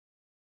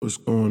What's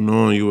going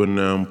on? You are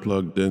now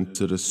plugged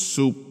into the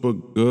Super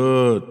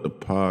Good, the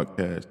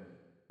podcast.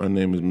 My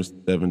name is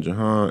Mr. Devin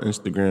Jahan,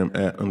 Instagram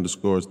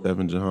 @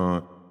 Devin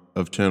Jahan,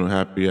 of Channel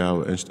Happy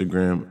Hour,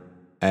 Instagram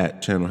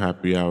 @Channel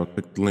Happy Hour.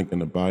 Click the link in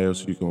the bio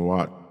so you can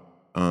watch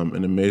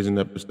an amazing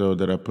episode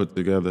that I put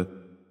together,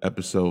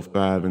 episode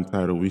 5,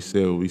 entitled We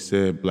Said What We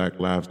Said, Black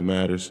Lives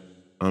Matters.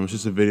 It's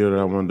just a video that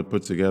I wanted to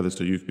put together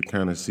so you could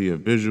kind of see a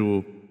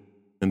visual,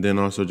 and then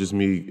also just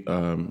me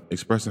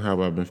expressing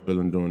how I've been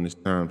feeling during this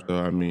time. So,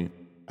 I've been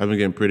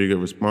getting pretty good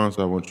response.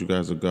 So I want you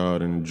guys to go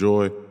out and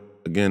enjoy.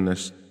 Again,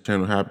 that's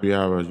Channel Happy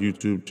Hour,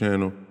 YouTube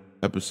channel,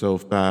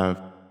 episode 5.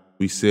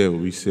 We Said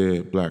What We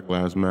Said, Black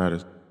Lives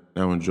Matters.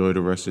 Now enjoy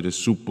the rest of this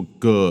Super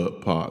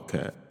Good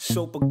podcast.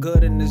 Super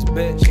good in this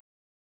bitch.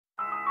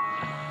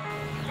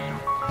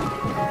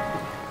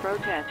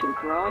 Protest and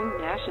growing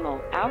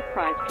national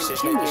outcries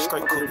continue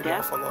over the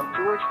death of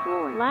George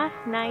Floyd. Last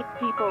night,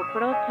 people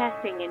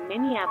protesting in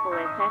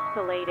Minneapolis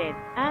escalated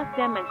as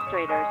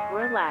demonstrators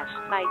were lashed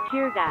by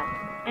tear gas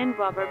and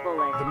rubber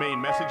bullets. The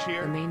main message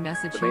here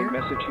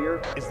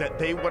is that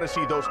they want to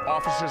see those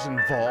officers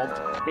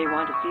involved. They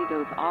want to see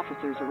those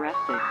officers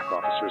arrested.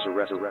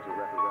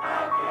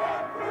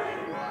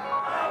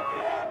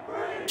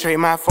 Trade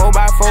my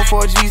 4x4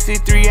 for a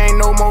GC3, ain't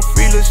no more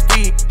freeless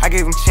speed. I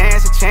gave him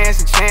chance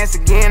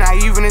again, I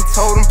even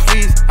told him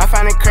please. I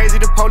find it crazy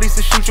the police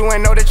will shoot you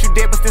and know that you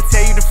dead but still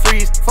tell you to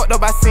freeze. Fucked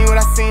up, I seen what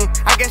I seen.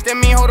 I guess that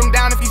mean hold him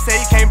down if he say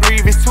he can't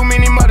breathe. It's too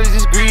many mothers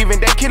just grieving,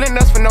 they killing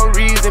us for no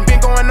reason.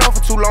 Been going on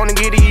for too long to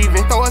get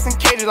even. Throw us in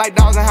cages like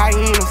dogs and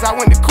hyenas. I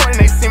went to court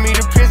and they sent me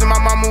to prison. My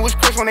mama was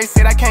crushed when they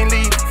said I can't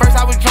leave. First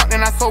I was drunk,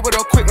 then I sobered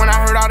up quick when I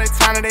heard all that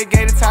time that they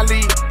gave to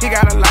Talib. He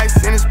got a life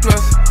sentence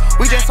plus.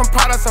 We just some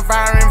products of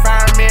our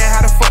environment.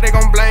 How the fuck they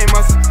gon' blame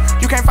us?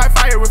 You can't fight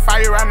fire with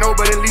fire, I know,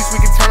 but at least we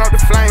can turn off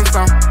the flames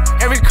some.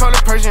 Every color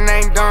person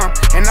ain't dumb,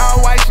 and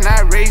all whites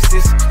not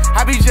racist.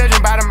 I be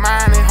judging by the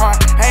mind and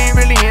heart, I ain't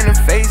really in the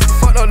faces.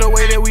 Fuck up the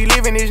way that we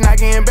living is not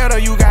getting better,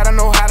 you gotta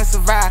know how to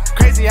survive.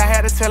 Crazy, I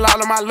had to tell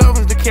all of my loved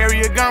ones to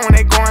carry a gun when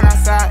they going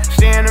outside.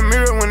 Stay in the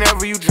mirror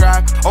whenever you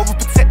drive,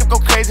 overprotective, go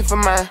crazy for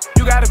mine.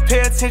 You gotta pay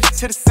attention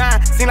to the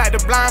sign, seem like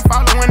the blind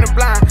following the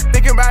blind.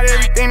 Thinking about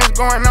everything that's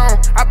going on,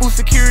 I boost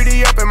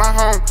security up in my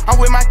home. I'm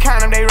with my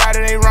kind of, they right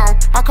or they wrong.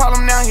 I call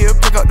him now, he'll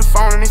pick up the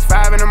phone and it's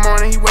 5 in the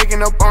morning, he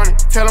waking up on it.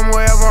 Tell him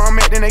wherever I'm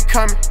at, then they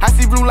coming. I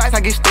see blue lights, I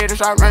get scared and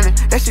start running.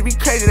 That shit be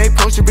crazy, they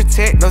supposed to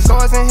protect us.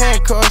 Swords and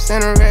handcuffs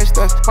and arrest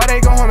us. Why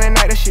they go home at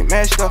night, that shit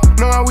messed up.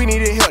 Knowing we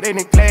needed help, they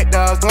neglect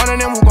us. One of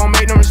them who gon'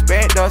 make them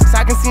respect us.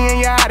 I can see in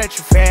your eye that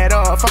you fed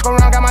up. Fuck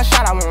around, got my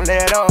shot, I won't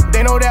let up.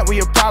 They know that we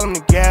a problem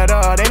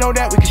together. They know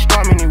that we can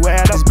storm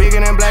anywhere. It's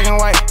bigger than black and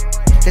white.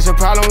 It's a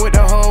problem with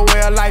the whole way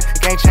of life.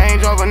 It can't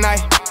change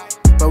overnight,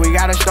 but we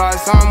gotta start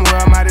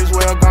somewhere. Might as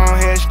well go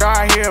ahead,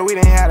 start here. We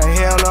done had a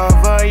hell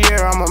of a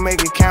year. I'ma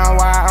make it count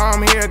while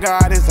I'm here.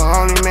 God is the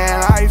only man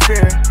I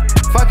fear.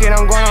 Fuck it,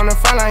 I'm going on the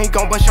front line. He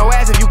gon' bust your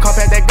ass if you come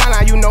past that gun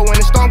line. You know when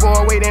the storm go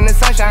away, then the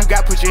sunshine. You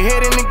got put your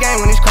head in the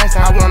game when it's crunch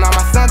time. I want all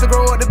my sons to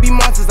grow up to be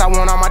monsters. I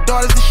want all my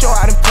daughters to show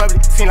out in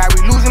public. Seem like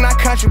we losing our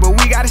country, but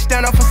we gotta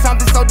stand up for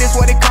something. So this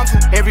what it comes to.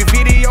 Every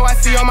video I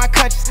see on my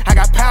conscience, I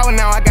got power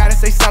now, I gotta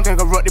say something.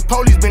 Corrupted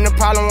police been the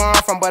problem where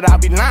I'm from, but I'd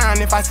be lying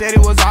if I said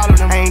it was all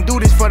of them. I ain't do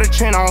this for the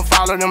trend, I don't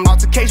follow them.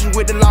 Altercations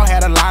with the law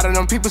had a lot of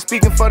them. People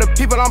speaking for the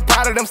people, I'm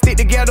proud of them. Stick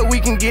together,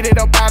 we can get it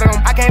up out of them.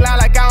 I can't lie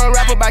like I don't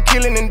rap about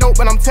killing and dope,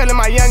 but I'm telling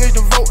my youngest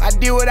to vote. I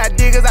did what I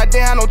did cause I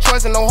didn't have no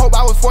choice and no hope.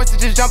 I was forced to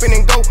just jump in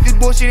and go. This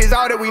bullshit is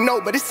all that we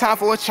know, but it's time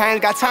for a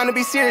change. Got time to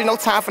be serious, no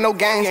time for no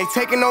games. Ain't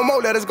taking no more,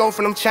 let us go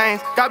for them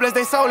chains. God bless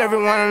they soul, every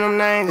one of them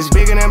names. It's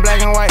bigger than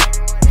black and white.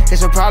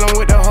 It's a problem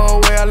with the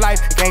whole way of life.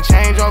 It can't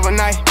change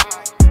overnight,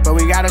 but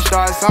we gotta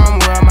start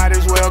somewhere. Might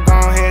as well go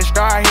ahead,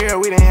 start here.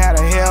 We done had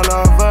a hell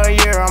of a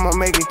year. I'ma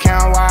make it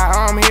count while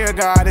I'm here.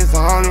 God is the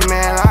only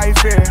man I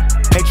fear.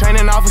 They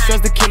training officers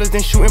to kill us,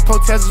 then shooting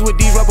protesters with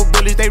these rubber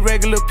bullets. They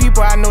regular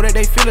people, I know that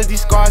they feel us.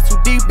 These scars too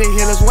deep, they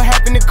heal us. What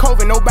happened to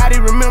COVID? Nobody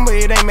remember,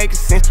 it ain't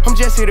making sense. I'm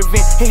just here to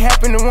vent. It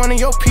happened to one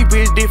of your people,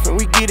 it's different.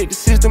 We get it, the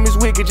system is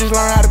wicked, just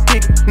learn how to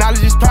pick it.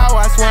 Knowledge is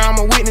power, I swear I'm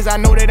a witness. I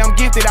know that I'm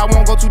gifted, I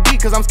won't go too deep,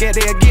 cause I'm scared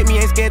they'll get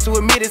me. Ain't scared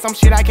to admit it, some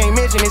shit I can't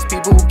mention. It's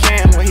people who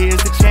can, well here's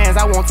the chance.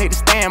 I won't take the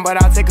stand,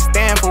 but I'll take a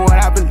stand for what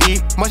I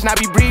believe. Must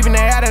not be breathing the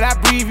air that I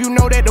breathe. You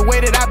know that the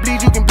way that I bleed,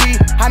 you can bleed.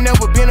 I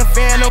never been a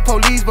fan of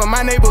police, but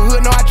my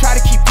neighborhood know I try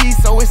to keep peace,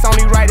 so it's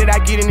only right that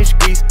I get in the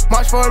streets.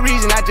 March for a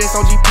reason, I just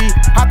on GP.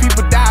 How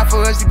people die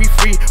for us to be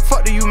free.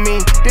 Fuck do you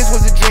mean? This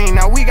was a dream.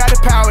 Now we got the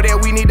power that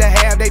we need to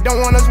have. They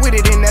don't want us with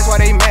it, and that's why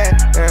they mad.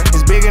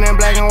 It's bigger than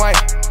black and white.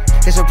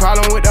 It's a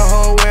problem with the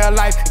whole way of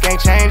life. It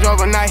can't change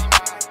overnight,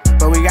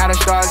 but we gotta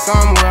start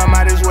somewhere.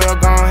 Might as well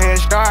go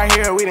ahead, start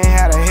here. We done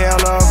had a hell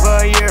of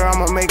a year.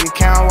 I'ma make it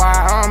count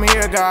while I'm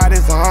here. God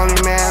is the only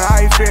man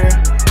I fear.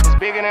 It's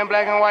bigger than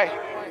black and white.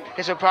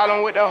 It's a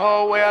problem with the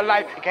whole way of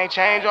life. It can't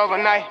change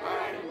overnight,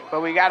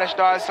 but we gotta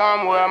start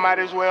somewhere. Might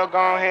as well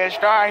go ahead,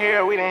 start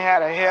here. We done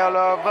had a hell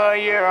of a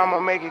year. I'ma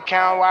make it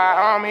count while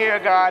I'm here.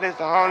 God is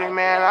the only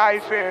man I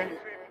fear.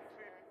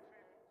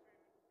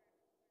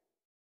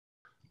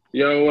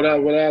 Yo, what up,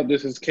 what up?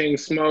 This is King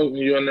Smoke, and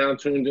you are now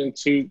tuned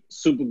into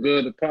Super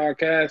Good, the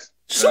podcast.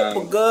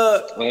 Super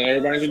good.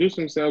 Everybody introduce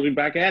themselves. We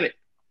back at it.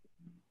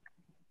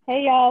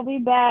 Hey, y'all. We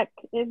back.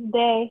 It's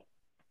Day.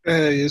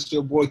 Hey, it's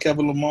your boy,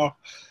 Kevin Lamar.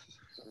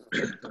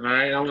 All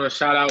right, I want to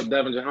shout out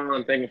Devin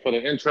Jahan. Thank you for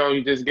the intro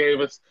you just gave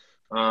us.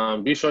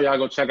 Be sure y'all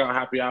go check out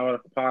Happy Hour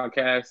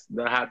podcast,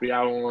 the Happy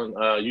Hour on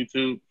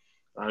YouTube.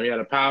 He had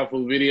a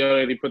powerful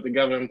video that he put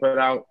together and put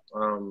out.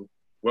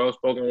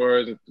 Well-spoken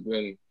words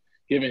and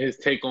giving his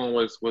take on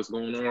what's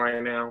going on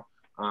right now.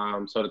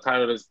 So the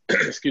title of this,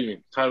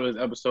 title of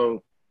this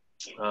episode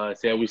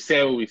said, "We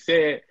said what we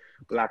said,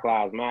 Black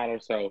Lives Matter."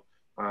 So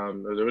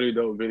it was a really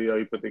dope video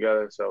he put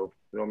together. So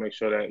we'll make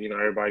sure that,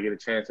 everybody get a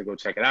chance to go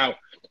check it out,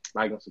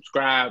 like and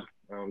subscribe,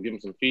 give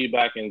him some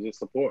feedback and just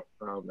support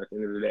at the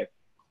end of the day.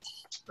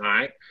 All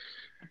right.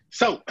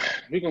 So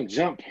we're going to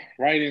jump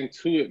right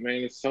into it,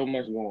 man. There's so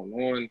much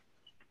going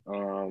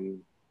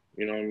on.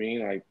 You know what I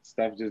mean? Like,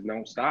 stuff just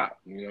don't stop.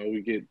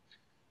 We get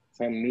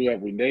something new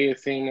every day, it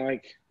seems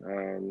like.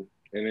 And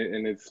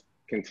it's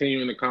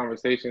continuing the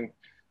conversation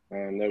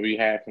that we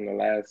had from the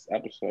last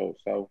episode.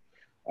 So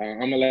I'm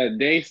going to let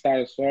Dave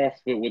start us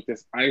off with what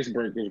this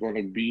icebreaker is going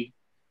to be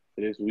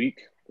for this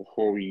week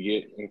before we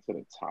get into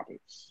the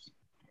topics.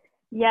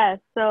 Yes,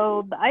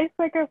 so the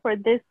icebreaker for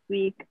this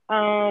week,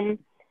 since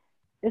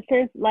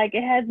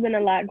it has been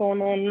a lot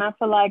going on, and I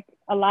feel like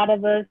a lot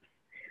of us,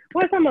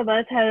 or some of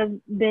us, have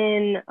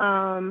been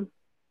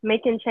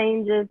making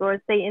changes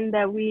or stating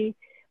that we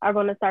are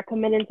going to start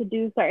committing to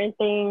do certain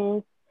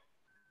things.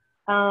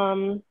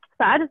 So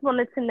I just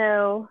wanted to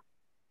know,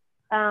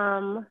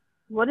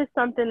 what is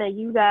something that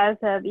you guys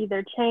have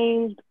either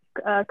changed,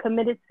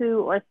 committed to,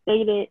 or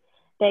stated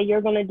that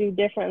you're going to do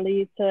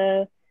differently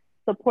to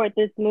support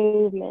this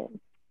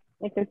movement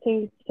and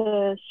continue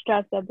to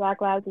stress that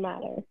Black Lives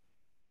Matter?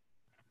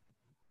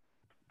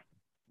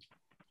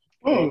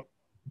 You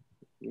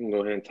can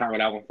go ahead and time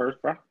it out one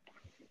first, bro.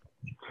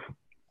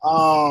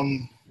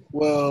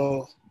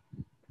 Well,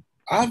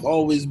 I've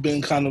always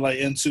been kind of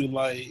into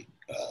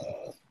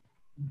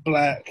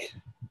black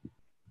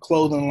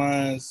clothing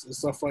lines and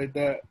stuff like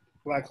that,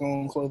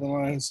 black-owned clothing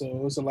lines.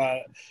 So it's a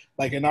lot,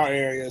 in our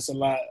area, it's a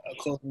lot of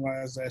clothing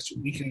lines that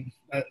we can,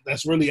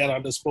 that's really at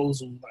our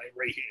disposal,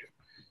 right here.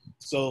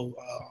 So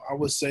I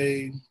would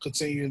say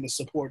continuing to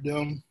support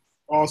them.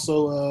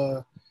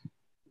 Also,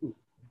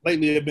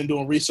 lately I've been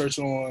doing research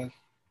on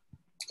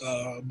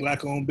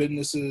black-owned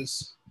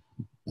businesses,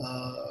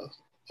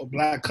 or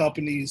black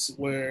companies,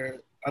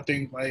 where I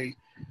think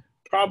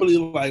probably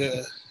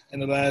in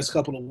the last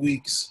couple of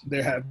weeks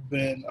there have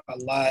been a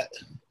lot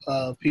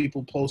of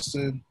people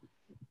posting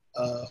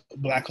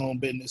black-owned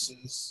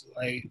businesses,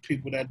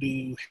 people that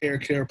do hair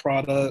care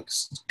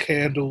products,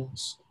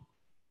 candles,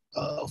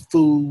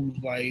 food,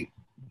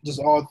 just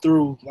all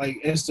through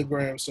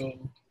Instagram. So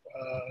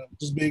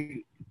just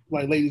being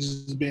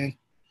ladies just being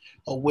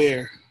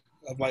aware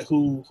of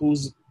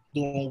who's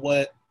doing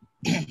what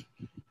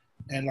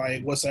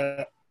and what's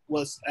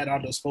at our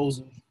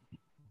disposal,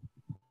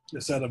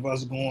 instead of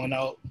us going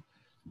out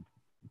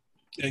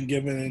and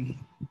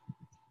giving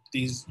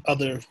these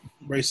other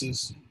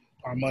races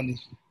our money.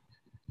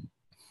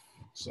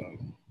 So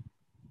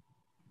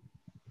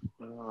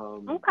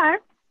okay.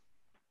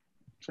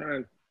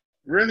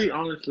 Really,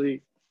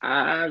 honestly,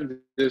 I've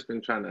just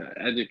been trying to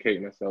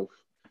educate myself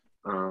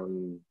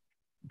on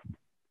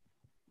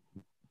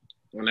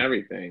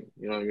everything.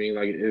 You know what I mean?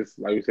 It's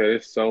like we said,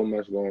 there's so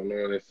much going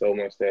on. There's so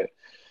much that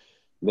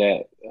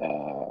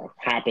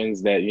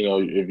happens that,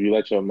 if you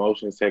let your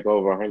emotions take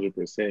over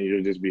 100%,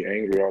 you'll just be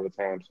angry all the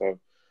time. So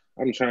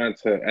I'm trying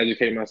to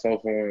educate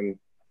myself on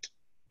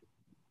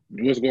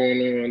what's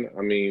going on.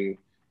 I mean,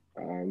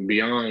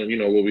 beyond,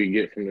 what we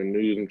get from the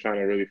news, I'm trying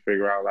to really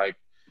figure out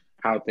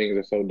how things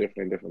are so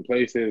different in different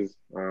places.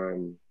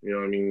 You know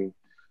what I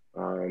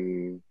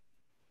mean?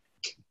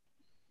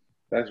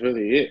 That's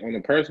really it. On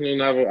a personal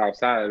level,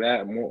 outside of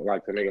that, more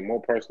to make it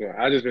more personal,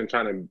 I've just been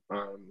trying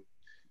to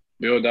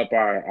build up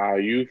our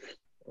youth.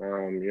 You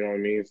know what I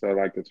mean? So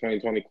the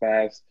 2020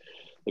 class,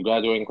 the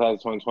graduating class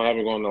of 2020, I've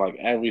been going to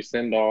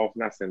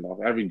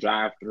every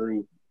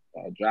drive-through,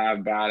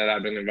 drive-by that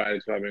I've been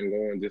invited to. I've been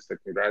going just to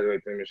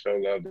congratulate them and show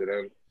love to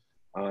them.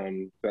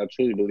 So I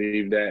truly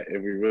believe that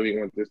if we really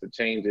want this to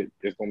change,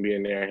 it's going to be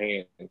in their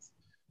hands.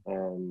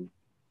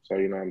 So,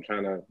 I'm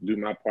trying to do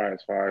my part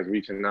as far as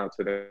reaching out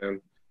to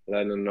them,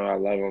 letting them know I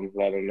love them,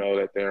 letting them know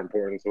that they're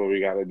important to what we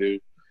got to do.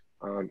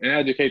 And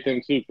educate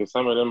them too, because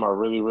some of them are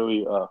really,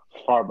 really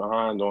far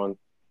behind on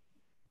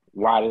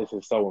why this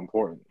is so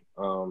important.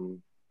 So,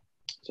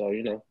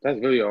 that's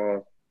really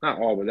all, not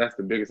all, but that's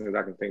the biggest things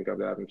I can think of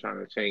that I've been trying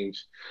to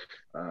change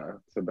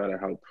to better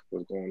help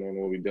what's going on and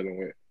what we're dealing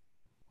with.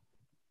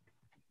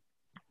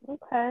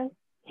 Okay.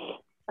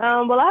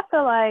 Well, I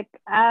feel like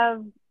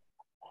I've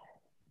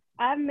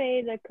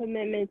made a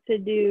commitment to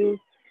do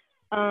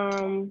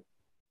a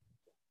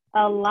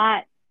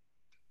lot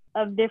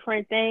of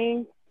different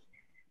things.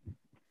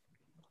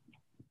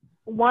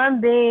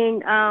 One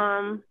being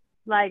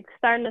like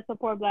starting to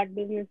support Black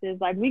businesses,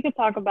 like we could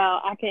talk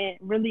about, I can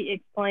really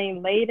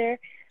explain later,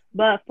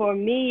 but for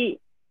me,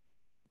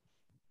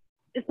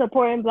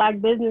 supporting Black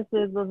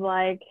businesses was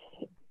like,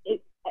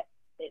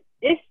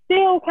 it's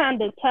still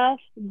kind of tough,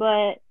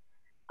 but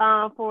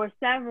for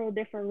several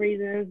different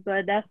reasons,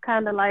 but that's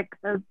kind of like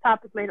a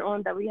topic later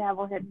on that we have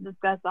on here to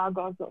discuss. So I'll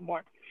go into it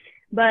more.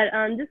 But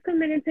just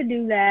committed to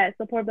do that,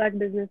 support Black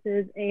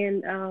businesses,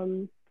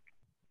 and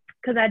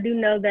because I do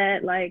know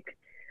that like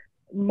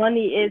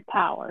money is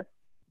power,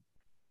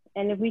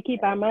 and if we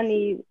keep our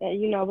money,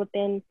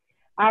 within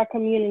our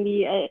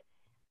community,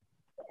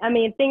 I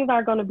mean, things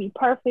aren't going to be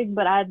perfect,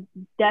 but I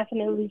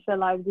definitely feel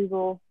like we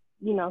will,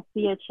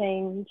 see a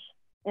change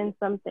in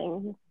some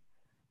things.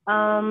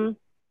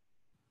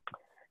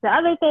 The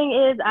other thing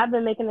is I've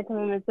been making the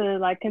commitment to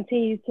like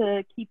continue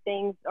to keep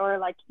things or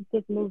like keep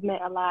this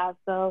movement alive.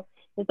 So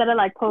instead of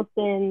like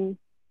posting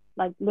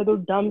like little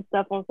dumb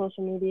stuff on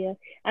social media,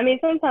 I mean,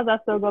 sometimes I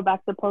still go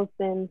back to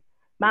posting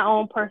my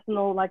own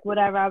personal, like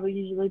whatever I would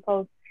usually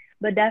post,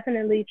 but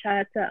definitely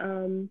try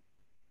to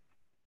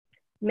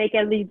make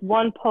at least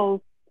one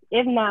post,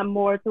 if not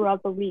more,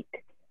 throughout the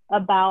week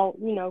about,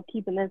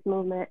 keeping this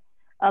movement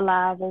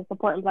alive and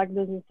supporting Black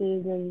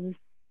businesses and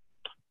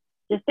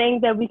just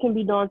things that we can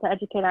be doing to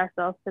educate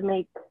ourselves to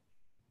make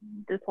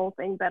this whole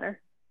thing better.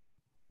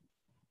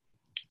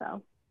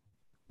 So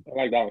I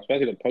like that one,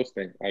 especially the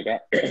posting. Like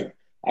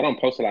I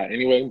don't post a lot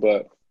anyway,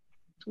 but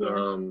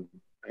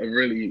it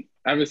really,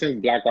 ever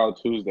since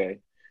Blackout Tuesday,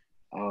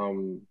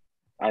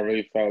 I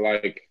really felt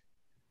like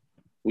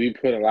we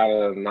put a lot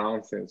of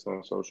nonsense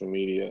on social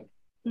media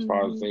as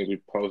far as things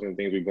we post and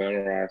things we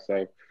glamorize.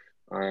 So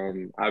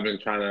I've been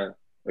trying to,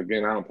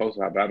 again, I don't post a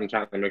lot, but I've been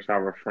trying to make sure I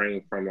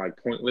refrain from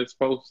like pointless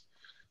posts.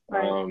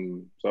 Right.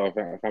 So if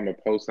I'm gonna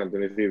post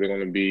something, it's either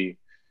gonna be,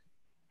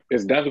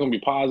 it's definitely gonna be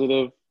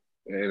positive,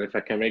 and if I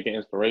can make it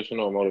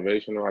inspirational or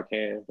motivational, I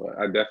can. But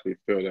I definitely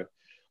feel that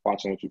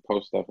watching what you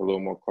post stuff a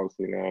little more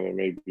closely now than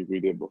maybe we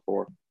did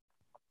before.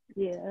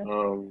 Yeah,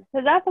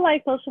 because I feel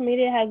like social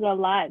media has a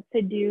lot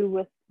to do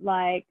with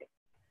like,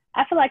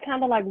 I feel like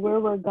kind of like where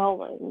we're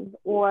going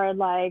or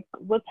like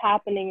what's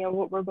happening and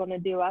what we're gonna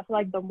do. I feel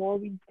like the more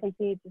we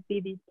continue to see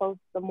these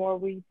posts, the more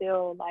we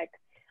feel like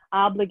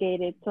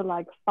obligated to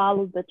like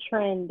follow the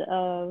trend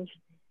of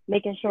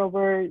making sure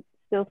we're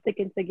still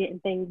sticking to getting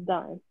things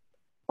done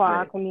for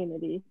our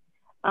community.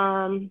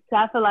 So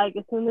I feel like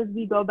as soon as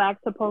we go back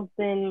to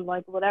posting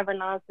like whatever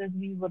nonsense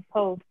we would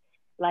post,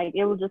 like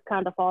it will just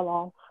kind of fall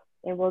off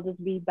and we'll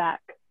just be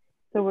back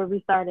to where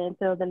we started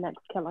until the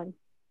next killing.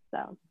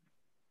 So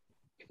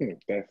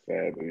that's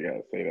sad that you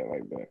gotta say that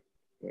like that.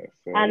 That's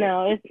sad. I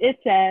know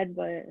it's sad,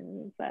 but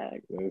it's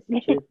sad.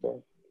 It's true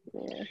though.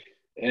 Yeah.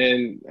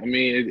 And I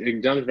mean,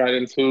 it jumps right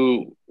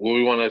into what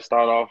we want to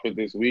start off with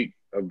this week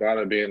about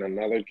it being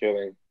another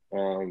killing.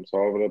 So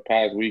over the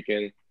past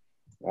weekend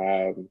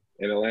in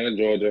Atlanta,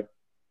 Georgia,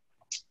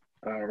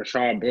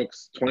 Rayshard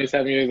Brooks,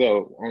 27 years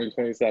old, only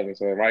 27.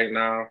 So right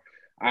now,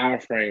 our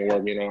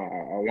framework,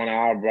 one of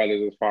our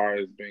brothers as far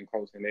as being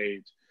close in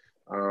age,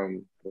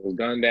 was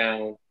gunned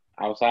down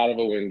outside of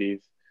a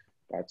Wendy's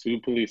by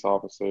two police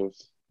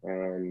officers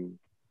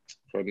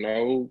for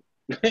no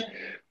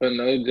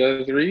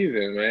just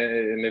reason, man.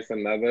 And it's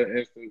another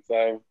instance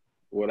of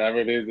whatever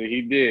it is that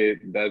he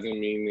did doesn't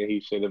mean that he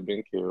should have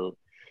been killed.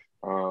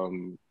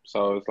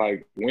 So it's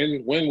like,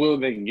 when will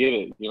they get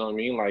it? You know what I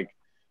mean? Like,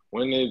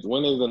 when is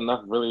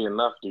enough really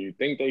enough? Do you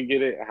think they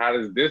get it? How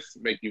does this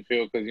make you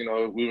feel? Because,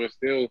 we were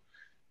still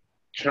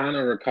trying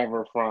to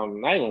recover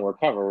from, not even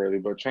recover really,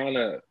 but trying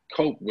to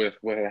cope with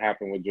what had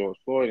happened with George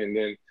Floyd. And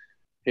then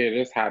here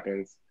this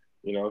happens,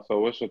 So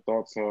what's your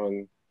thoughts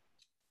on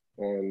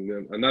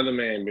another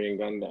man being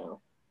gunned down?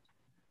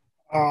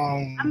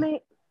 I mean,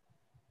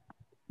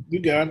 you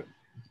got it.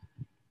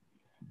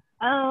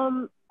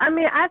 I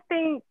mean, I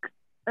think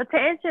to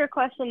answer your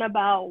question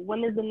about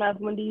when is enough,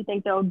 when do you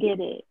think they'll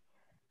get it?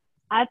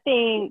 I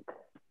think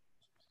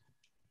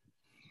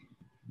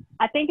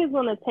it's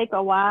going to take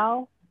a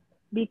while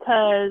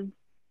because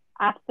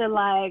I feel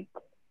like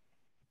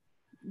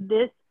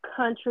this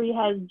country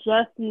has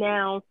just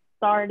now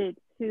started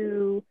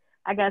to,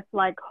 I guess,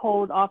 like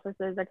hold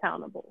officers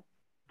accountable.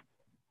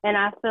 And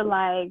I feel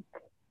like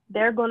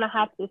they're going to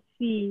have to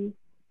see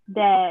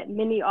that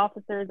many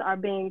officers are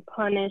being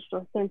punished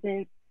or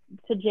sentenced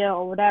to jail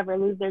or whatever,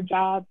 lose their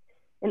jobs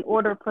in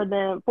order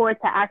for it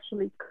to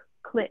actually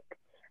click.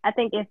 I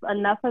think if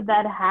enough of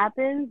that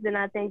happens, then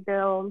I think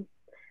of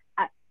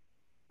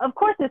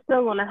course it's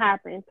still going to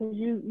happen because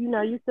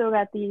you still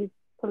got these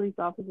police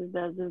officers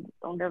that just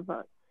don't give a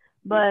fuck.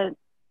 But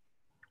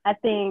I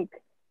think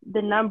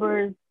the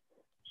numbers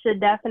should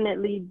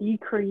definitely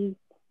decrease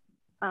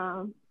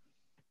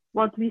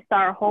once we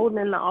start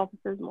holding the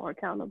officers more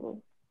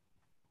accountable.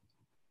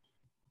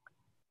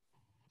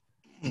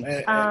 Go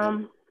ahead.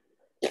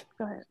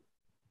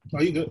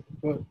 Oh, you good?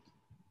 Go ahead.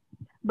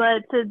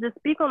 But to just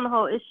speak on the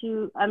whole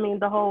issue, I mean,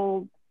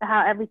 how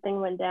everything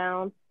went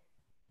down,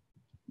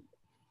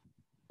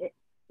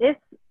 it's,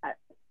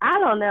 I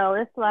don't know,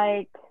 it's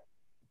like,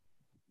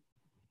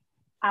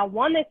 I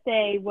want to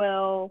say,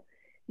 well,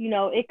 you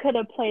know, it could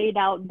have played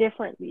out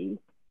differently,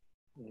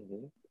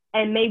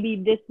 and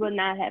maybe this would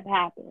not have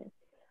happened.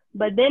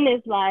 But then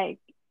it's like,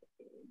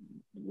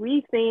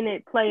 we've seen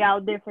it play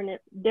out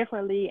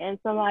differently, and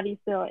somebody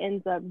still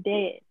ends up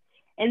dead.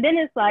 And then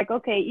it's like,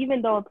 okay,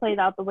 even though it played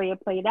out the way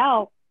it played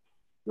out,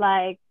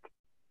 like,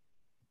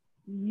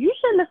 you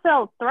shouldn't have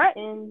felt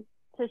threatened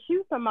to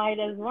shoot somebody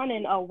that's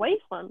running away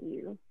from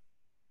you.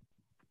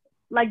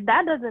 Like,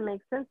 that doesn't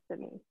make sense to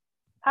me.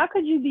 How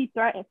could you be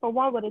threatened, for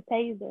one, with a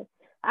taser?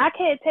 I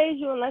can't tase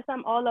you unless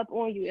I'm all up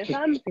on you. If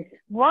I'm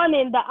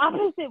running the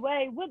opposite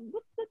way, what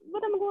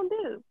am I going to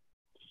do?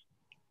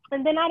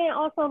 And then I didn't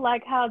also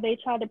like how they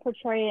tried to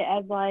portray it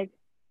as like,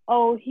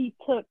 oh, he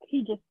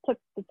just took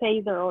the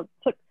taser or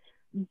took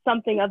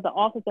something of the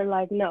officer.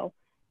 Like, no,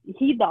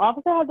 the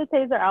officer had the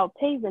taser out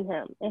tasing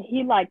him, and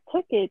he like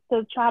took it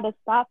to try to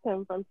stop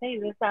him from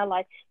tasing. It's not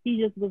like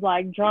he just was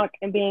like drunk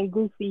and being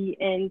goofy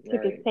and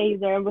took his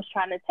taser and was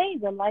trying to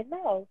tase him. Like,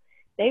 no,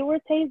 they were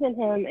tasing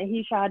him, and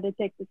he tried to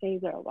take the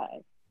taser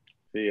away.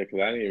 Yeah, because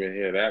I didn't even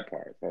hear that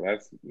part, so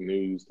that's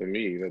news to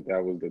me.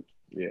 That was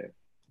Yeah,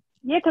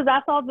 because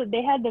I saw that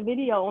they had the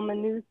video on the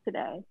news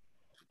today,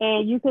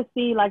 and you could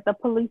see like the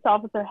police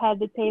officer had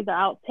the taser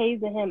out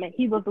tasing him, and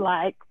he was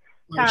like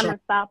trying to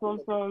stop him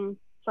from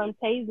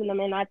tasing him.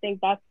 And I think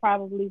that's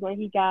probably when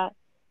he got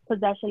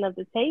possession of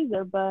the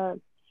taser. But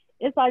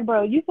it's like,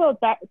 bro, you feel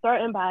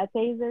threatened by a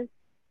taser?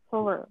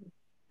 For real?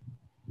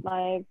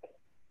 Like,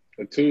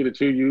 the two that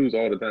you use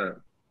all the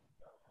time.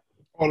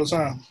 All the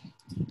time.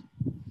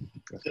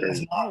 That's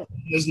crazy.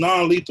 It's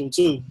non-lethal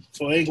too,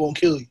 so it ain't gonna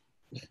kill you.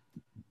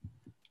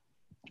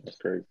 That's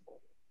crazy.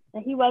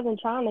 And he wasn't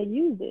trying to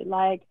use it.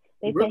 Like,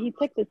 they said he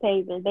took the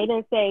taser. They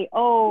didn't say,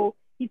 oh,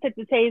 he took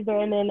the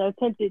taser and then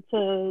attempted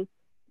to.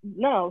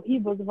 No, he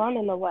was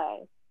running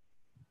away.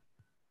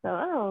 So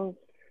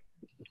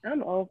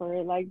I'm over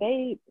it. Like,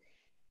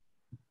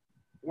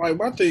 like,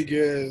 my thing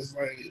is,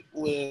 like,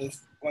 with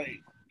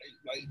like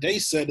they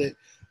said it.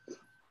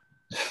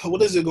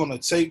 What is it gonna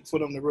take for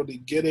them to really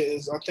get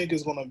it? I think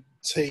it's gonna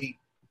take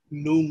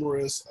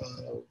numerous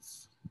of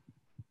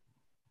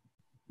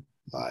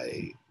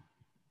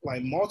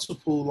like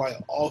multiple like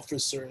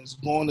officers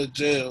going to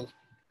jail.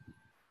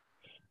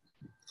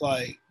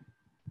 Like,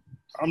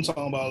 I'm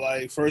talking about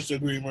like first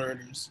degree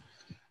murders,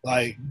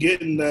 like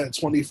getting that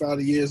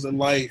 25 years of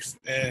life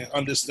and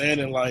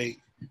understanding like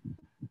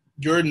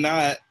you're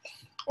not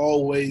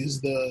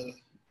always the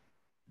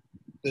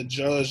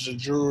judge, the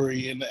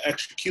jury, and the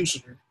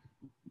executioner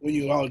when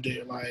you out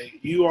there. Like,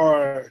 you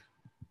are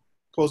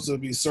supposed to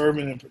be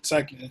serving and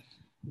protecting,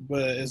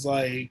 but it's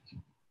like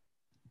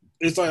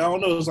I don't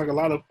know. It's like a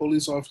lot of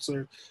police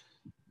officers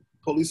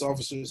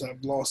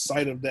have lost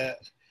sight of that.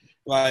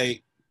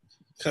 Like,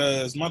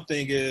 because my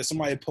thing is,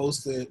 somebody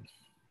posted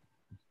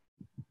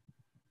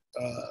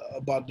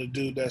about the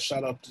dude that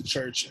shot up the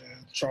church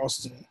in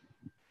Charleston,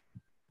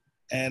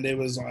 and it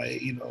was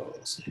like, you know,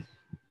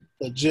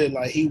 legit.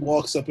 Like, he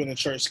walks up in the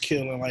church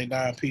killing like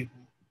 9 people.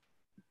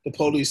 The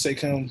police take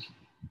him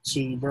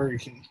to Burger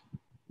King,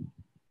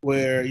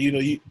 where, you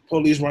know,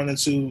 police run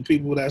into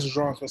people that's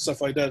drunk and stuff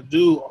like that.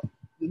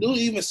 The dude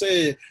even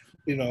said,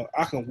 you know,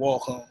 I can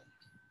walk home.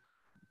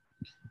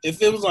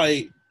 If it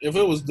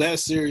was that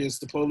serious,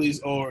 the police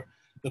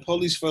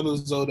felt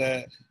as though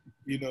that,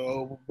 you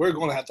know, we're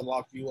going to have to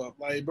lock you up.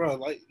 Like, bro,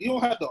 like, you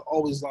don't have to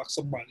always lock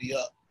somebody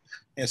up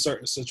in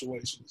certain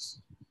situations.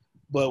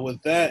 But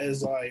with that,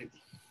 is like,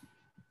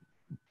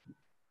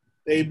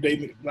 they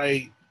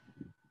like,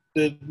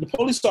 the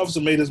police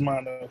officer made his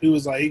mind up. He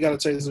was like, he got a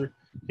taser.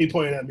 He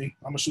pointed at me.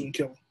 I'm going to shoot and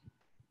kill him.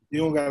 You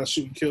don't got to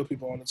shoot and kill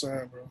people all the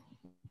time, bro.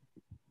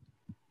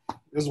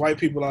 There's white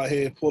people out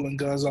here pulling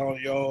guns out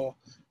on y'all,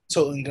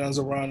 toting guns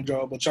around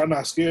y'all, but y'all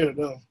not scared of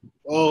them.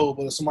 Oh,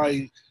 but if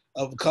somebody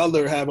of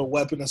color have a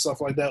weapon and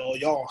stuff like that, oh,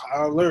 y'all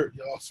high alert.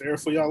 Y'all fear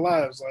for your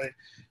lives. Like,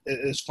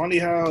 it's funny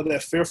how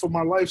that fear for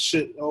my life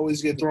shit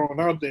always get thrown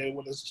out there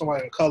when it's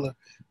somebody of color.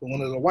 But when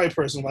it's a white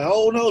person, like,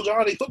 oh, no,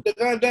 Johnny, put the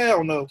gun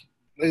down. No,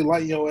 they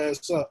lighten your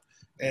ass up.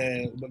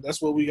 But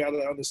that's what we got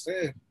to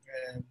understand.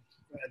 And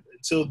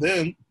until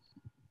then,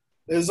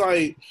 it's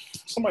like,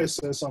 somebody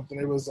said something.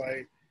 It was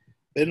like,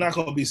 they're not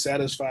going to be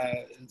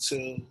satisfied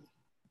until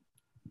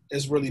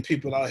there's really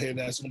people out here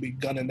that's going to be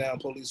gunning down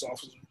police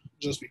officers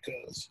just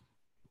because.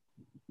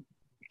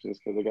 Just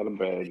because they got a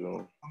badge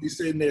on. He's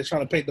sitting there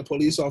trying to paint the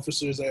police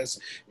officers as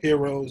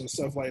heroes and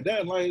stuff like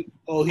that. Like,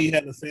 oh, he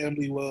had a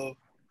family. Well,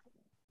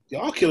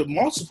 y'all killed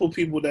multiple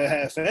people that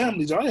had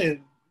families. I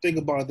didn't think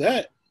about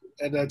that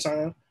at that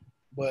time.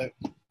 But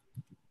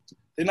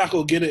they're not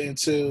going to get it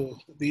until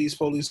these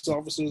police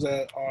officers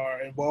that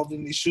are involved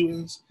in these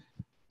shootings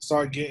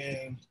start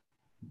getting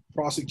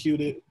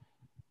prosecuted,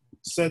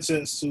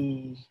 sentenced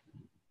to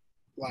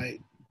like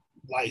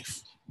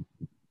life,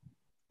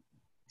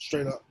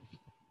 straight up.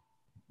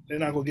 They're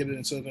not gonna get it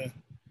until then.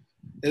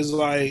 It's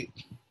like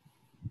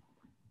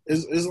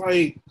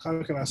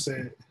how can I say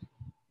it?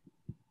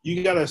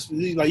 You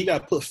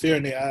gotta put fear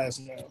in their eyes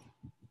now.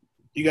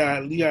 You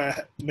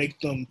gotta make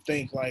them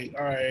think like,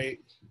 all right,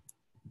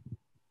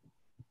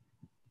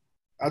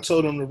 I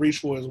told him to reach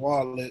for his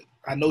wallet.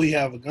 I know he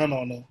have a gun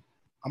on him.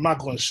 I'm not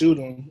going to shoot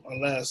him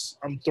unless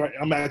I'm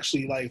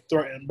actually like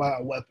threatened by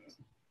a weapon.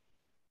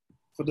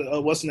 For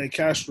the what's his name,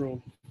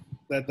 Castro,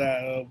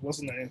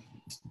 what's his name,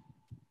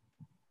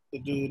 the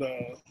dude,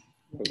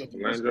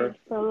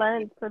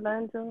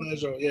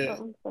 Philando, yeah.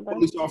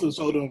 Police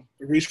officer told him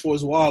to reach for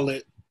his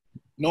wallet,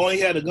 knowing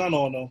he had a gun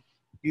on him.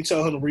 You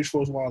tell him to reach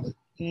for his wallet.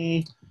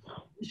 You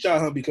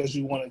shot him because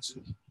you wanted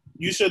to.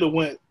 You should have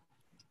went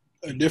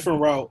a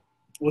different route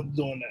with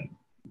doing that.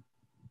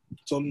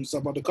 Told him to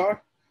step out the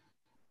car,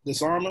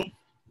 disarm him,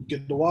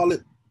 get the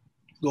wallet,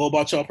 go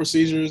about y'all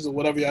procedures or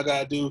whatever y'all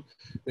gotta do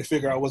to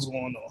figure out what's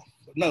going on.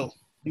 But no,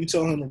 you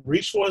tell him to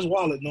reach for his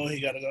wallet knowing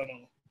he got a gun on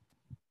him.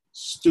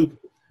 Stupid.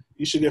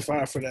 You should get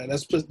fired for that.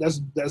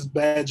 That's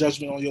bad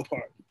judgment on your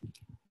part.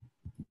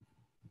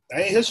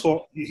 That ain't his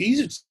fault.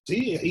 He's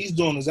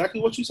doing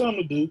exactly what you tell him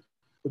to do,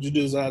 but you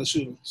decided to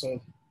shoot him.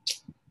 So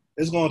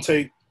it's gonna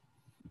take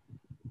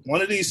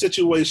one of these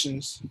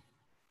situations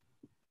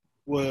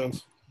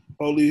with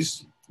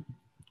police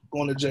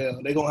going to jail.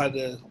 It's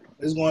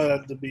gonna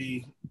have to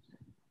be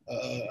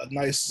a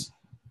nice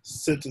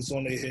sentence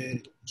on their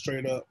head,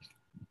 straight up.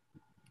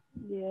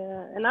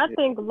 Yeah, and I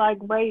think like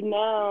right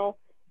now,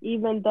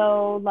 even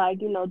though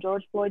like, you know,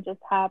 George Floyd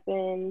just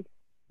happened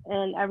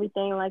and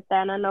everything like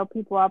that, and I know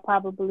people are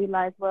probably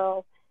like,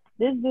 well,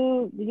 this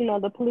dude, you know,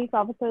 the police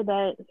officer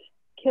that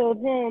killed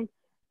him,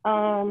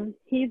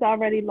 he's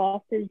already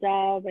lost his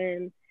job,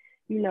 and,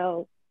 you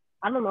know,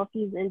 I don't know if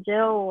he's in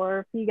jail or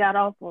if he got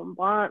off on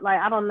bond. Like,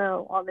 I don't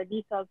know all the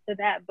details to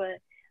that, but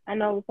I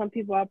know some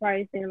people are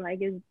probably saying,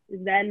 like, is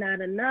that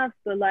not enough?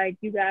 So, like,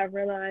 you gotta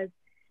realize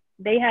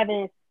they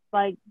haven't,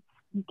 like,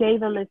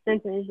 gave him a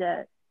sentence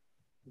yet.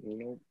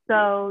 Nope.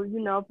 So,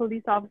 you know,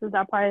 police officers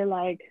are probably,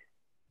 like,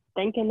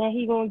 thinking that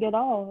he gonna get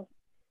off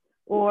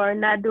or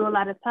not do a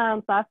lot of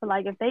time. So I feel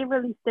like if they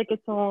really stick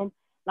it to him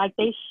like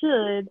they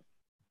should,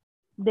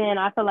 then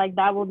I feel like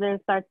that will then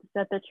start to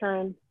set the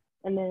trend,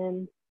 and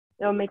then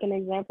they'll make an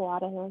example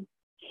out of him.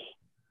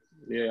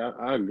 Yeah,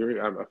 I agree.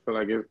 I feel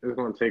like it's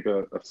going to take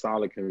a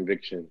solid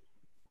conviction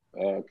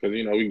because,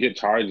 you know, we get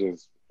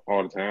charges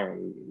all the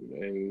time,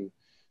 and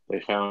they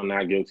found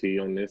not guilty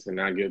on this and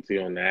not guilty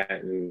on that,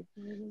 and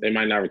they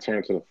might not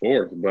return to the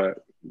force,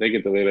 but they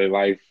get to live their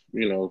life,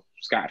 you know,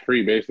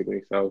 scot-free,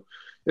 basically. So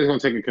it's going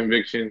to take a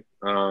conviction.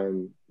 You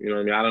know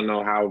what I mean? I don't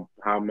know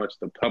how much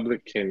the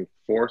public can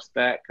force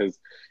that, because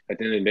at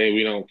the end of the day,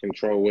 we don't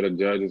control what a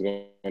judge is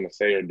going to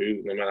say or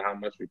do, no matter how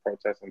much we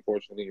protest,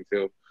 unfortunately,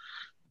 until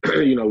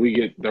you know, we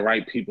get the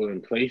right people in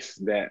place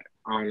that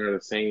honor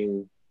the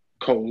same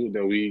code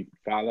that we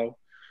follow.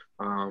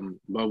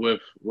 But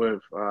with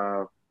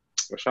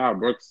Rayshard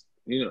Brooks,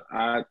 you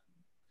know,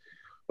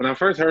 when I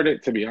first heard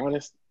it, to be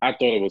honest, I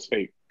thought it was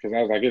fake, because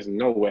I was like, there's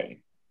no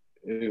way.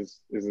 There's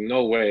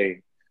no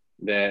way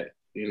that,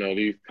 you know,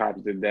 these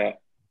cops did that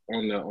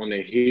on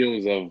the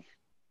heels of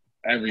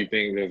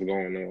everything that's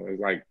going on.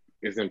 It's like,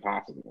 it's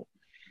impossible.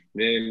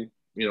 Then,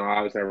 you know,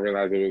 obviously I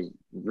realized it was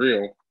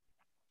real.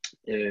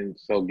 And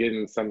so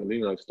getting some,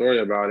 you know, story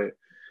about it,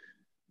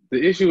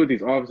 the issue with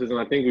these officers, and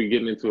I think we're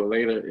getting into it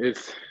later,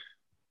 is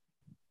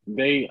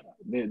the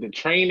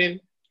training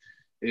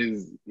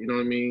is, you know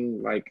what I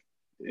mean, like,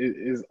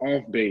 is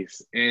off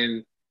base.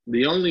 And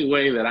the only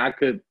way that I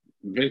could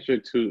venture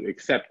to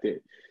accept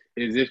it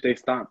is if they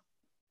stop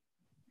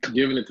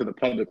giving it to the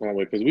public one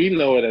way, because we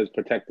know it as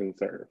protect and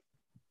serve.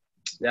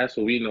 That's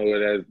what we know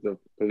it as, the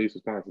police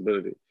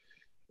responsibility.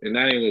 And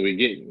that ain't what we're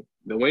getting.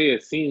 The way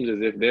it seems as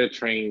if they're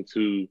trained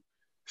to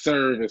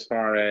serve as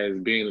far as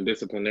being a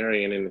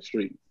disciplinarian in the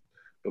streets.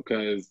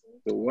 Because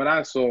what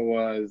I saw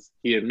was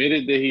he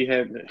admitted that he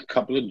had a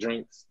couple of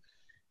drinks.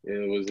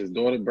 It was his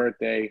daughter's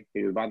birthday.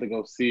 He was about to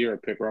go see her or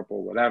pick her up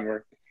or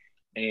whatever.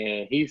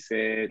 And he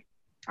said,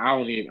 I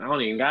don't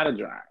even gotta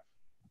drive.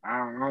 I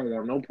don't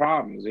want no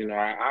problems. You know,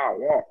 I'll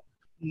walk.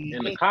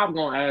 And the cop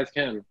gonna ask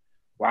him,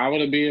 why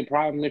would it be a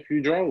problem if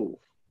you drove?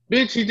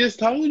 Bitch, he just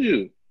told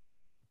you.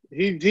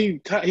 He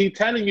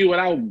telling you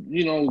without,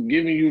 you know,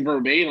 giving you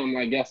verbatim,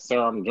 like, yes,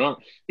 sir, I'm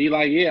drunk. He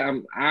like, yeah,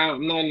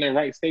 I'm not in the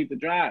right state to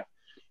drive.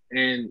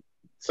 And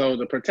so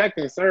the protect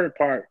and serve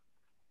part,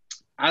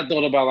 I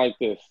thought about like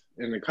this.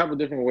 In a couple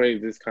different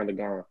ways, this kind of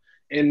gone.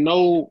 In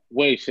no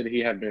way should he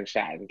have been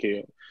shot and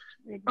killed.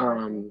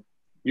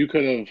 You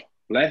could have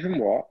let him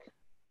walk.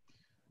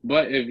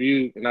 But if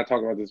you, and I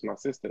talk about this with my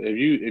sister, if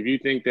you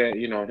think that,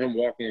 you know, him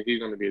walking, he's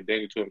going to be a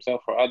danger to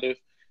himself or others,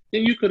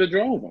 then you could have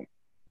drove him.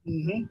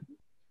 Mm-hmm.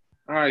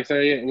 All right, so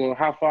yeah, well,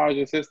 how far is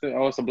your sister?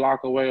 Oh, it's a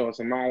block away or it's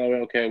a mile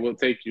away. Okay, we'll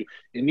take you.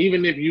 And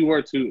even if you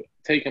were to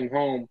take him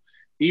home,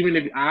 even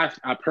if I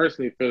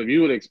personally feel if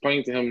you would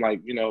explain to him,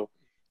 like, you know,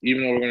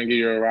 even though we're going to give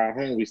you a ride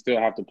home, we still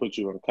have to put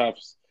you in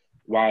cuffs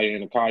while you're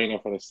in the car, you know,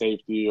 for the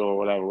safety or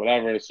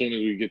whatever. As soon as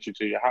we get you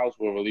to your house,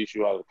 we'll release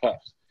you out of the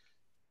cuffs.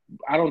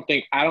 I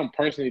don't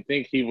personally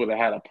think he would have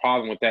had a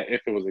problem with that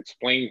if it was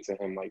explained to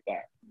him like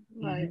that.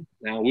 Right.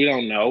 Now, we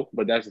don't know,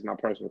 but that's just my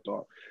personal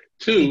thought.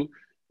 Two,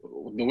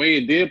 the way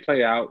it did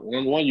play out,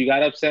 one, you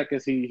got upset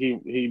because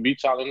he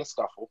beat y'all in the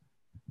scuffle.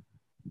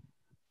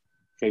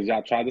 because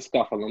y'all tried to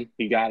scuffle him.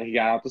 He got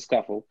out the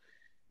scuffle,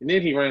 and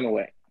then he ran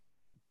away.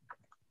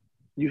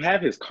 You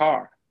have his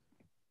car.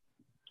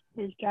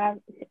 His drive,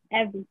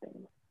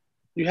 everything.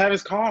 You have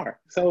his car,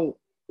 so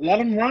let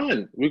him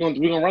run. We're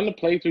gonna run the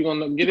plates. We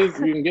can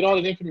get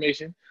all the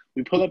information.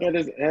 We pull up at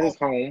his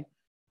home,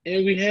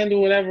 and we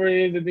handle whatever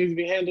it is that needs to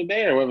be handled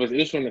there. Whether it's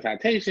issuing a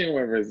citation,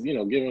 whether it's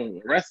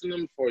arresting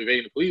him for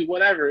evading the police,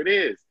 whatever it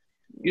is.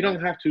 You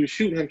don't have to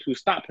shoot him to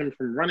stop him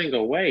from running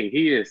away.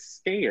 He is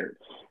scared.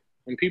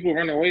 When people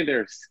run away,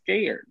 they're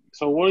scared.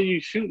 So what are you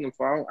shooting them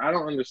for? I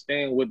don't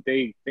understand what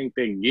they think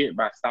they get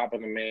by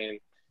stopping a man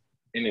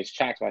in his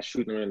tracks by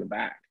shooting him in the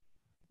back.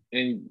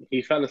 And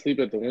he fell asleep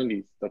at the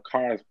Wendy's. The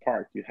car is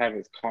parked. You have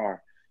his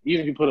car.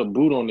 Even if you put a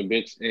boot on the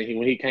bitch and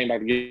when he came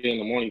back to get it in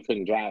the morning, he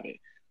couldn't drive it.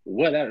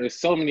 Whatever. There's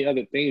so many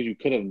other things you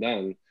could have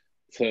done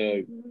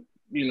to,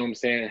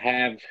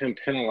 have him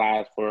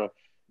penalized for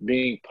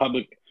being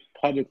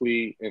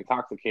publicly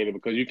intoxicated,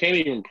 because you can't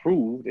even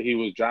prove that he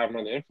was driving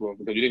under influence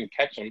because you didn't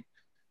catch him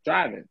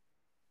driving.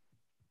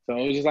 So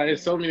it's just like,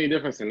 there's so many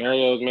different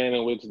scenarios, man,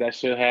 in which that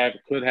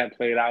could have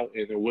played out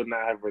and it would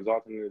not have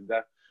resulted in his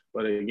death.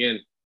 But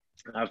again,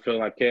 I feel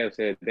like Kev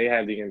said, they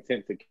have the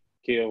intent to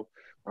kill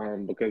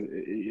because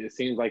it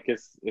seems like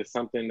it's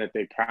something that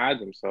they pride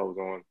themselves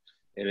on.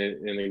 And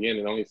again,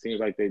 it only seems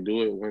like they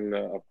do it when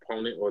the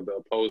opponent or the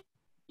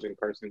opposing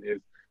person is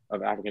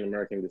of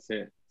African-American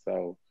descent.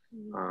 So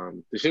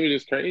the shit was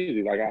just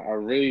crazy. Like, I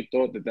really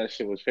thought that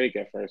shit was fake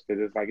at first,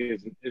 because it's like,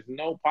 it's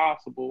no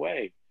possible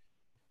way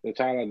that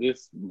y'all are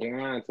this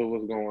blind to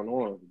what's going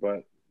on.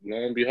 But lo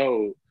and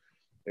behold,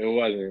 it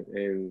wasn't.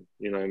 And,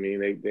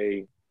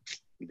 they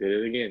did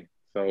it again.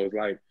 So it's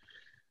like,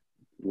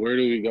 where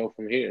do we go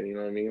from here? You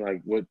know what I mean?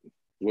 Like, what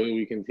do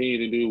we continue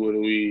to do? What do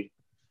we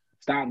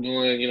stop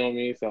doing? You know what I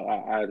mean? So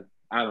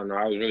I don't know.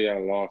 I was really at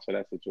a loss for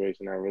that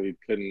situation. I really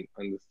couldn't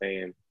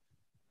understand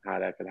how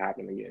that could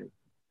happen again.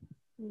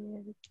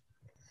 Yeah.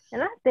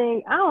 And I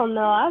think, I don't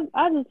know,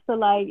 I just feel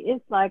like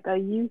it's like a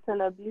use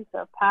and abuse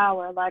of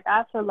power. Like,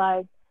 I feel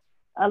like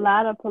a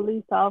lot of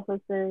police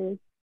officers,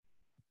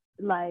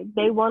 like,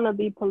 they want to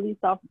be police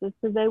officers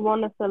because they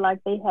want to feel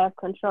like they have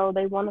control.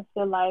 They want to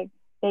feel like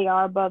they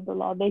are above the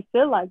law. They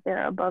feel like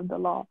they're above the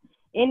law.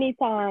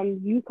 Anytime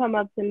you come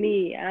up to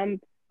me, I'm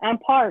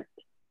parked.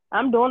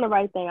 I'm doing the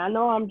right thing. I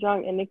know I'm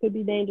drunk and it could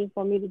be dangerous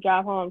for me to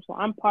drive home, so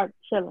I'm parked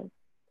chilling.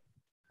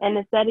 And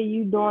instead of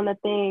you doing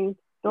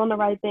the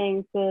right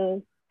thing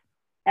to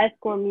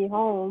escort me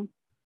home,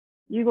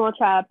 you're going to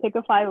try to pick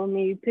a fight with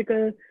me, pick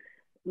a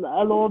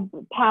little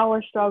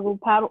power struggle,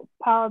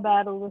 power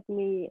battle with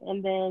me,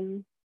 and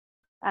then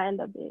I end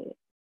up dead.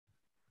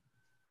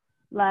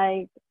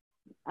 Like,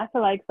 I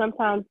feel like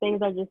sometimes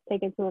things are just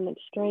taken to an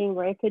extreme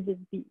where it could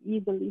just be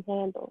easily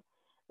handled.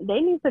 They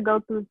need to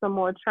go through some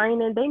more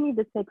training. They need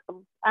to take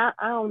some, I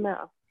don't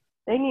know.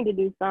 They need to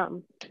do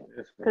something.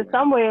 Because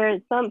somewhere,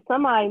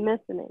 somebody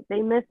missing it.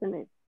 They missing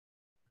it.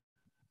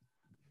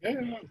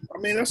 Yeah, I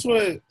mean, that's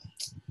what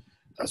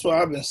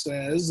I've been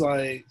saying. It's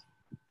like,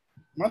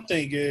 my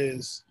thing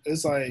is,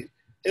 it's like,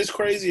 it's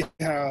crazy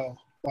how,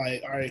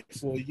 like, all right,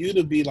 for you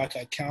to be like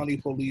a county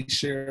police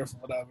sheriff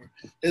or whatever,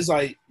 it's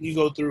like you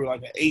go through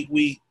like an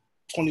 8-week,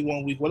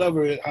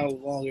 21-week, how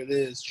long it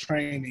is,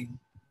 training.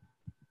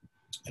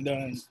 And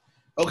then,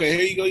 okay,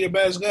 here you go, your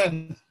badge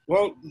gun.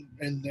 Well,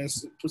 and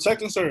that's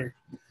protect and serve.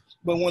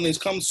 But when it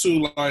comes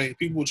to like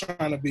people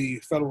trying to be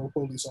federal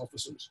police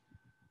officers,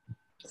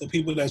 the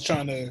people that's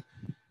trying to,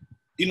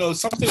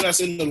 something that's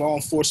in the law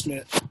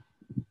enforcement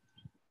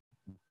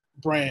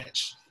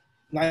branch.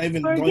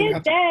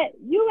 Forget that.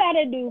 You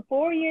gotta do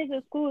 4 years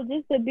of school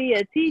just to be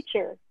a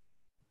teacher.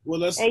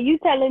 Well, and you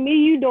telling me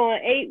you doing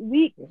 8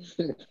 weeks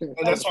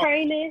of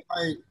training?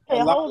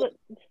 A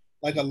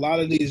lot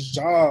of these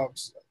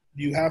jobs,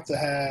 you have to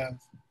have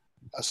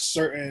a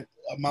certain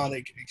amount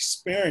of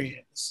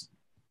experience.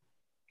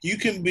 You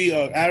can be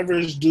an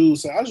average dude,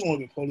 say, I just want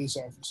to be a police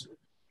officer.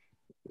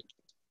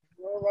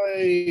 Well,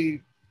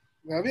 like,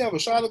 have you ever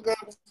shot a gun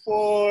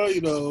before?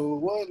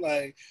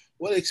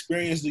 What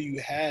experience do you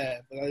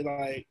have?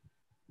 Like,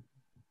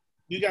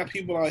 you got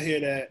people out here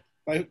that,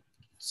 like,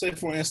 say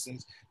for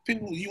instance,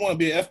 you want to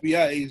be an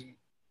FBI agent.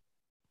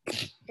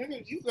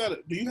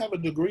 Do you have a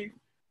degree?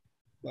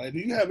 Like, do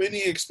you have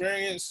any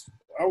experience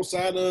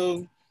outside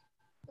of,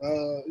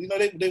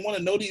 they want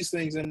to know these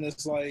things, and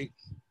it's like,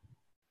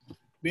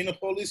 being a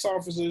police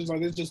officer is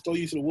like, they just throw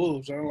you to the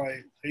wolves. I'm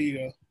like, here you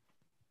go.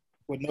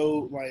 With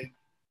no, like,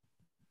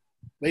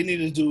 they need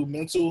to do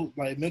mental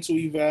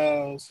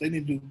evals. They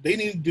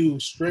need to do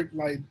strict,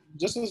 like,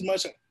 just as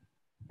much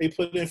they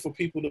put in for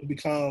people to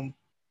become,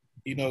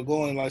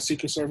 going like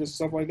Secret Service and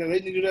stuff like that. They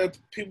need to do that.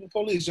 People,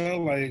 police,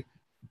 like,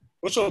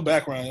 what's your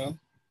background, yo?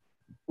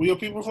 Where your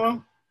people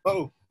from?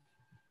 Oh,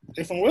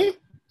 they from where?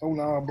 Oh,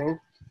 nah, bro.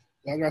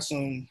 Y'all got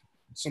some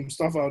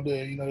stuff out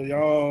there.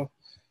 Y'all,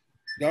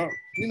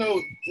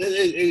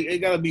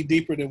 it gotta be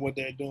deeper than what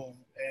they're doing.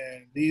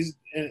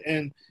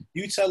 And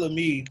you telling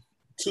me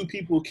 2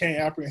 people can't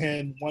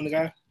apprehend one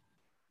guy?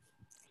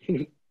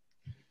 And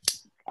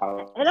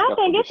I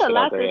think it's a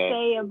lot to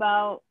say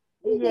about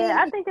Yeah,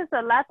 I think it's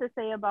a lot to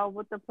say about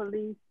what the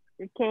police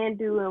can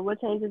do and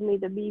what changes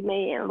need to be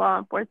made in law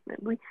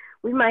enforcement.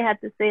 We might have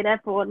to say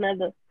that for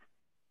another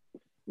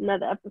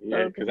episode.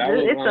 Yeah, because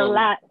it's a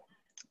lot.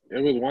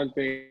 It was one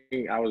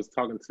thing I was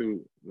talking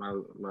to my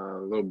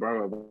little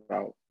brother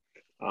about,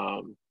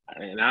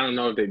 and I don't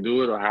know if they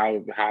do it or how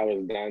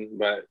it's done,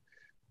 but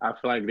I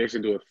feel like they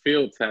should do a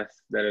field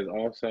test that is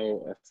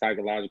also a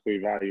psychological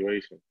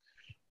evaluation.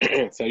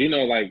 So,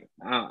 like,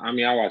 I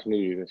mean, I watch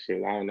movies and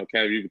shit. I don't know,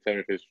 Kev, you can tell me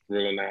if it's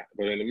real or not.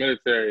 But in the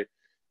military,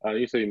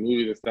 you see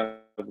movies and stuff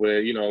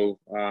where,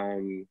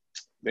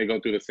 they go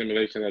through the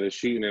simulation of the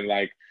shooting and,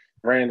 like,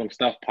 random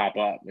stuff pop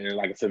up. And,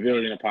 like, a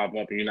civilian will pop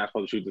up and you're not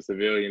supposed to shoot the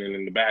civilian. And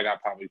then the bad guy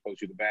probably supposed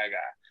to shoot the bad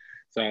guy.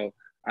 So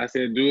I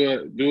said, do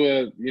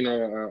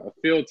a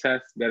field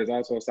test that is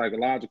also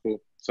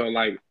psychological. So,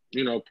 like,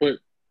 put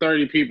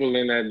 30 people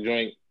in that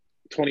joint.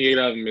 28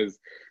 of them is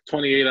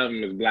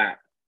black.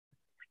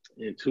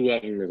 And 2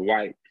 of them is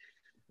white,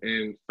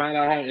 and find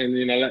out how,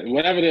 and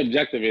whatever the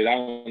objective is, I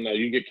don't know,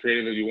 you get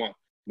creative as you want,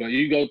 but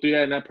you go through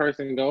that and that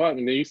person go up,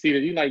 and then you see that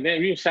you like,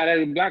 damn, you shot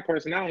every black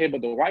person out here,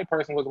 but the white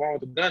person was the one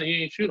with the gun, and you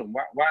didn't shoot him.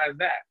 Why is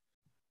that?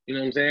 You know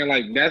what I'm saying?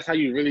 Like, that's how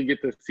you really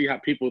get to see how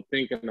people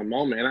think in the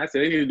moment. And I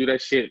said they need to do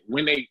that shit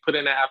when they put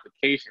in that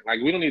application.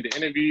 Like, we don't need to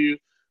interview you,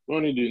 we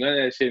don't need to do none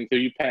of that shit until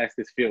you pass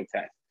this field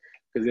test.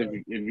 Because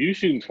if you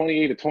shooting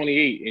 28 to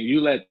 28 and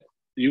you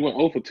went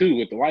 0 for 2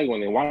 with the white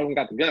one and white one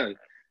got the gun,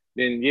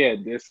 then yeah,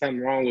 there's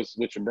something wrong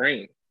with your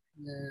brain.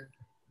 Yeah.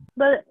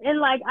 But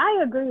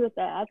I agree with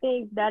that. I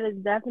think that is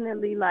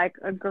definitely like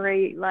a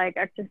great like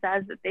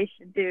exercise that they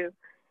should do.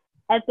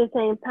 At the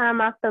same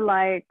time, I feel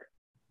like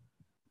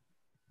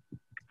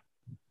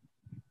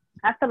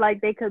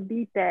they could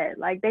beat that.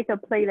 Like they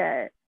could play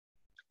that.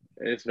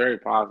 It's very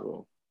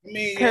possible.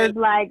 Because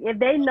like if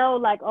they know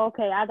like,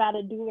 okay, I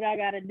gotta do what I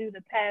gotta do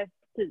to pass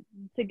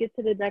to get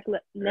to the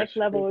next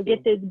level or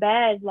get this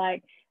badge,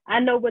 like I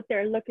know what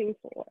they're looking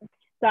for.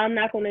 So I'm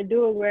not going to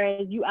do it.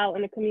 Whereas you out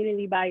in the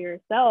community by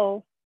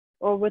yourself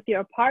or with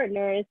your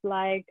partner, it's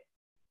like,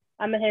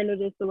 I'm going to handle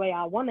this the way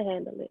I want to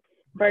handle it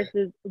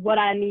versus what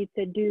I need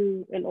to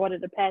do in order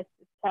to pass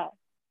this test.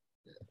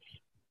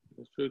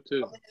 That's true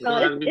too.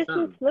 So it's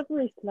a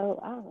slippery slope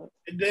out.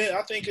 And then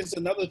I think it's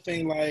another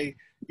thing, like,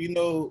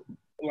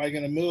 like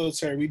in the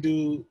military, we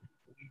do,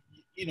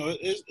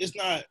 it's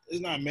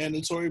not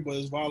mandatory, but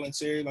it's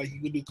voluntary. Like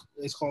you could do,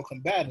 it's called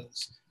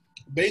combatives.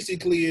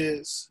 Basically,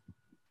 it's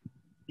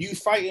you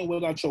fighting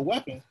without your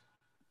weapon.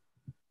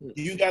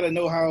 You got to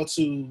know how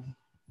to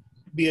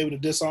be able to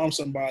disarm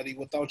somebody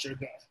without your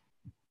gun,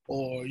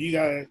 or you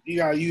gotta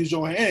use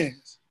your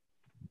hands.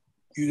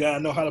 You gotta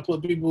know how to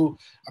put people.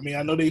 I mean,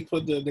 I know they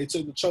took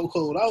the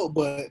chokehold out,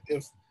 but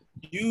if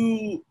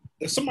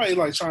somebody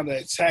like trying to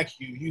attack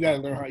you, you gotta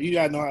learn how. You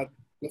gotta know how to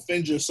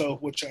defend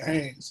yourself with your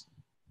hands,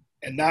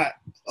 and not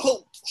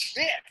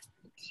shit.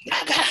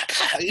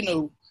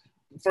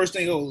 First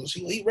thing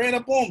he ran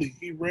up on me.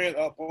 He ran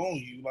up on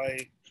you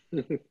like.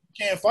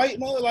 Can't fight,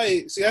 man.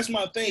 Like, see, that's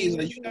my thing. Is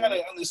like you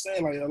gotta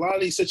understand, like, a lot of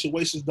these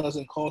situations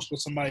doesn't cost for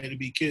somebody to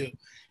be killed,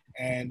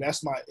 and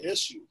that's my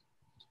issue.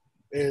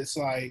 It's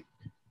like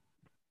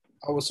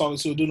I was talking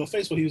to a dude on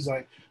Facebook. He was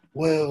like,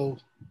 "Well,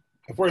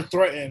 if we're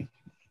threatened,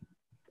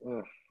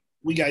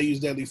 we gotta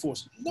use deadly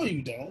force." No,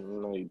 you don't.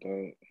 No, you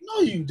don't. No,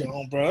 you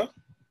don't, bro.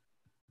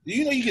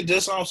 You can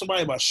disarm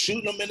somebody by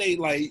shooting them, and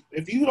like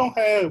if you don't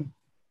have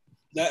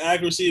that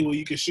accuracy where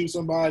you can shoot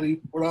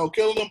somebody without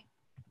killing them.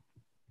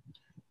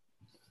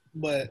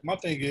 But my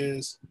thing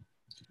is,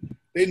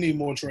 they need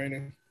more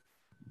training.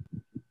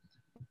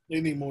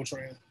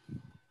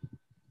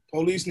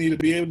 Police need to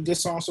be able to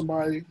disarm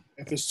somebody.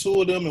 If it's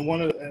 2 of them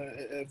and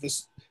if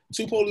it's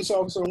 2 police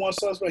officers and 1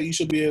 suspect, you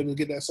should be able to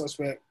get that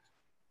suspect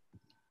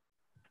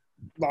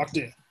locked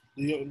in.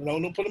 You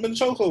don't put them in the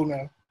chokehold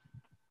now.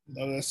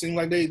 That seems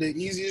like the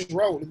easiest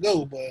route to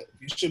go, but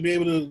you should be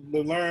able to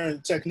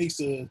learn techniques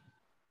to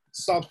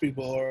stop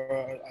people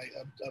or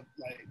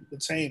like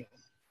detain them.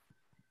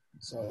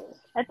 So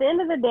at the end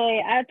of the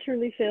day, I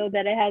truly feel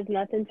that it has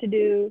nothing to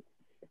do.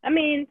 I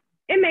mean,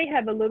 it may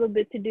have a little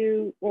bit to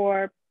do,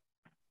 or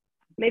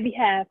maybe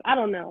half, I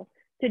don't know,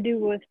 to do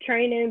with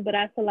training, but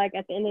I feel like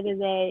at the end of the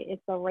day,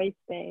 it's a race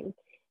thing.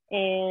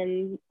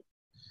 And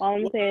all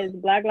I'm saying is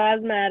Black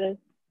Lives Matter.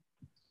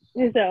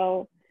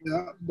 So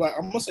yeah, but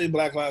I'm gonna say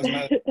Black Lives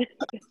Matter.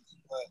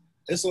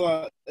 It's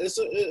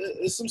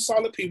some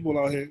solid people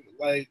out here.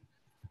 Like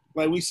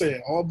we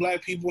said, all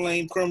black people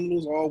ain't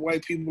criminals, all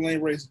white people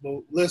ain't racist.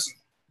 But listen,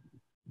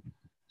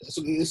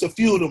 it's a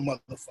few of them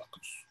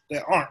motherfuckers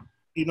that aren't.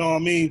 You know what I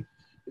mean?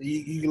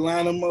 You can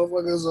line them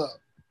motherfuckers up.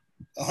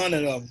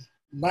 100 of them.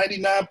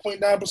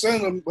 99.9%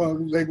 of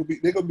them,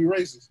 they could be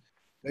racist.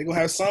 They gonna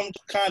have some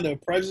kind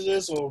of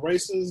prejudice or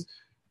racist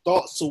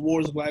thoughts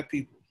towards black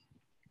people.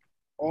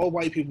 All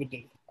white people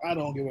do. I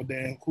don't give a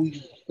damn who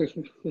you are.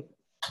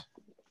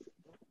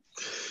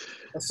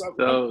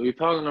 So you're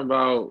talking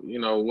about,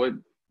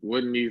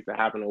 what needs to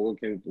happen or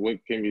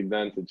what can be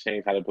done to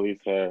change how the police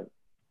are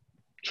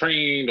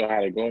trained or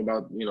how they go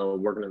about,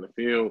 working in the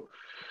field.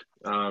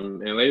 And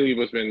lately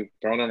what's been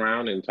thrown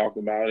around and talked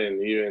about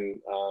and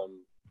even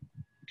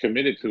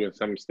committed to in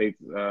some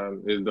states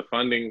is the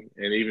funding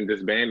and even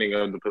disbanding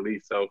of the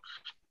police. So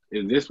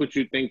is this what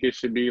you think it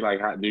should be?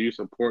 Like, how do you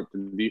support the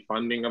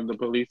defunding of the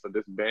police or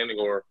disbanding?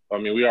 Or, I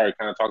mean, we already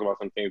kind of talked about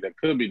some things that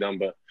could be done,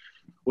 but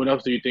what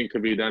else do you think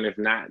could be done if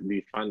not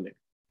defunding?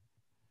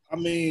 I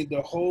mean,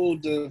 the whole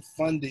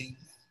defunding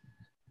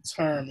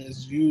term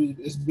is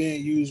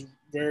being used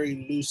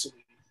very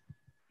loosely.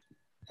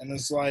 And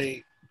it's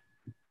like,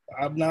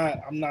 I'm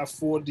not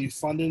for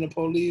defunding the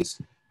police,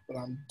 but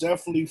I'm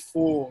definitely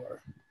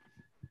for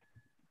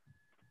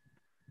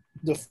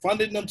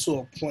defunding them to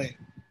a point.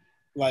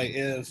 Like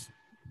if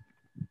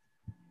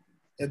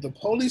the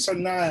police are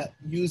not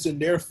using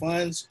their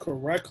funds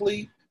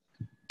correctly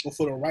or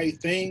for the right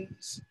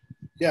things,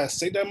 yes,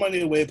 take that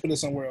money away and put it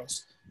somewhere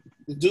else.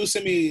 The dude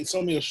sent me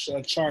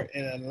a chart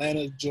in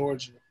Atlanta,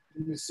 Georgia.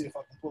 Let me see if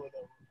I can pull it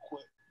up real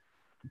quick.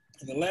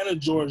 In Atlanta,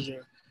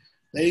 Georgia,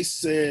 they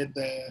said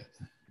that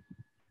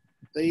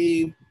let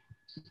me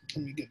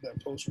get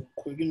that post real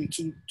quick. Give me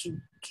two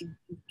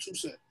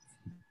seconds.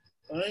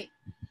 All right.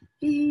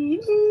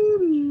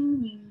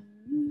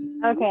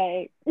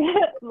 Okay.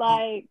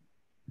 Like.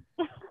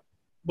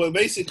 But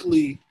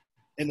basically,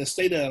 in the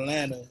city of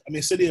Atlanta,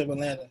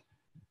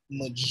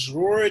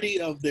 majority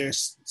of their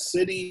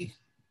city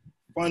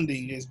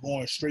funding is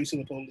going straight to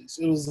the police.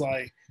 It was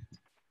like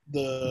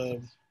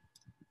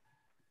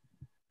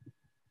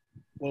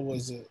what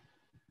was it?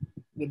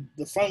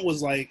 The fund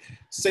was like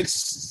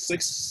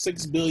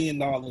 $6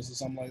 billion or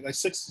something like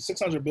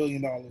 $600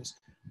 billion.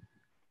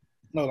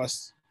 No,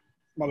 that's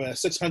my bad.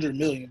 $600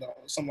 million,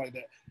 something like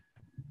that.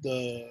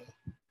 The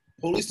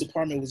police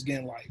department was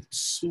getting like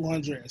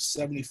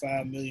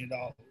 $275 million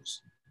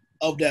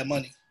of that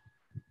money,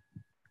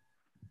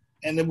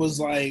 and it was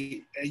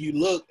like, and you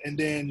look, and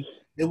then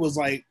it was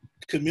like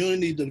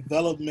community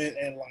development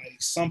and like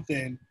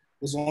something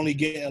was only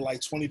getting like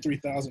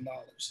 $23,000.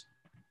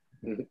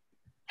 Mm-hmm.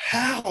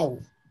 How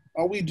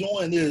are we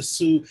doing this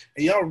to?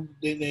 And y'all,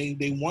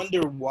 they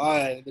wonder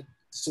why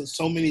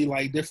so many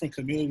like different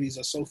communities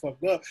are so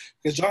fucked up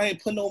because y'all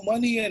ain't put no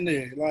money in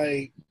there.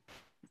 Like,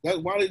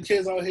 why the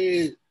kids out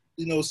here,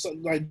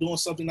 like doing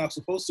something not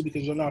supposed to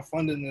because you're not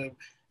funding them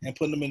and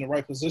putting them in the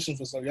right position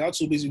for stuff. Y'all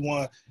too busy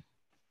want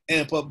to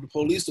amp up the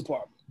police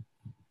department.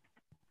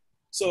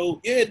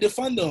 So yeah,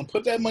 defund them.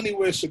 Put that money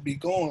where it should be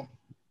going.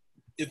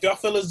 If y'all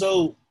feel as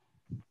though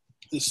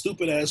the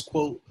stupid ass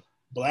quote,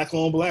 black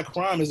on black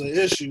crime is an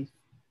issue,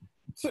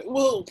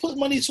 well, put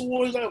money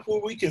towards that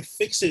where we can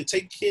fix it.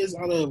 Take kids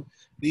out of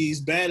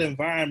these bad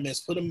environments.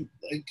 Put them,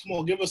 like, come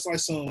on, give us like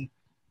some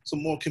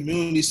more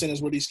community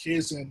centers where these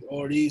kids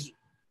or these,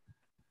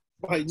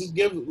 like, just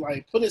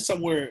put it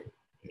somewhere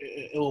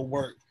it will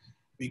work.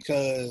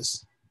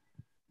 Because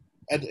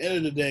at the end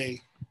of the day,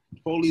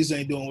 the police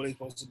ain't doing what they're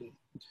supposed to do.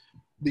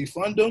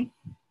 Defund them,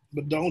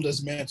 but don't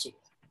dismantle them.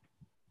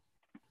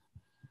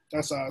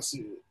 That's how I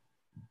see it.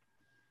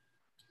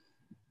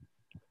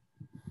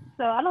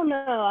 So I don't know.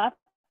 I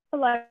feel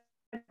like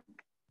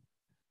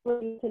we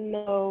need to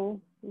know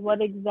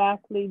what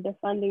exactly the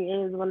funding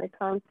is when it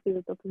comes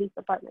to the police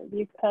department,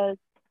 because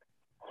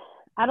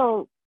I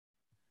don't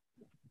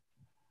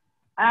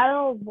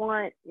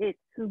want it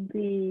to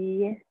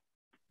be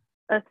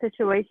a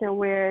situation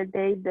where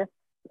they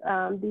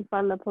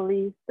defund the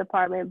police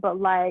department, but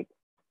like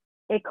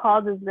it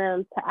causes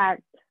them to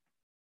act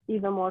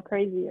even more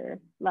crazier,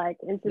 like,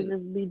 and to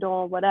just be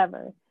doing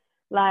whatever.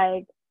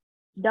 Like,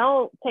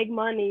 don't take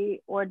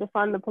money or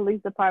defund the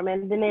police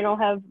department, then they don't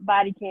have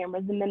body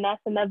cameras, and then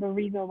that's another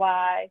reason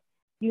why,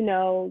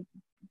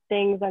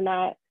 things are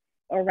not,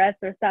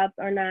 arrests or stops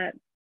are not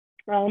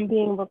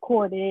being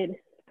recorded.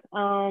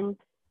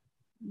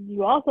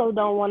 You also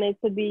don't want it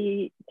to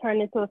be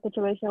turned into a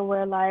situation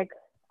where, like,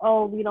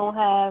 oh, we don't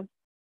have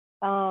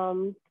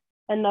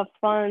enough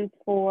funds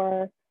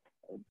for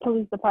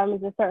police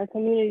departments in certain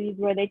communities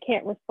where they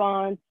can't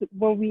respond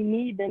when we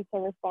need them to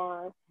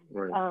respond.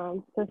 Right.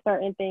 To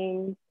certain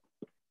things.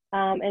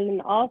 And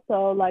then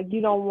also, like, you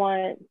don't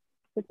want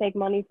to take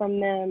money from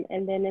them,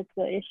 and then it's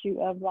the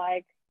issue of,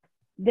 like,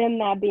 them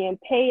not being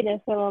paid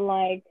and feeling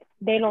like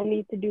they don't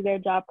need to do their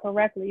job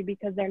correctly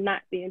because they're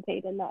not being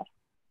paid enough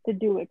to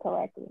do it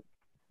correctly.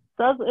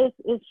 So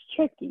it's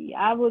tricky.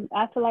 I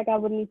feel like I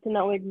would need to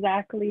know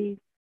exactly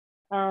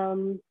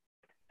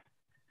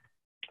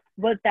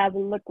what that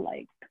would look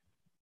like,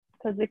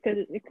 because it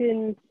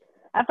can.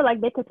 I feel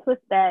like they could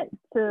twist that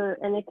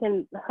and it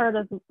can hurt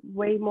us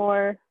way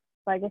more.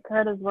 Like, it could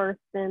hurt us worse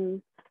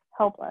than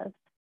help us.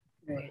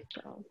 Right.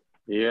 So.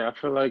 Yeah, I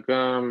feel like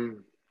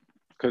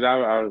because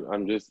I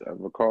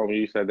recall when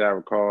you said that.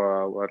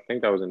 I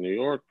think that was in New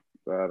York.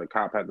 The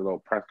cop had the little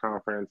press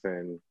conference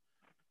and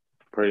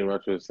pretty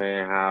much was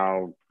saying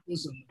how.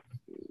 Listen,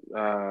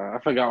 I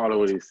forgot all of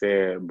what he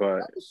said, but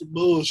that's some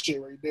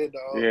bullshit right there,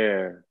 dog.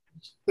 Yeah.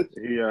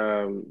 He,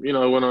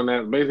 went on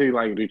that, basically,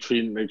 like, they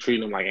treat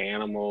them like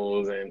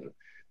animals and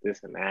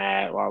this and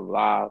that, blah,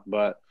 blah.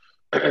 But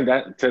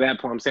that to that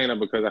point, I'm saying that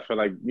because I feel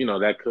like,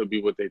 that could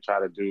be what they try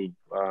to do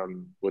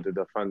with the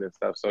defunding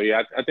stuff. So,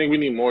 yeah, I think we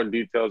need more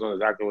details on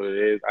exactly what it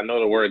is. I know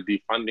the word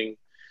defunding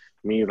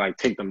means like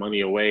take the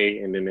money away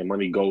and then the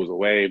money goes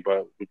away,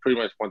 but we pretty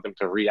much want them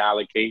to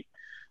reallocate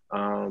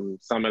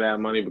some of that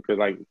money because,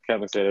 like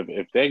Kevin said,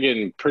 if they're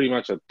getting pretty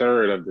much a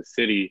third of the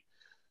city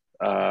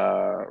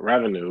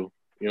revenue,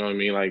 you know what I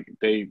mean? Like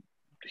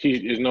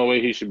there's no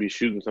way he should be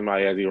shooting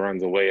somebody as he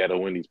runs away at a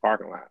Wendy's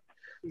parking lot.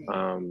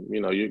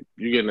 You're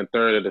getting a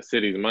third of the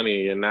city's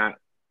money. You're not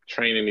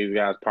training these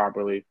guys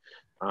properly.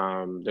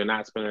 They're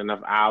not spending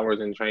enough hours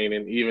in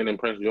training. Even in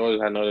Prince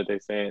George's, I know that they're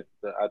saying,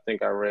 I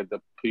think I read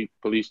the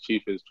police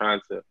chief is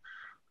trying to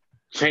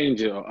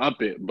change it or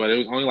up it, but it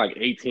was only like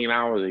 18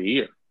 hours a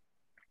year.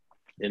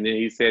 And then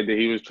he said that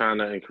he was trying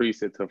to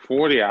increase it to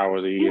 40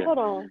 hours a year. Hold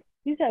on.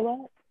 You said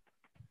what?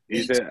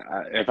 He said,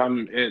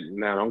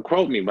 now don't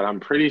quote me, but I'm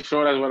pretty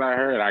sure that's what I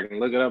heard. I can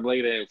look it up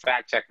later and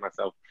fact check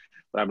myself.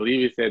 But I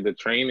believe he said the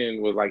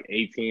training was like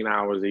 18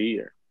 hours a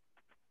year.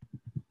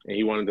 And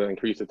he wanted to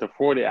increase it to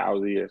 40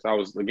 hours a year. So I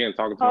was, again,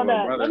 talking to my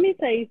little brother. Let me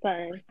tell you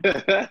something.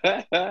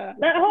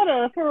 Hold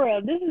on, for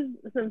real. This is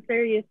some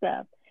serious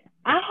stuff.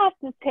 I have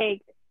to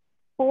take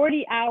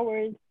 40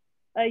 hours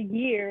a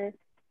year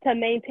to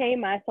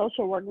maintain my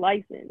social work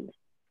license.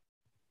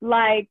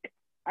 Like,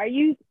 are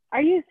you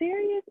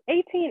serious?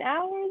 18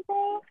 hours,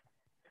 bro?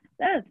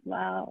 That's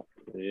wild.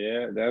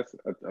 Yeah,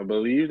 I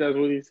believe that's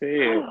what he said.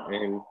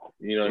 And,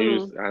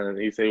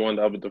 he said he wanted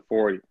to up it to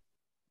 40.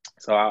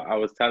 So I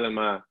was telling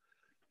my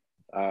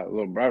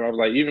little brother, I was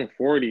like, even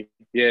 40,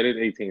 yeah, it is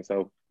 18.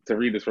 So to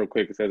read this real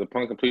quick, it says,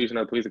 upon completion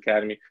of the police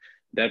academy,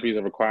 deputies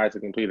are required to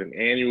complete an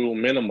annual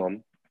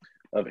minimum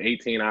of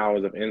 18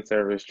 hours of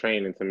in-service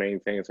training to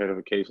maintain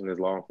certification as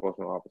law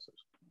enforcement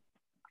officers.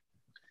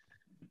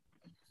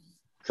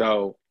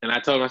 So, and I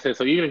told him, I said,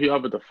 so even if you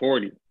up it to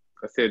 40,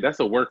 I said, that's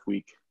a work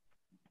week.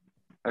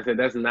 I said,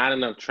 that's not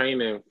enough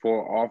training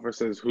for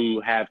officers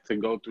who have to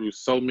go through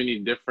so many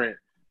different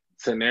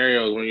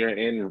scenarios when you're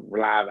in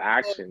live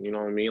action. You know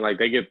what I mean? Like,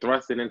 they get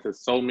thrusted into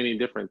so many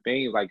different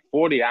things. Like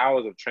 40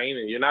 hours of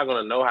training, you're not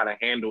going to know how to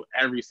handle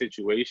every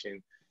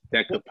situation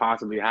that could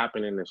possibly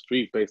happen in the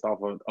streets based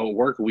off of a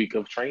work week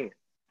of training.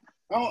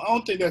 I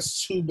don't think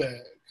that's too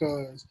bad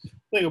because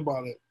think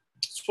about it.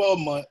 12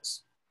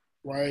 months,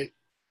 right?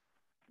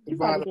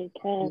 That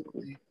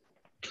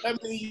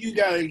means you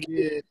gotta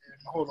get.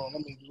 Hold on,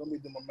 let me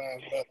do my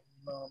math better.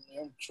 No,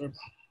 man, I'm tripping.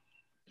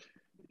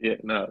 Yeah,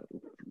 no.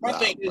 My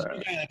thing is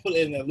you gotta put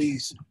in at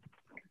least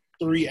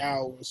 3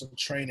 hours of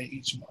training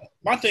each month.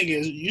 My thing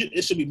is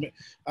it should be.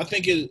 I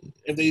think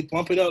if they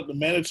bump it up, the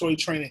mandatory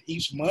training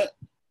each month,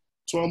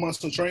 12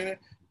 months of training,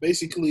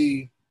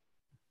 basically,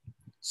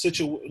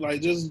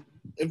 just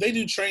if they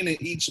do training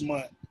each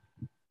month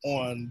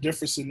on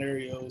different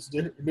scenarios,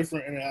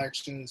 different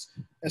interactions,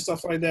 and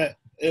stuff like that,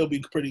 it'll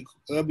be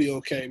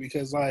okay.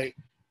 Because like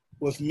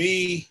with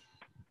me,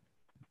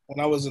 when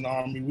I was in the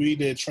Army, we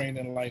did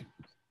training like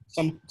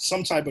some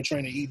type of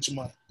training each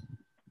month.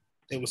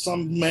 There was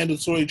some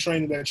mandatory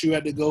training that you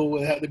had to go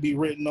with, had to be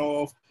written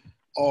off,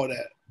 all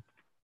that,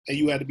 and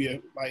you had to be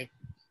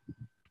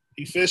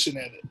efficient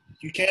at it.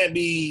 You can't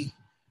be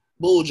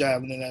bull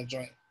jiving in that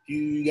joint.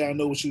 You gotta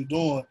know what you're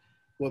doing.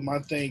 But my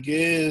thing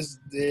is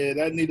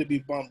that need to be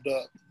bumped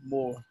up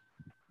more.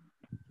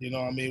 You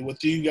know what I mean?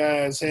 With you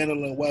guys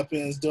handling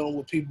weapons, dealing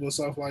with people and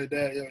stuff like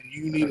that,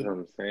 you need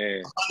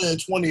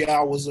 120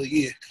 hours a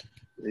year.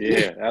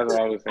 Yeah, that's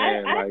what I was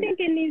saying. I think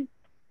it needs.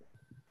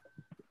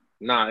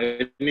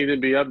 It needs to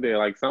be up there,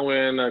 like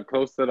somewhere in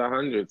close to the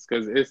hundreds,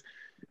 because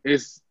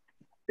it's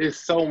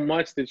so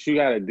much that you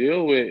got to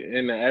deal with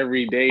in the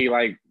everyday,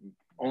 like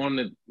on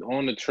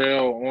the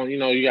trail.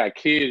 You got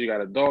kids, you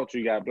got adults,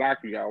 you got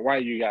black, you got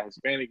white, you got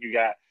Hispanic, you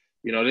got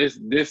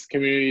this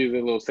community is a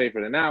little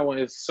safer than that one.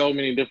 It's so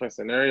many different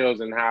scenarios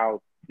and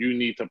how you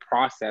need to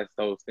process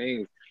those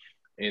things.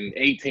 And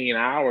 18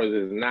 hours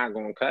is not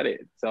going to cut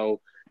it.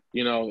 So,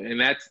 and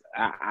that's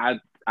I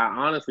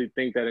honestly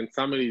think that in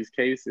some of these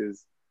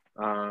cases,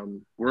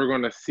 we're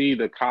going to see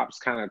the cops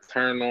kind of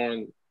turn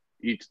on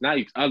not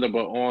each other,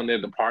 but on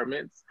their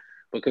departments,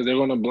 because they're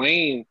going to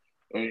blame.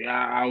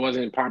 I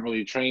wasn't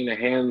properly trained to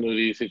handle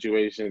these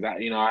situations.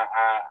 I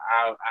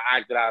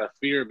acted out of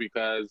fear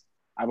because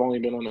I've only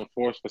been on the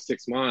force for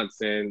 6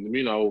 months and,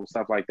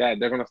 stuff like that.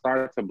 They're going to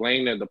start to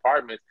blame their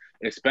departments,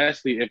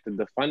 especially if the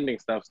defunding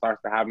stuff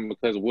starts to happen,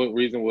 because what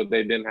reason would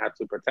they then have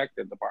to protect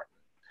their department?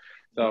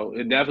 So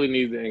it definitely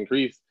needs to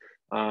increase,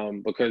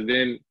 because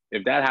then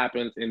if that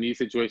happens and these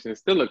situations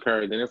still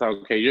occur, then it's like,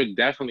 okay, you're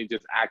definitely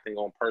just acting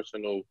on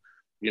personal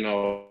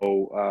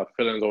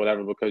feelings or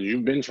whatever, because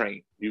you've been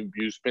trained.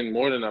 You spend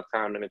more than enough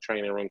time in the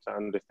training room to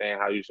understand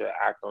how you should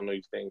act on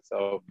these things.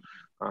 So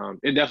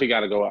it definitely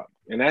got to go up.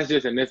 And that's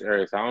just in this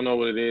area. So I don't know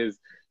what it is,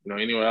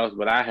 anywhere else,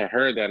 but I had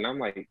heard that and I'm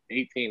like,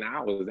 18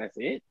 hours, that's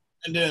it.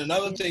 And then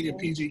another thing in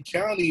PG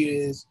County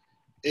is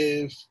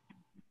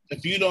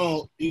if you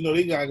don't,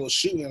 they got to go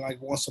shooting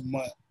like once a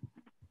month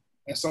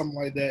and something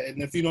like that.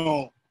 And if you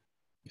don't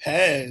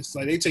pass,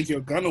 like they take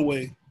your gun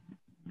away.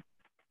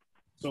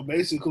 So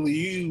basically,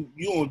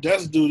 you on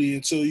desk duty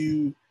until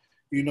you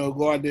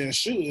go out there and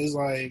shoot. It's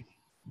like,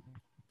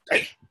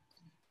 hey,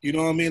 you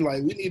know what I mean?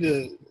 Like, we need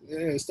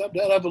to step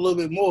that up a little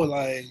bit more.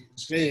 Like,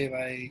 shit,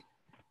 like,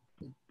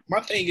 my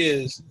thing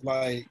is,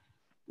 like,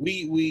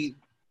 we're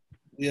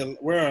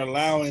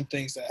allowing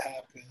things to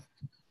happen,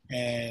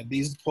 and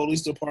these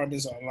police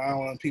departments are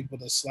allowing people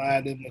to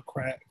slide in the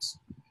cracks,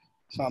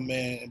 come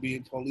in and be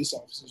police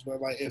officers. But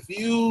like, if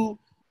you're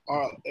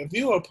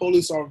a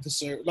police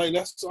officer, like,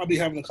 I'll be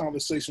having a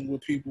conversation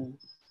with people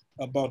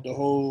about the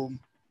whole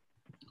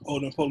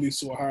holding police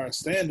to a higher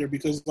standard,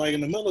 because like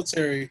in the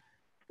military,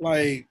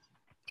 like,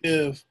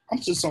 if I'm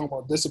just talking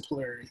about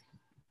disciplinary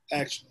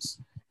actions,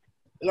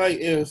 like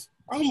if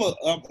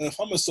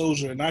I'm a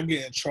soldier and I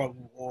get in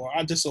trouble, or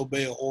I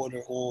disobey an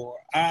order, or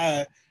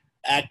I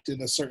act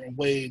in a certain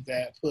way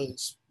that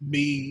puts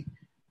me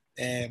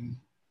and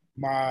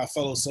my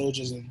fellow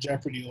soldiers in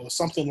jeopardy, or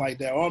something like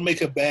that, or I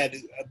make a bad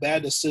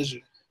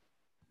decision,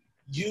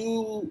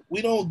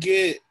 we don't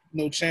get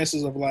no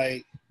chances of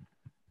like,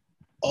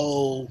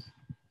 oh,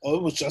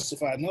 it was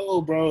justified.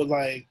 No, bro.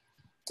 Like,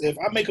 if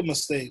I make a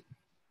mistake,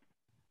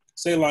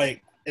 say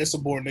like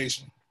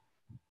insubordination,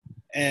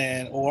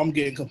 or I'm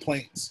getting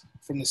complaints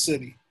from the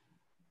city,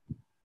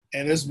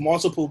 and there's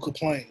multiple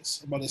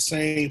complaints about the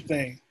same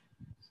thing,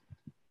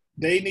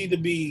 they need to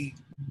be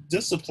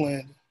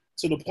disciplined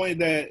to the point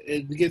that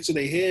it gets to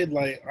their head,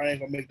 like, I ain't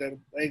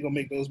gonna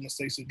make those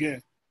mistakes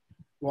again.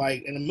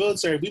 Like in the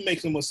military, if we make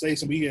some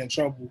mistakes and we get in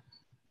trouble,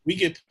 we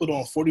get put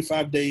on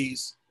 45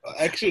 days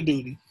extra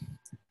duty,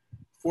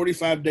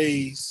 45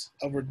 days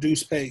of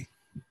reduced pay.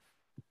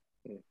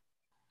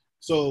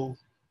 So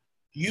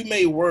you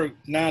may work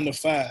 9 to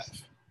 5,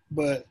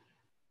 but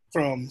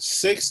from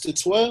 6 to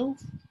 12,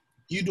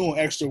 you doing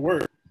extra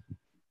work,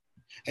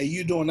 and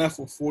you doing that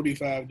for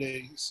 45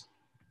 days.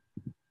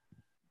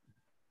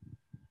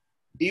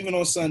 Even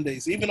on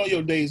Sundays, even on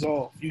your days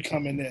off, you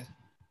coming in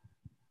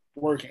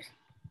working,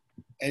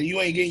 and you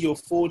ain't getting your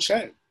full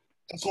check.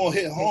 That's gonna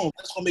hit home.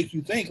 That's gonna make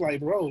you think, like,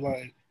 bro,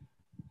 like,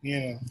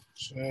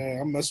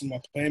 I'm messing my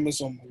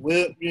payments on my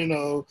whip,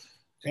 and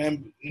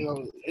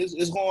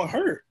it's gonna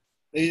hurt.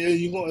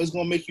 It's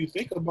gonna make you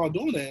think about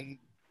doing that. And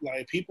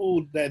like,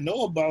 people that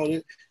know about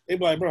it, they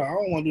be like, bro, I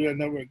don't want to do that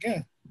never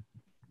again.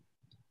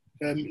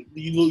 And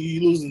you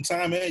losing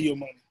time and your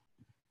money,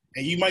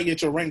 and you might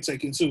get your rank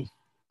taken too.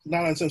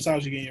 9 out of 10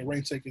 times you're getting your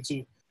rank taken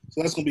too.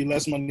 So that's gonna be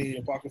less money in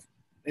your pocket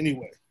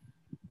anyway.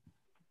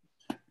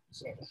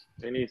 So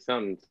they need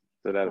something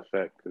to that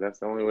effect, because that's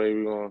the only way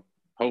we're gonna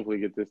hopefully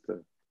get this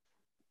to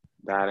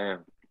die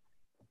down.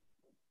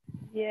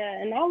 Yeah,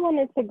 and I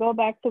wanted to go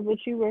back to what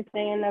you were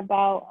saying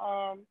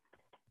about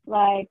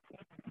like,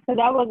 because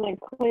I wasn't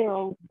clear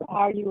on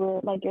how you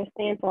were, like, your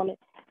stance on it.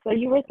 So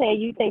you were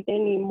saying you think they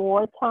need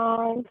more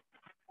time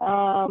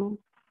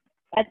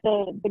at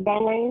the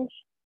gun range?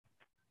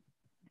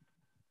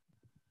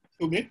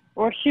 Okay.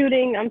 Or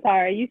shooting, I'm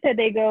sorry. You said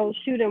they go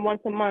shooting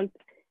once a month,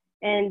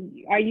 and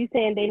are you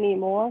saying they need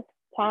more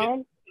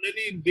time?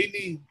 They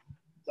need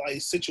like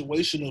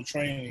situational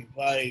training.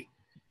 Like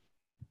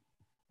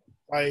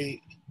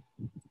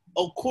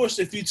of course,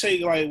 if you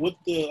take like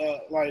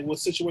with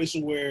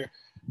situation where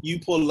you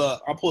pull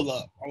up, I'm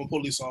a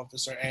police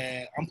officer,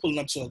 and I'm pulling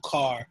up to a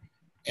car,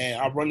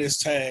 and I run his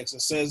tags.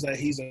 It says that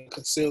he's a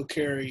concealed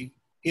carry.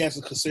 He has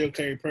a concealed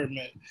carry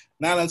permit.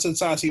 9 out of 10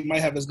 times he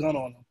might have his gun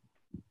on him.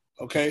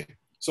 Okay,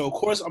 so of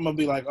course I'm gonna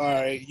be like, all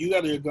right, you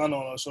got your gun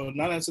on him. So 9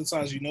 out of 10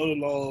 times you know the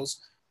laws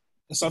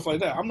and stuff like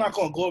that. I'm not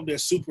gonna go up there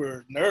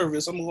super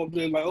nervous. I'm gonna go up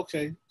there like,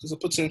 okay, there's a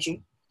potential,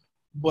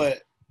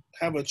 but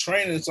have a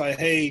training. It's like,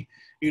 hey,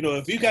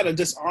 if you gotta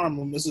disarm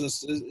them,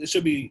 it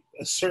should be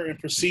a certain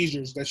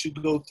procedures that you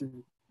go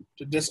through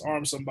to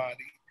disarm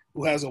somebody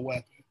who has a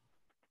weapon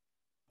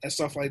and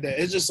stuff like that.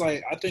 It's just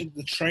like, I think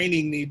the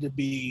training need to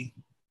be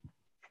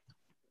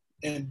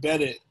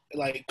embedded,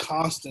 like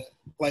constant,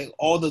 like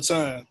all the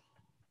time.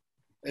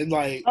 And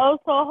like, oh,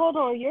 so hold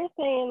on, you're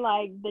saying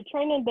like the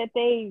training that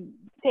they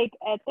take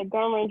at the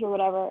gun range or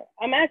whatever.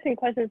 I'm asking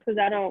questions because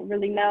I don't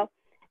really know.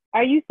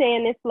 Are you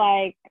saying it's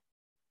like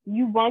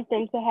you want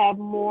them to have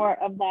more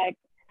of like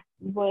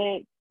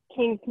what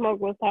King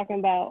Smoke was talking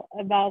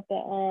about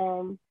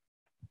the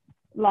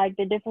like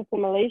the different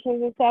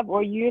simulations and stuff,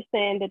 or you're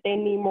saying that they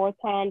need more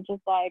time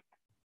just like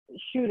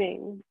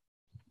shooting?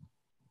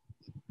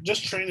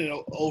 Just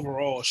training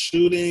overall,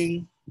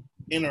 shooting,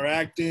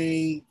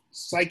 interacting,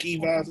 psych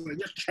evals, like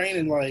just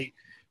training, like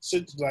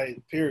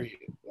period.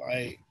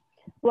 Like,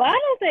 well, I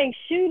don't think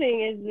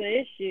shooting is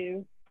the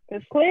issue,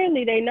 because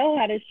clearly they know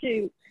how to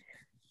shoot.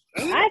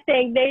 I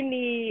think they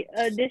need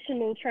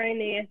additional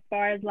training as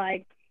far as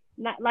like,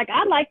 not like,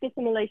 I like the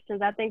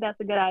simulations. I think that's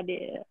a good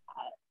idea,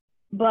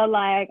 but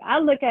like, I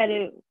look at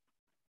it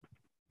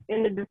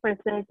in a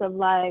different sense of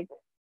like,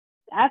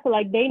 I feel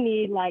like they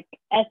need like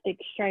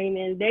ethics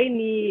training. They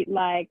need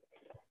like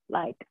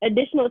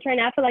additional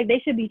training. I feel like they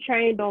should be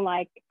trained on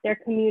like their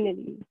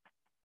community.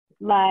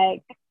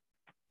 Like,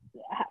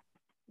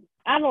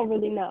 I don't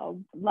really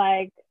know.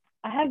 Like,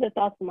 I have the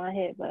thoughts in my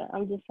head, but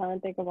I'm just trying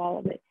to think of all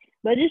of it.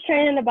 but just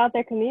training about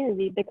their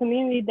community, the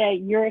community that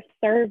you're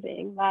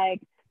serving.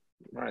 Like,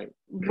 right.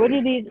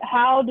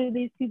 How do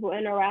these people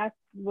interact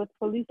with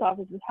police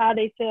officers? How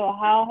they feel?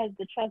 How has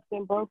the trust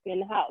been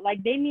broken? How,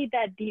 like, they need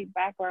that deep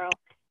background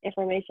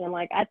information.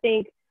 Like, I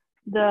think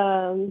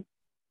the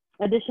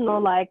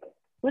additional, like,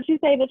 what you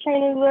say the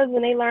training was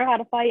when they learn how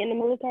to fight in the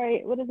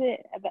military? What is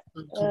it?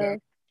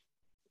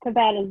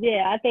 Combatives.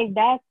 Yeah, I think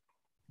that's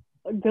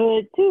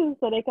good too,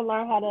 so they can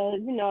learn how to,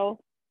 you know,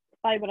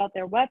 fight without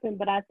their weapon.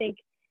 But I think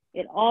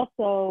it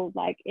also,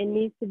 like, it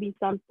needs to be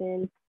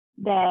something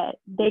that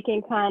they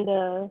can kind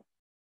of,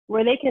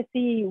 where they can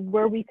see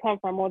where we come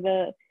from, or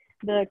the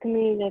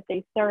community that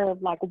they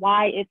serve, like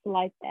why it's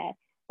like that.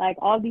 Like,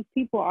 all these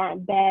people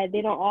aren't bad.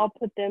 They don't all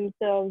put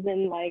themselves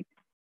in like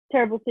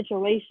terrible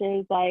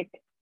situations. Like,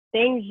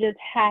 things just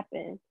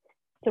happen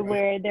to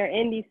where they're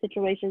in these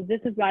situations.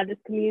 This is why this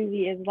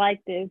community is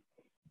like this.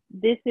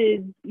 This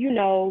is, you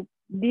know,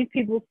 these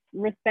people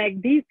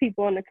respect these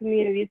people in the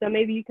community. So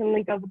maybe you can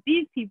link up with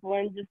these people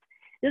and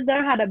just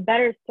learn how to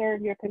better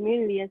serve your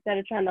community instead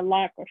of trying to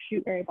lock or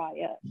shoot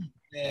everybody up.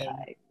 And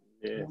like,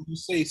 when you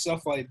say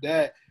stuff like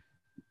that,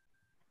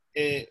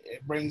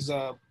 it brings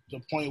up the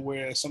point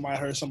where somebody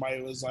heard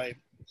somebody was like,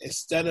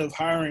 instead of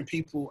hiring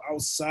people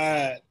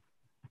outside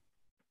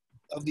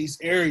of these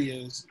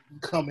areas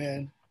come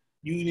in,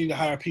 you need to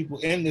hire people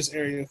in this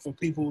area, for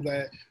people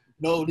that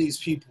know these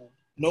people,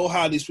 know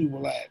how these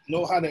people act,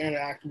 know how to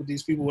interact with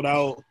these people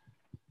without,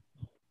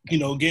 you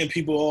know, getting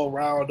people all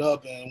riled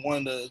up and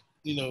wanting to,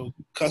 you know,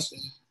 cuss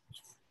and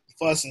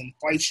fuss and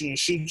fight you and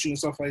shoot you and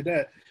stuff like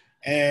that.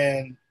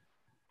 And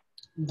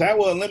that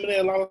will eliminate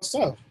a lot of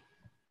stuff,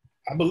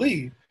 I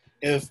believe.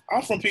 If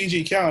I'm from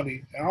PG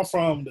County and I'm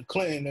from the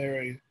Clinton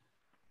area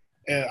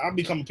and I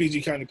become a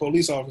PG County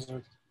police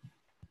officer,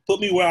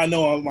 put me where I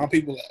know my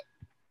people at.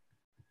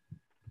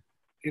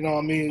 You know what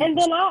I mean? And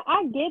then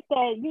I get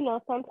that, you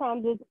know,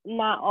 sometimes that's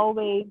not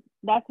always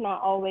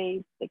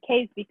the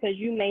case, because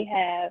you may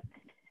have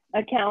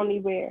a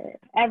county where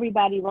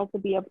everybody wants to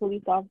be a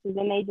police officer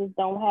and they just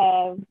don't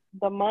have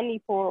the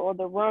money for or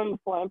the room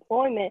for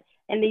employment.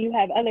 And then you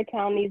have other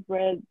counties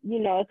where, you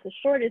know, it's a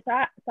shortage.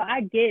 So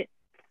I get,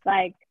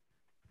 like,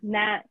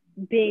 not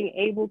being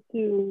able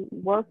to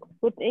work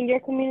within your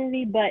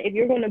community, but if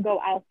you're going to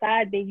go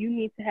outside, then you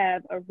need to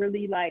have a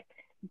really, like,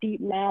 deep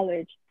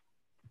knowledge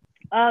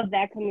of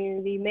that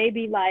community.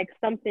 Maybe, like,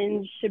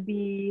 something should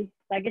be,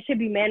 like, it should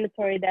be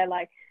mandatory that,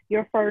 like,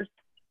 your first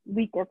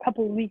week or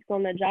couple of weeks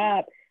on the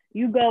job,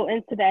 you go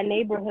into that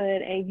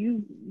neighborhood and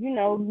you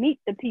know,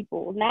 meet the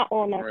people, not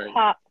on a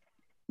top,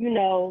 you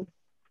know,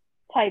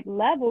 type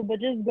level, but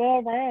just go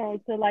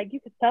around to, like, you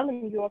could tell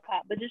them you're a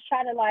cop, but just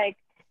try to, like,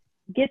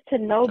 get to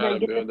know them,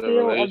 get the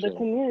feel of the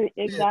community.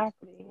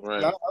 Exactly.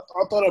 Right.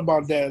 I thought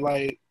about that,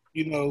 like,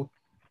 you know,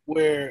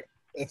 where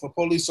if a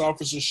police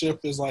officer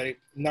shift is like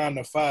 9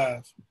 to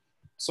 5,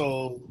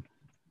 so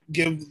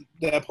give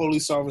that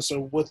police officer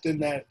within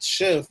that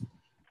shift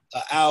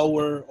an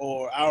hour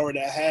or hour and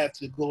a half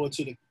to go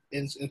into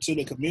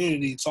the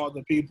community, talk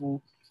to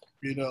people,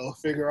 you know,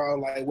 figure out,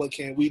 like, what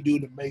can we do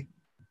to make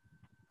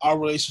our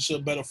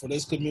relationship better for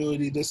this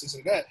community, this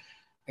and that.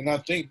 And I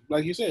think,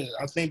 like you said,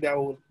 I think that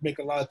would make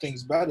a lot of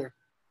things better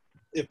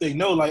if they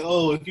know, like,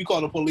 oh, if you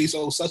call the police,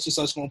 oh, such and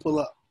such gonna pull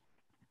up.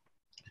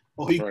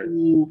 Or he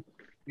cool,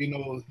 you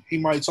know, he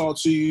might talk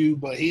to you,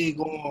 but he ain't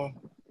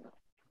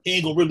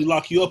gonna really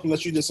lock you up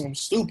unless you did something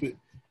stupid.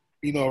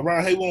 You know,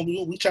 around here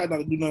we try not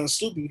to do nothing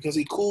stupid because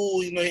he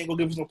cool, you know, he ain't gonna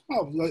give us no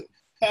problems.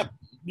 Like,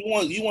 you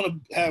want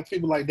to have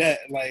people like that,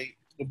 like,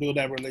 to build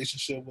that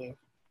relationship with.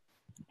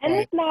 And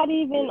it's not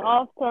even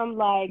off some,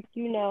 like,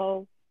 you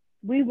know,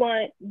 we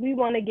want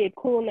to get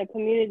cool in the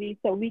community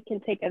so we can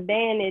take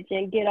advantage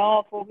and get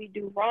off what we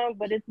do wrong,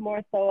 but it's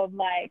more so of,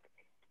 like,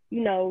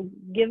 you know,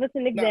 give us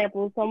an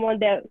example,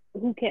 someone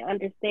who can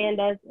understand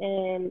us,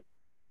 and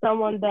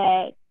someone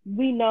that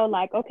we know,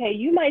 like, okay,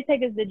 you might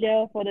take us to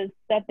jail for the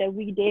stuff that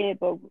we did,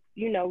 but,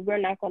 you know, we're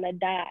not going to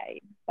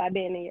die by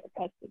being in your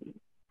custody.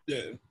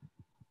 Yeah.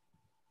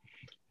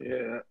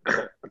 Yeah,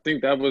 I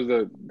think that was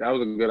a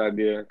good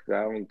idea, because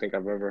I don't think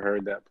I've ever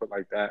heard that put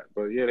like that.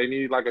 But yeah, they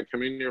need, like, a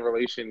community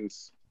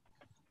relations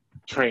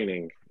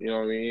training. You know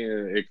what I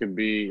mean? It could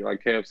be,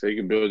 like Kev said, you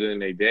can build it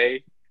in a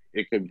day.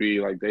 It could be,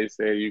 like they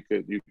said, you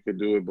could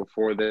do it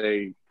before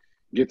they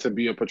get to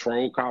be a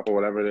patrol cop or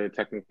whatever their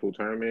technical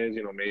term is.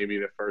 You know, maybe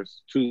the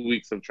first 2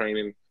 weeks of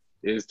training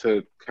is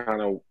to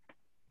kind of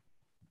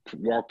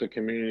walk the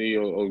community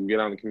or get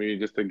out in the community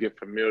just to get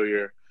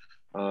familiar.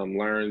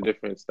 Learn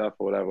different stuff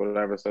or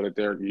whatever, so that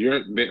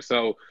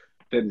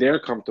they're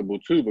comfortable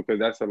too, because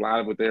that's a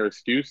lot of what their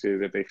excuse is,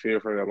 that they fear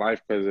for their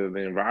life because of the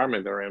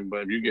environment they're in.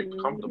 But if you get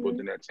comfortable,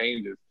 then that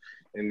changes.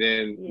 And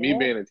then me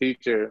being a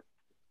teacher,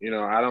 you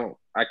know,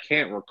 I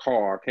can't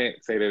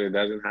say that it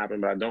doesn't happen,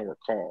 but I don't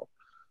recall.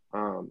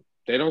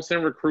 They don't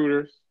send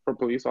recruiters for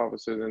police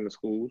officers in the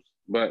schools,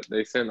 but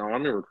they send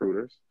Army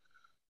recruiters.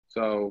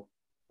 So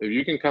if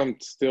you can come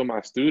steal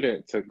my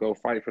student to go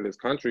fight for this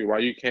country, why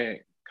you can't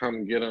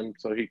come get him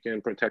so he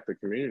can protect the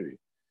community?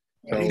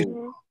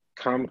 So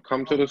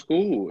come to the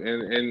school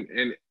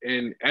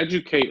and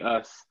educate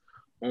us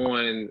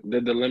on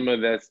the dilemma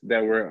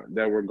that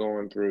we're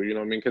going through. You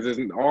know what I mean? Because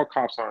all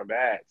cops aren't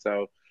bad.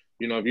 So,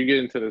 you know, if you get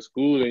into the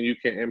school and you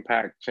can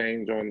impact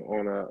change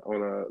on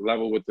a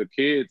level with the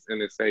kids,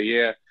 and they say,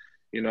 yeah,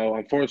 you know,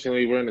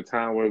 unfortunately we're in a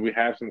time where we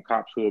have some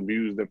cops who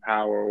abuse their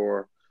power,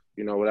 or,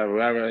 you know,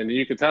 whatever, and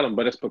you can tell them,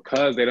 but it's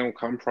because they don't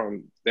come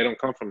from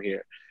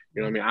here.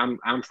 You know what I mean?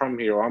 I'm from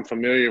here, or I'm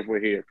familiar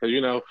with here. Because,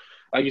 you know,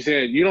 like you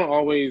said, you don't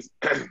always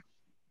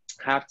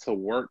have to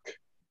work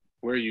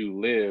where you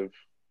live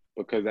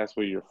because that's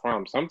where you're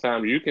from.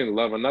 Sometimes you can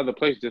love another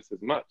place just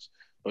as much,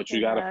 but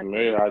you got to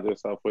familiarize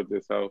yourself with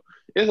it. So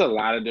there's a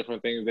lot of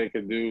different things they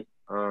could do.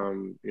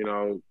 You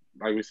know,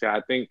 like we said,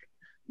 I think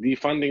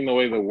defunding, the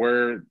way the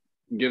word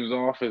gives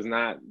off, is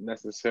not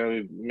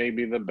necessarily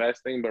maybe the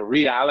best thing, but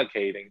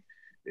reallocating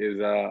is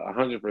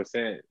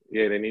 100%.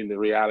 Yeah, they need to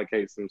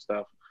reallocate some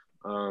stuff.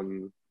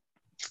 Because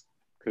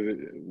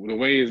the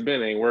way it's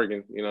been ain't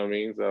working, you know what I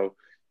mean? So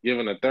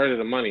giving a third of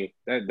the money,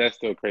 that's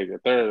still crazy. A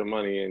third of the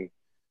money, and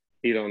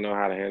he don't know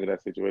how to handle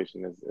that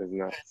situation is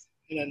nuts.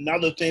 And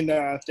another thing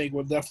that I think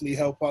will definitely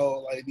help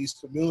out like these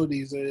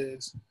communities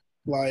is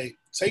like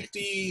take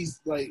these,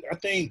 like I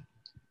think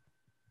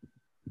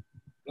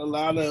a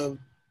lot of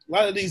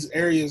these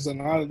areas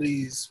and a lot of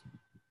these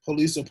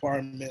police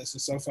departments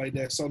and stuff like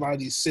that, so a lot of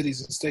these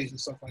cities and states and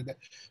stuff like that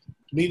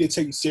need to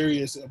take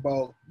serious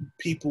about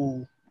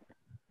people,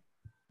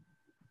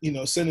 you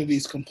know, sending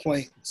these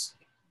complaints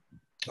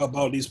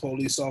about these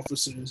police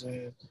officers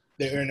and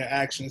their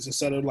interactions,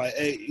 instead of like,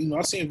 hey, you know,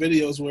 I've seen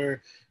videos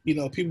where, you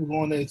know, people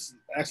going there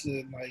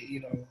actually like,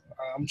 you know,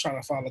 I'm trying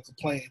to file a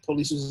complaint.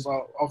 Police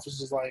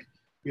officers like,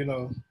 you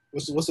know,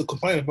 what's the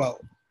complaint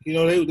about? You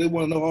know, they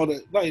want to know all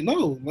that. Like,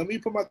 no, let me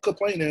put my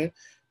complaint in.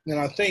 And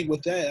I think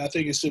with that, I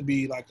think it should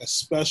be like a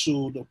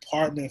special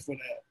department for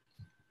that.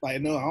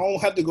 Like, no, I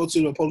don't have to go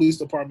to the police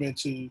department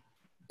to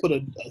put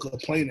a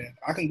complaint in.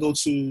 I can go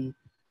to,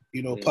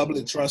 you know,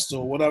 public trust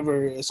or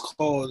whatever it's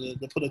called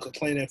to put a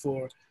complaint in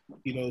for,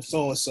 you know,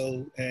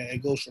 so-and-so, and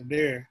it goes from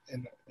there.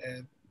 And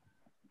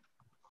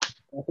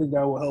I think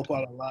that will help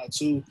out a lot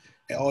too.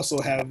 And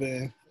also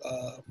having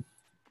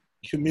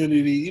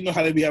community, you know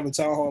how they be having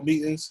town hall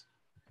meetings?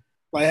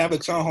 Like have a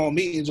town hall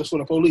meeting just for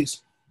the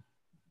police.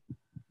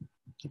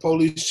 The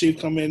police chief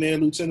come in there,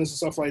 lieutenants and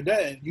stuff like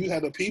that, and you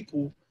have the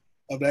people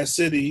of that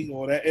city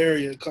or that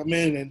area come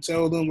in and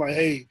tell them like,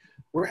 hey,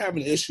 we're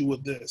having an issue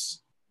with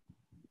this.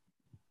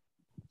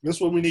 This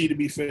is what we need to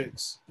be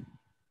fixed.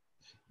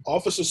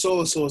 Officer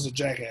so-and-so is a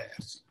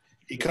jackass.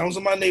 He comes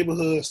in my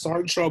neighborhood,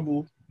 starting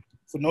trouble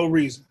for no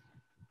reason.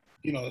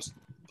 You know,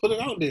 put it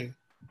out there.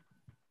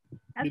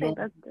 I think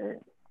that's good.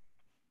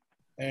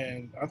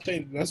 And I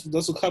think that's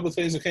a couple of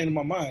things that came to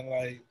my mind.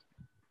 Like,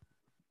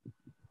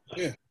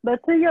 yeah. But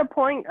to your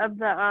point of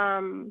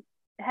the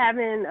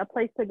having a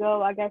place to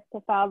go, I guess,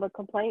 to file a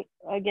complaint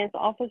against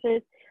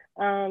officers,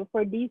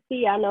 for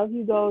DC, I know if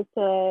you go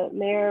to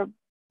Mayor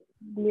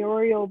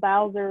Muriel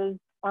Bowser's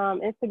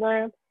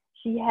Instagram,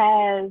 she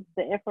has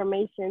the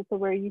information to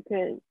where you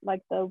could,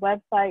 like the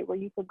website where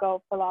you could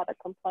go fill out a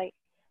complaint.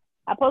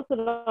 I posted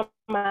it on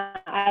my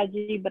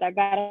IG, but I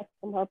got it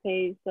from her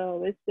page,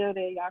 so it's still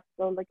there. Y'all can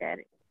go look at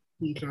it.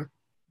 Okay.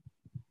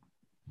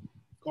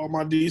 All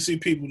my DC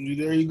people,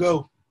 there you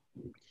go.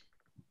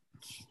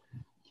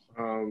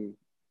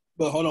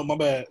 But hold on, my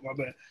bad.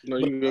 No,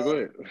 you can go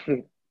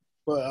ahead.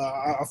 But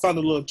I found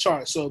a little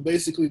chart. So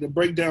basically, the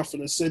breakdown for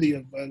the city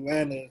of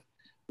Atlanta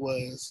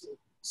was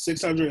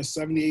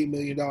 $678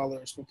 million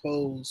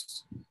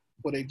proposed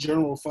for their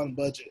general fund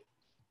budget.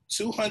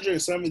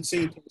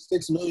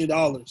 $217.6 million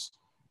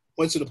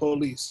went to the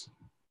police.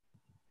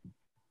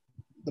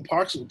 The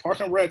Park and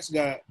Recs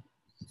got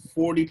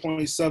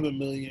 $40.7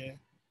 million.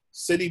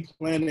 City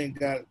planning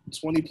got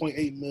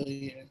 $20.8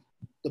 million.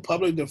 The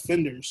public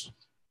defenders,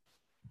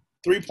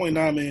 $3.9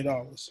 million.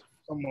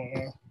 Come on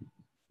now.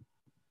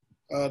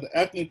 The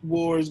ethnic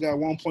boards got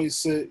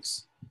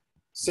 1.6.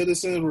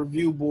 Citizen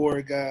Review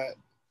Board got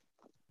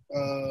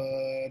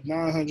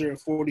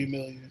 $940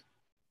 million.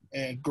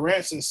 And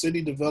grants and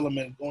city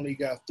development only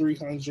got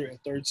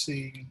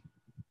 $313,000.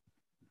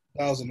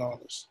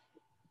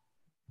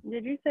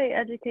 Did you say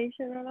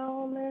education at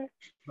all on there?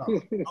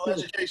 No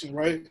education,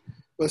 right?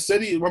 But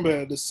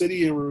remember, the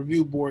city and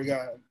review board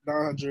got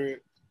 $940,000,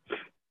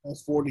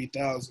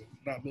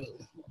 not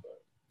million.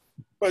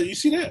 But you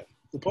see that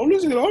the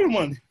police get all the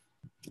money,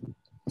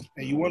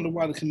 and you wonder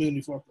why the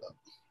community fucked up.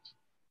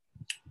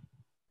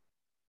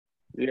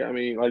 Yeah, I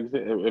mean, like you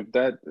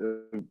said,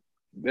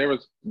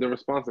 if the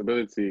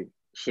responsibility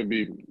should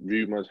be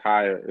viewed much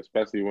higher,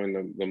 especially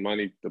when the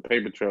money, the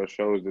paper trail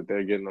shows that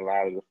they're getting a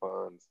lot of the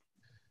funds.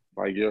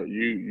 Like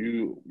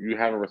you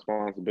have a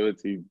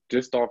responsibility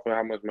just off of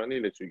how much money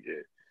that you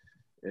get,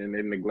 and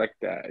they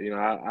neglect that. You know,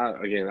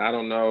 I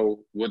don't know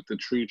what the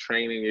true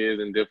training is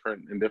in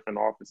different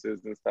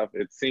offices and stuff.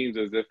 It seems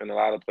as if in a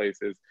lot of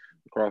places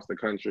across the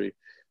country,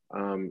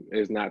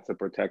 is not to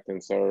protect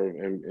and serve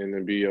and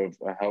to be of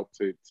a help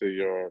to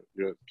your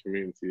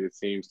community. It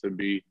seems to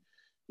be,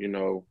 you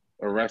know,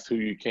 arrest who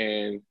you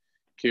can,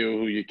 kill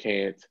who you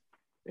can't,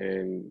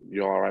 and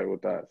you're all right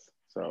with us.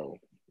 So,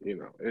 you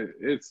know,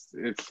 it's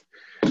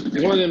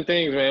one of them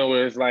things, man,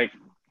 where it's like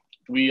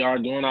we are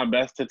doing our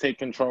best to take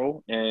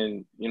control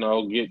and, you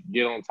know,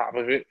 get on top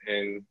of it.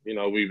 And, you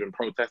know, we've been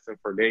protesting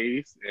for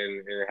days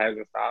and it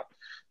hasn't stopped.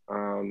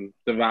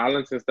 The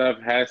violence and stuff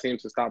has seemed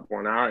to stop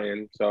on our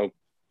end. So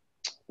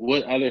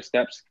what other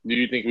steps do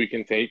you think we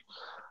can take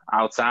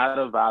outside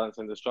of violence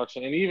and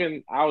destruction? And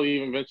even, I'll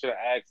even venture to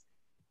ask,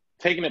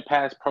 taking it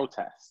past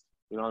protests.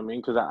 You know what I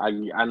mean? Because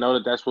I know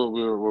that's what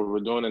we're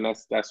doing, and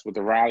that's what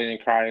the rallying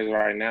cry is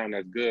right now, and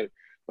that's good.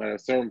 But at a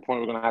certain point,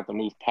 we're going to have to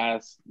move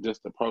past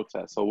just the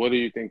protest. So what do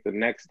you think the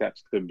next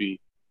steps could be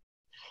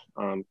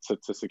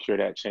to secure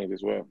that change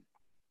as well?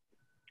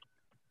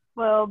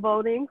 Well,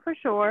 voting for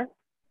sure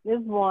is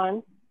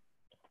one.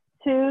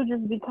 Two,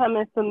 just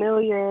becoming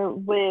familiar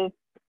with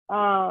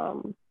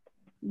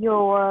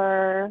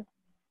your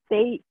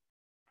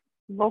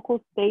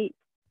local state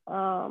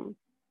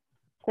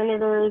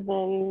senators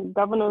and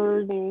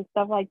governors and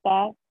stuff like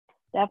that.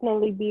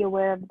 Definitely be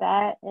aware of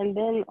that. And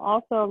then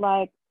also,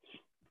 like,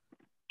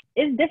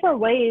 it's different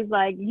ways.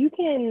 Like,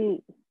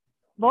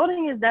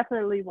 voting is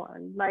definitely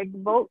one. Like,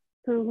 vote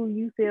to who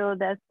you feel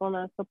that's going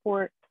to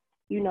support,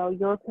 you know,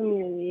 your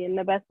community in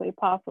the best way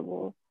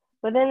possible.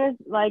 But then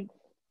it's like,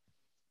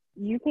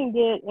 you can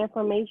get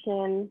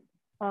information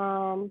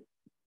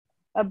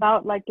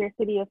about, like, your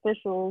city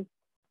officials,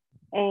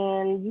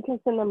 and you can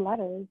send them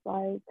letters.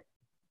 Like,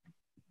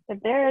 if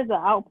there is an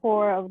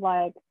outpour of,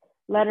 like,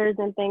 letters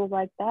and things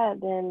like that,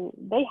 then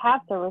they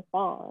have to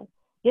respond.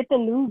 Get the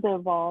news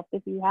involved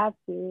if you have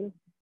to.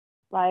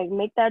 Like,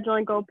 make that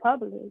joint go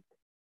public.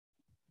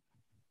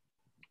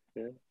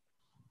 Yeah.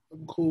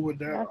 I'm cool with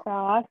that. That's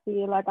how I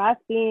see it. Like, I've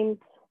seen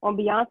on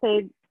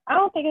Beyonce, I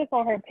don't think it's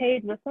on her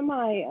page, but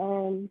somebody,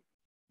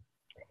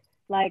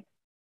 like,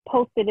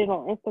 posted it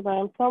on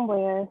Instagram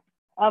somewhere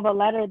of a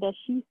letter that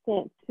she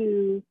sent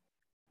to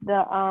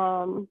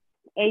the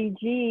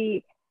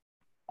AG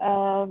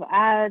of,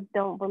 I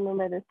don't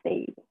remember the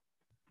state,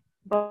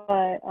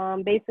 but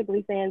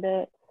basically saying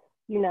that,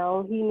 you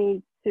know, he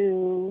needs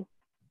to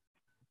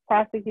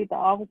prosecute the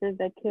officers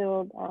that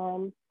killed,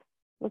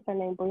 what's her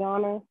name,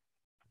 Breonna?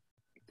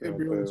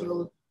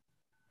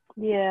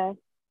 Yeah.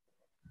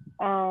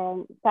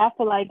 So I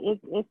feel like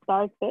it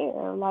starts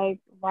there. Like,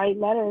 write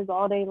letters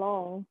all day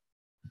long.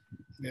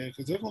 Yeah,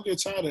 because they're going to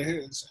get tired of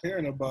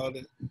hearing about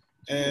it.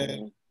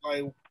 And,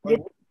 like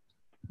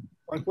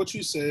what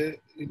you said,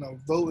 you know,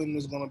 voting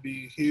is going to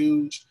be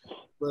huge,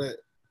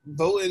 but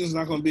voting is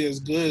not going to be as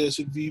good as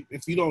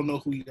if you don't know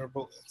who you're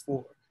voting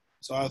for.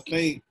 So I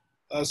think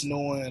us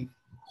knowing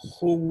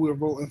who we're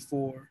voting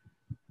for,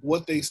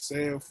 what they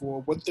stand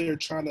for, what they're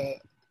trying to,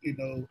 you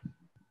know,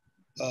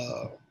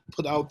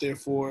 put out there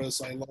for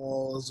us, like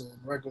laws and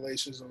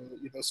regulations or,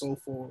 you know, so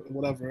forth,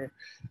 whatever.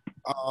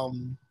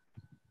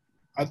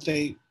 I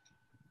think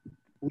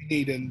we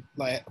need to,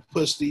 like,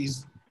 push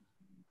these,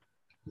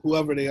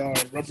 whoever they are,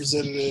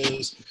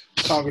 representatives,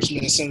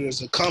 congressmen, and senators,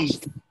 to come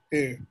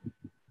here,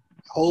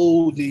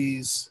 hold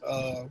these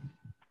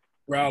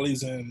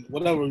rallies and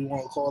whatever you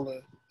want to call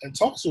it, and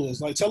talk to us.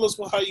 Like, tell us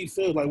how you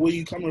feel, like, where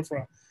you coming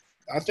from.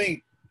 I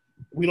think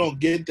we don't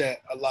get that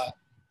a lot.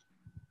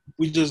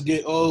 We just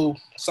get, oh,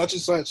 such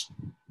and such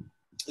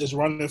is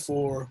running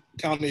for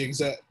county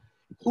exec.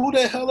 Who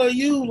the hell are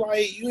you?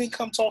 Like, you ain't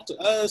come talk to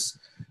us.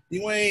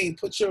 You ain't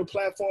put your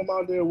platform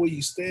out there where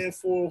you stand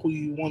for, who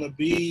you want to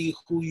be,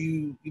 who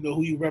you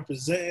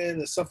represent,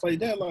 and stuff like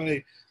that.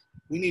 Like,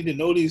 we need to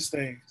know these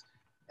things.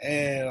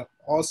 And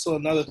also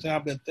another thing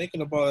I've been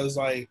thinking about is,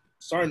 like,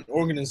 starting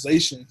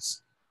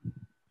organizations.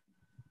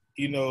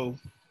 You know,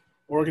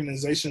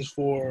 organizations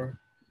for,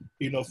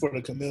 you know, for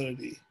the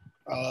community.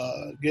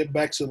 Get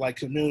back to, like,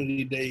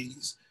 community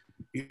days,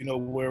 you know,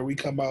 where we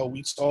come out,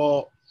 we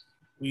talk,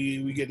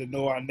 we get to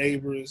know our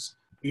neighbors,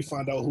 we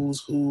find out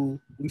who's who,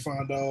 we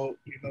find out,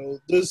 you know,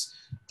 this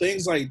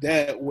things like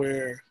that,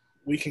 where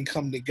we can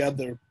come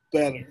together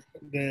better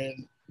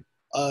than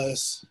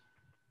us.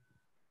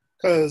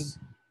 Because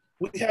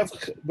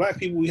Black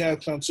people, we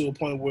have come to a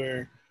point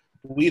where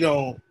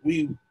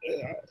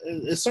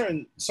in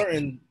certain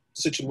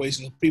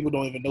situations, people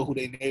don't even know who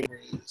their neighbor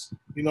is.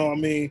 You know what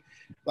I mean?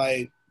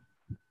 Like,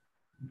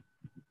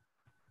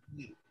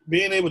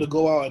 being able to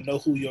go out and know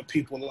who your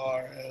people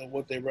are and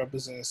what they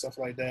represent and stuff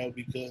like that would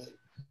be good.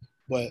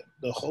 But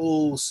the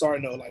whole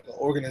starting of, like, an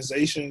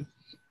organization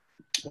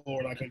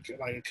or like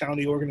a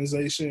county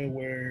organization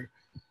where,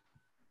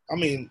 I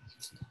mean,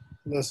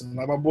 listen,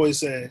 like my boy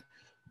said,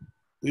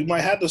 we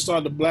might have to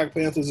start the Black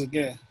Panthers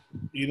again.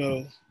 You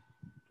know,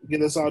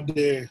 get us out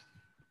there,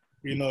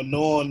 you know,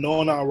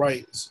 knowing our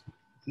rights,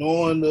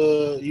 knowing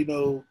you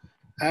know,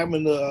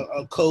 having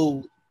a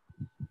code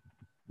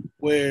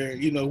where,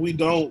 you know, we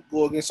don't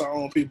go against our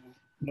own people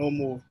no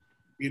more.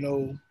 You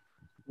know,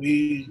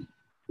 we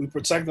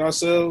protect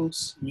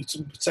ourselves, we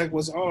protect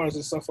what's ours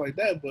and stuff like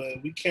that,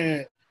 but we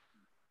can't.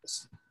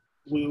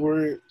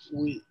 We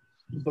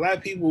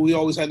Black people, we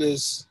always had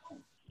this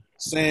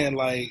saying,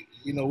 like,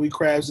 you know, we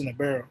crabs in a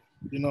barrel.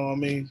 You know what I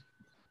mean?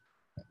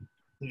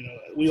 You know,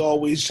 we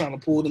always trying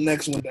to pull the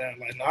next one down.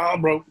 Like, nah,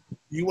 bro,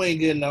 you ain't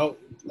getting out.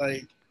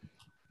 Like,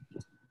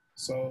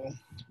 so,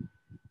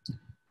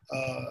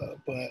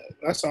 but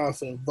that's how I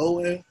feel.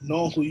 Voting,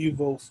 knowing who you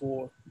vote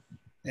for,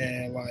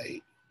 and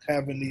like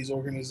having these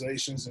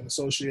organizations and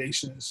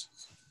associations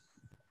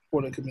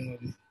for the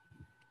community.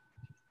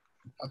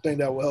 I think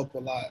that will help a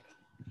lot.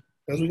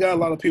 Because we got a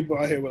lot of people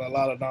out here with a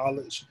lot of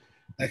knowledge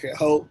that can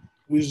help.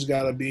 We just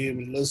got to be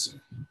able to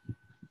listen.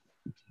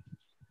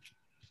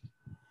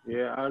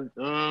 Yeah,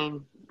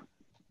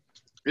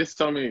 it's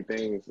so many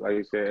things, like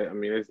you said. I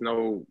mean, there's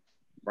no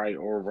right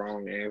or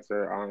wrong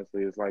answer,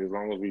 honestly. It's like as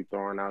long as we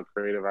throwing out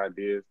creative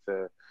ideas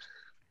to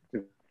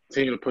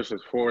continue to push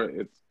us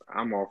forward,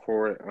 I'm all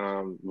for it.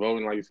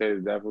 Voting, like you said,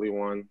 is definitely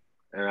one.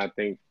 And I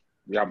think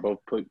y'all both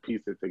put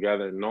pieces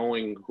together,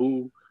 knowing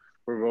who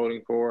we're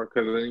voting for.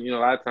 Because, you know,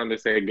 a lot of times they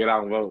say, get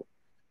out and vote.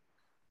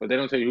 But they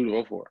don't tell you who to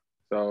vote for.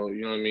 So,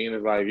 you know what I mean?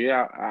 It's like,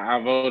 yeah, I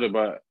voted,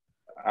 but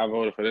I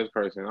voted for this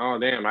person. Oh,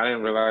 damn, I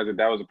didn't realize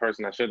that was a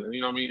person I shouldn't.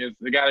 You know what I mean?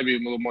 It got to be a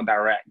little more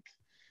direct.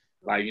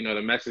 Like, you know,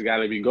 the message got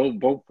to be go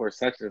vote for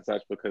such and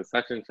such because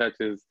such and such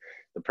is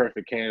the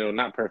perfect candidate.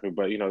 Not perfect,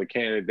 but, you know, the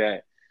candidate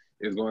that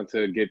is going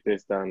to get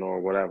this done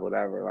or whatever.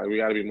 Like, we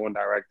got to be more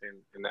direct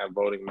in that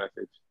voting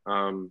message.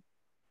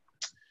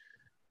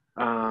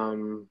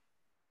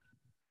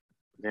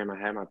 Damn, I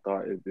had my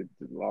thought. It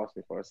lost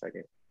me for a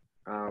second.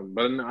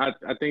 But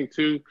I think,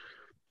 too,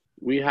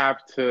 we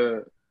have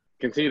to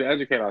continue to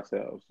educate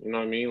ourselves. You know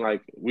what I mean?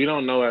 Like, we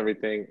don't know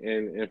everything.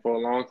 And for a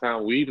long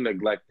time, we've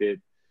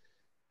neglected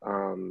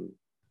the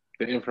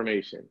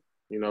information,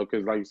 you know,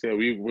 because like you said,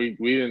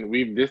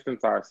 we've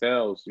distanced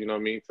ourselves, you know what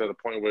I mean, to the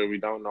point where we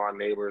don't know our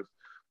neighbors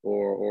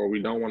or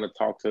we don't want to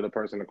talk to the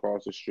person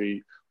across the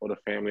street or the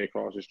family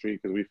across the street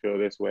because we feel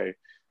this way.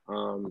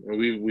 And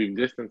we've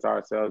distanced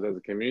ourselves as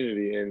a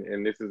community,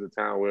 and this is a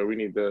time where we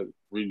need to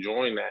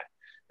rejoin that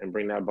and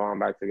bring that bond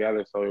back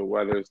together. So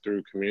whether it's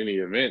through community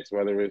events,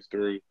 whether it's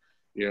through,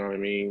 you know what I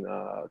mean,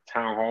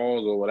 town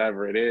halls or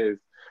whatever it is,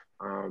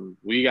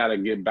 we got to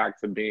get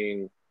back to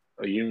being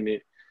a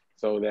unit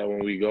so that when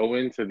we go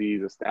into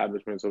these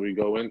establishments or we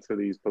go into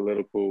these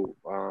political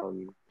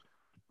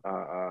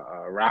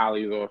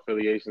rallies or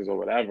affiliations or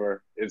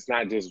whatever, it's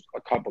not just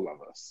a couple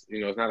of us.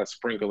 You know, it's not a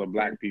sprinkle of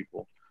Black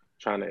people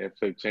trying to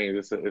inflict change.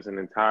 It's an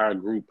entire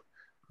group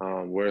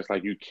where it's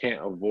like you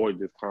can't avoid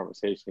this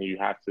conversation. You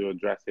have to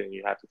address it and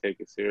you have to take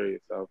it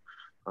serious. So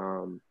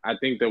I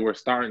think that we're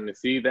starting to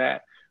see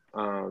that,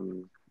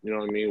 you know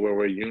what I mean, where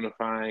we're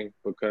unifying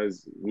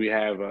because we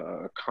have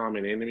a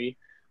common enemy.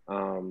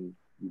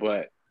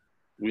 But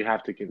we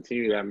have to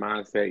continue that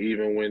mindset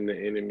even when the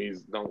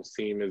enemies don't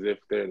seem as if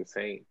they're the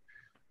same.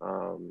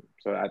 So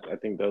I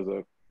think those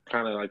are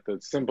kind of like the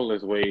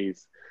simplest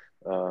ways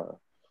to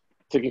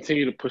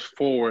continue to push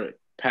forward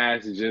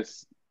past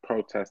just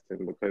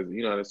protesting because,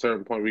 you know, at a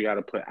certain point we got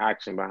to put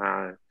action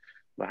behind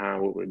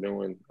what we're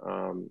doing.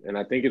 And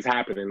I think it's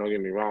happening, don't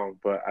get me wrong,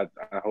 but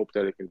I hope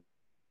that it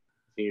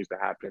continues to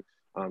happen.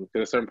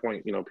 At a certain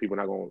point, you know, people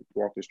are not going to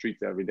walk the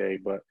streets every day,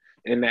 but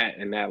in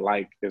that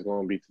light, there's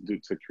going to be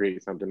to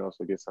create something else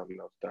or get something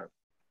else done.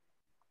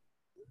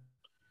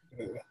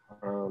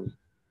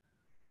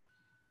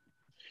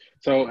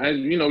 So, as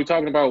you know, we're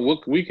talking about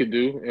what we could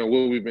do and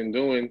what we've been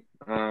doing,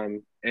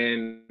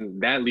 and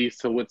that leads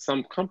to what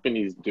some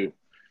companies do.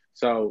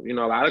 So, you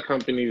know, a lot of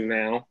companies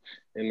now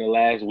in the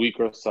last week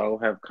or so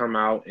have come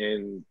out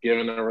and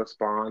given a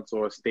response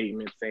or a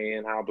statement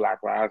saying how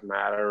Black Lives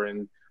Matter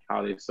and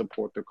how they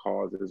support the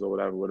causes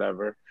or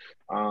whatever.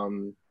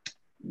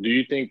 Do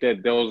you think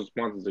that those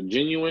responses are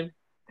genuine,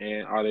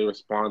 and are they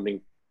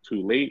responding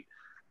too late?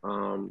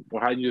 Or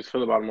how do you just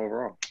feel about them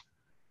overall?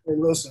 Hey,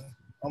 listen,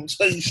 I'm gonna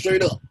tell you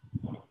straight up.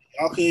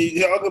 Y'all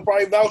can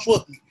probably vouch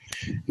with me.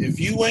 If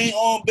you ain't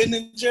on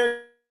Ben &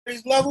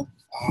 Jerry's level,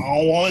 I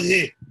don't want to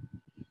hear it.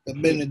 The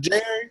Ben &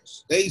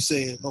 Jerry's, they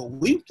said, "Oh,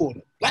 we for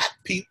the Black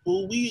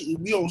people. We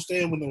don't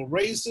stand with no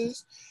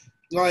racists."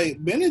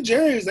 Like Ben &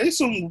 Jerry's, they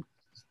some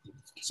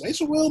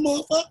real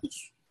motherfuckers.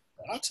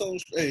 I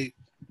told you, hey,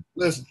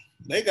 listen,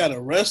 they got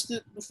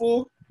arrested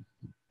before.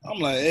 I'm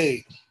like,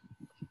 hey,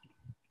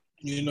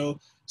 you know,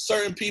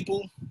 certain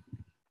people,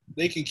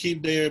 they can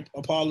keep their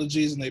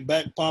apologies in their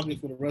back pocket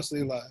for the rest of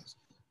their lives.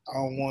 I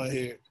don't want to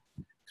hear it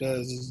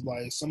because it's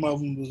like some of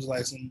them was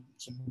like some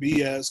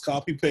BS,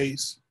 copy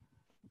paste.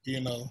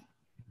 You know,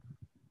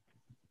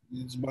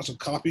 there's a bunch of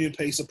copy and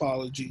paste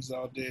apologies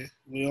out there.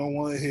 We don't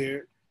want to hear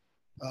it.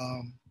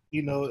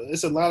 You know,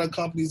 it's a lot of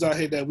companies out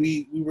here that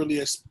we really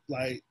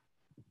like.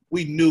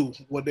 We knew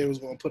what they was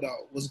going to put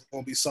out was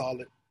going to be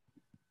solid.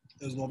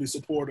 It was going to be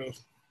supportive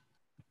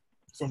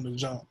from the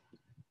jump.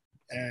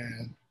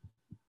 And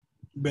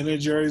Ben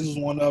 & Jerry's was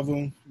one of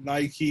them.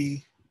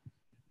 Nike.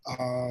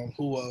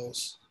 Who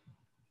else?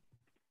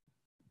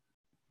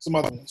 Some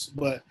other ones.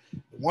 But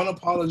one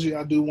apology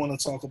I do want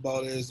to talk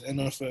about is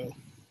NFL.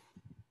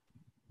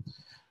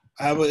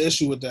 I have an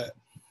issue with that.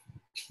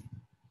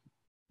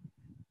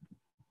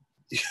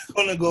 You're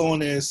going to go on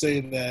there and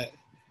say that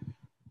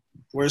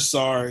we're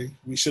sorry,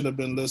 we should have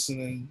been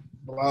listening,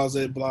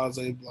 blase, blah.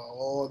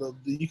 All the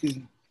you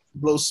can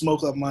blow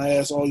smoke up my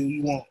ass all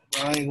you want,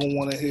 but I ain't gonna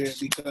want to hear it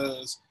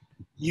because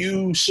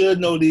you should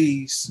know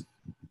these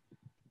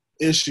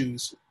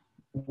issues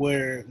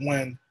where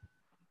when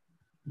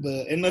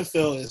the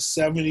NFL is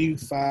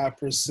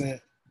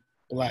 75%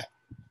 black,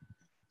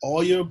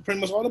 pretty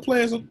much all the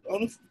players on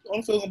the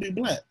field gonna be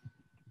black,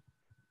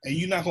 and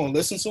you're not gonna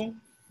listen to them.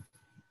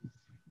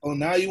 Oh,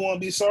 now you want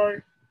to be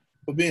sorry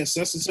for being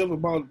sensitive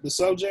about the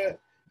subject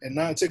and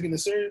not taking it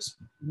serious?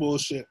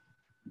 Bullshit.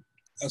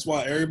 That's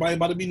why everybody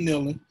about to be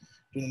kneeling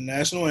to the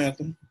national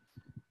anthem.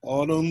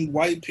 All them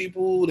white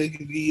people, they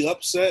can be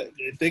upset.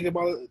 They think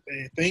about it.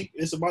 They think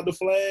it's about the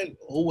flag.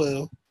 Oh,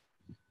 well.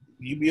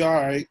 You be all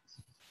right.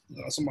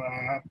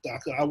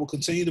 I will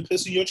continue to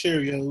piss in your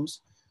Cheerios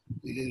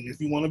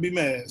if you want to be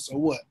mad. So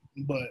what?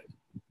 But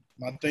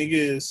my thing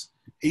is,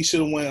 he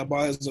should have went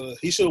about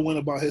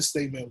his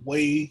statement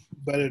way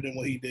better than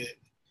what he did.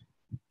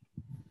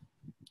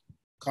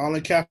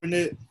 Colin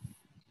Kaepernick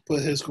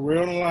put his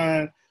career on the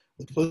line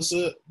to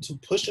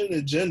push an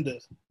agenda.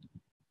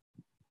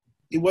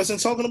 He wasn't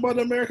talking about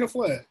the American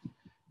flag.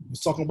 He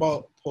was talking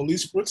about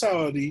police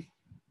brutality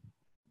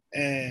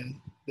and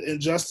the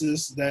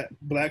injustice that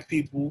black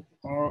people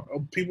are,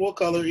 people of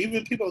color,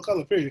 even people of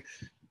color, period,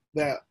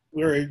 that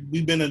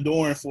we've been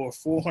enduring for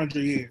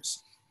 400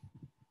 years.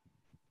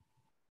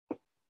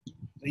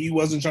 And he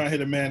wasn't trying to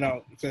hit a man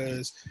out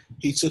because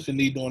he took a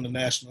knee during the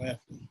national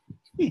anthem.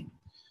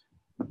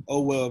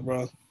 Oh, well,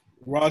 bro.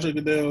 Roger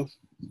Goodell,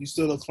 you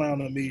still a clown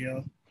to me,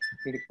 yo.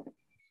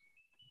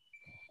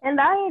 And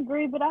I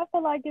agree, but I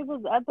feel like it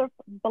was other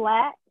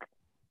black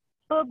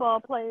football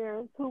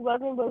players who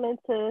wasn't willing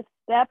to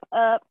step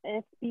up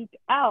and speak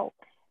out.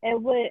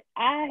 And what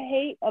I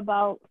hate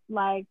about,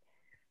 like,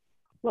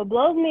 what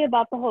blows me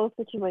about the whole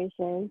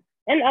situation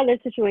and other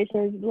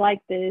situations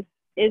like this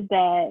is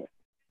that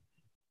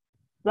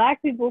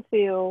black people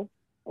feel,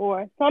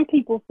 or some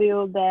people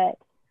feel, that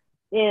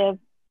if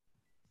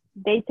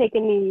they take a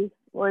knee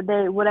or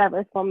they whatever,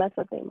 it's gonna mess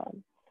up their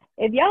mind.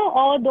 If y'all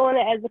all doing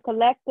it as a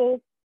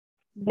collective,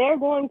 they're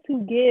going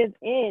to give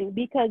in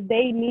because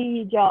they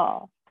need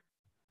y'all.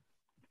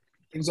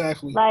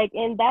 Exactly. Like,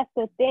 and that's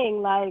the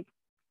thing. Like,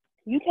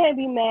 you can't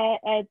be mad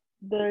at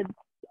the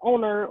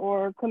owner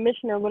or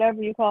commissioner,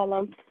 whatever you call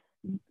them.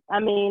 I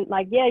mean,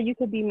 like, yeah, you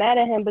could be mad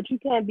at him, but you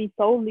can't be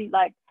solely,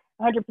 like,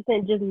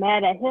 100% just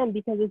mad at him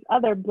because there's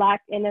other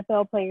black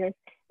NFL players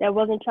that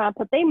wasn't trying to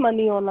put their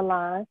money on the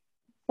line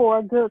for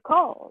a good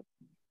cause.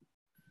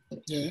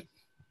 Yeah,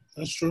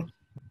 that's true.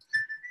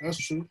 That's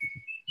true.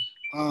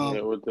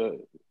 Yeah, with the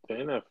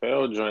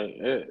NFL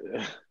joint,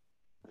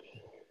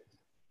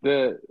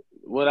 maybe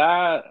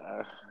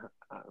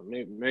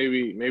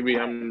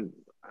I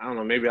don't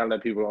know, maybe I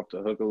let people off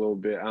the hook a little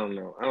bit. I don't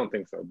know. I don't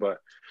think so. But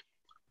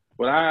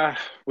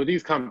with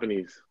these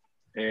companies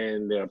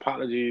and their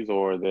apologies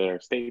or their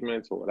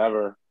statements or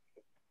whatever,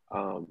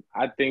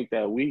 I think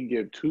that we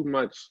give too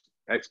much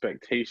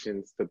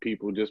expectations to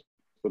people just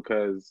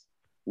because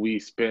we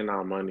spend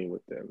our money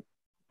with them.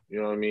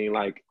 You know what I mean?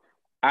 Like,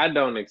 I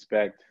don't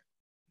expect,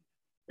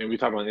 and we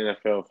talk about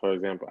NFL, for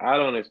example, I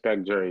don't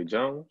expect Jerry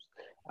Jones.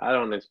 I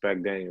don't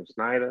expect Daniel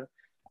Snyder.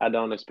 I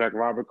don't expect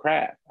Robert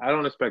Kraft. I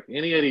don't expect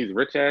any of these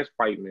rich-ass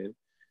white men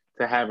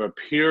to have a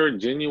pure,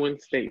 genuine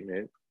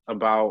statement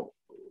about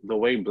the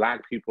way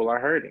black people are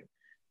hurting.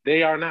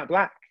 They are not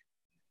black.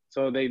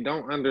 So they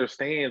don't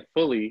understand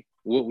fully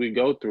what we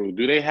go through.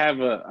 Do they have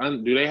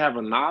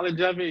a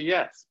knowledge of it?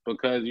 Yes,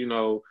 because, you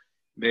know,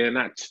 they're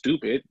not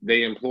stupid.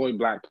 They employ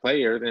black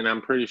players, and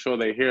I'm pretty sure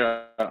they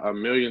hear a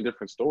million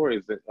different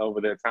stories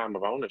over their time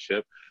of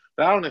ownership.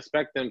 But I don't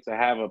expect them to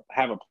have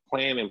a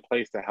plan in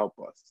place to help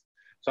us.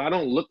 So I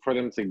don't look for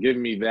them to give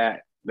me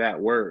that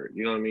word.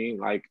 You know what I mean?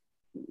 Like,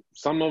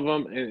 some of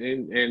them,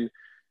 and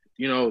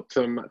you know,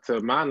 to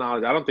my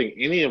knowledge, I don't think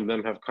any of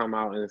them have come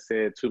out and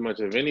said too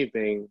much of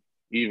anything.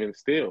 Even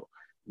still,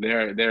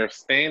 they're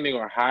standing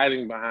or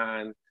hiding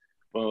behind,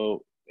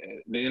 well,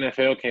 the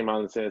NFL came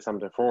out and said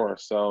something for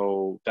us,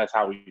 so that's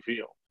how we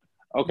feel.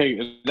 Okay,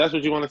 if that's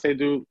what you want to say,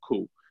 dude,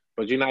 cool.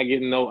 But you're not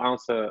getting no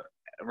ounce of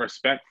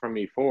respect from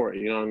me for it.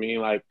 You know what I mean?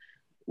 Like,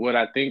 what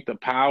I think the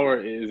power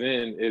is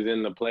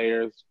in the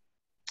players,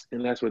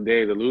 and that's what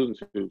Dave's alluding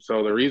to.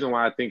 So the reason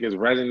why I think it's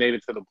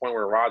resonated to the point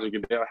where Roger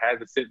Goodell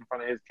had to sit in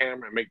front of his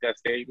camera and make that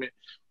statement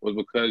was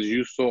because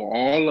you saw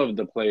all of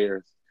the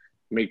players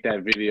make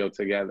that video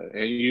together,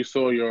 and you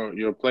saw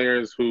your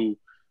players who,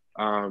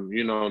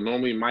 you know,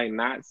 normally might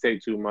not say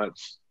too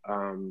much,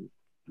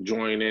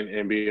 join in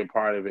and be a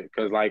part of it.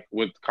 Because, like,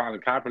 with Colin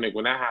Kaepernick,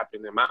 when that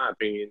happened, in my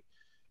opinion,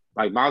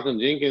 like, Malcolm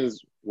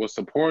Jenkins was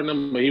supporting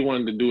him, but he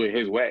wanted to do it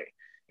his way,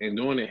 and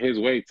doing it his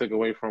way took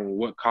away from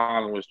what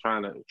Colin was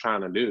trying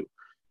to do,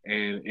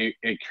 and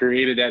it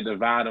created that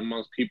divide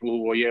amongst people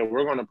who, well, yeah,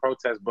 we're going to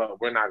protest, but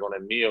we're not going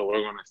to kneel.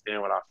 We're going to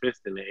stand with our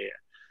fist in the air.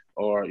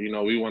 Or, you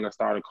know, we want to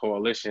start a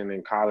coalition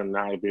and Colin and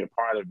I be a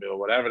part of it, or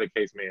whatever the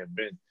case may have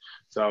been.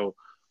 So,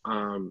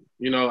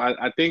 you know,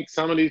 I think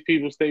some of these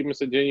people's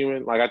statements are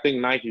genuine. Like, I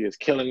think Nike is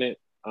killing it.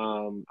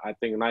 I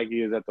think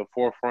Nike is at the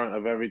forefront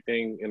of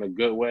everything in a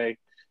good way.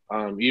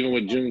 Even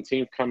with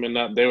Juneteenth coming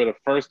up, they were the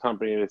first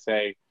company to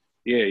say,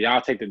 yeah, y'all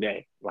take the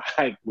day.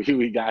 Like,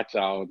 we got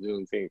y'all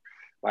Juneteenth.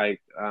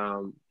 Like,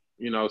 some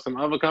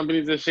other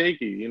companies are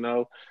shaky.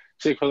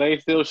 Chick-fil-A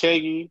still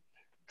shaky.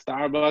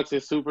 Starbucks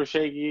is super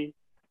shaky.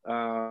 You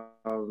know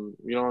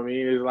what I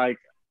mean? It's like,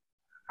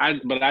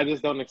 but I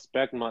just don't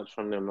expect much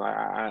from them. Like,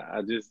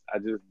 I just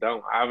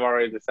don't. I've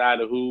already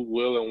decided who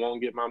will and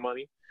won't get my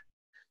money.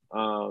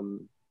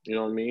 You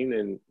know what I mean?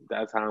 And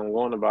that's how I'm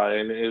going about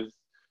it. And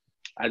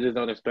I just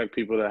don't expect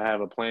people to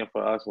have a plan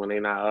for us when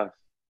they're not us.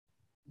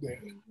 Yeah.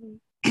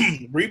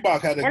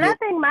 Reebok had I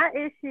think my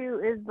issue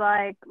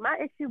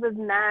was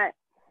not,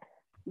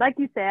 like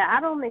you said, I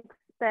don't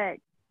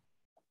expect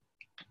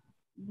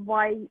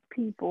white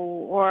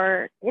people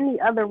or any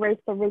other race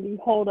to really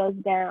hold us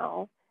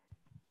down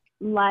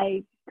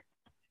like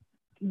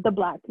the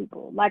Black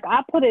people. Like,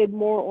 I put it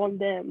more on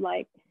them.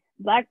 Like,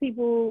 Black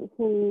people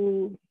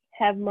who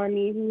have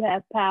money, who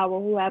have power,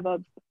 who have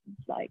a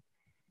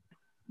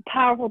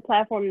powerful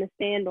platform to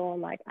stand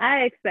on. Like,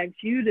 I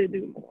expect you to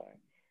do more.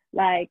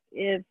 Like,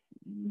 if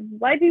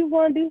white people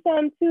want to do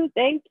something too,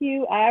 thank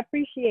you, I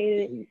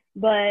appreciate it.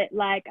 But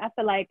like, I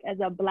feel like as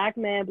a Black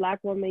man, Black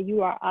woman,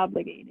 you are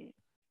obligated.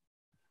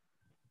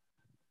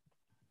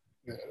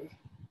 Yeah.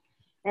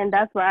 And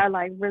that's where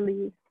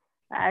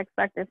I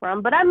expect it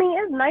from. But I mean,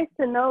 it's nice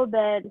to know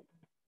that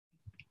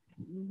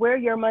where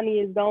your money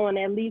is going,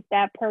 at least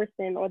that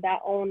person or that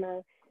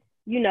owner,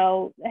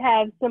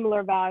 have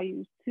similar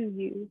values to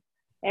you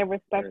and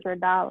respect your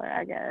dollar,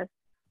 I guess.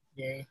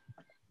 Yeah.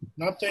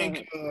 And I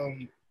think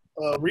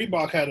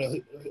Reebok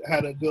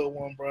had a good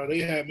one, bro. They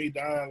had me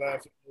dying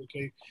laughing.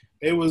 Okay,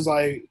 it was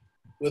like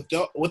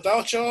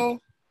without y'all,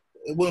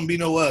 it wouldn't be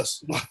no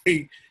us.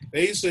 Like,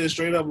 they said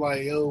straight up,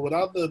 like, yo,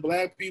 without the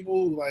Black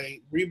people,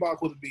 like,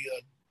 Reebok would be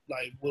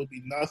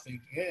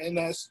nothing, and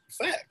that's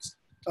facts.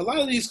 A lot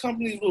of these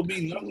companies will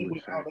be nothing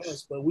without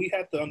us, but we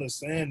have to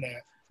understand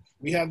that.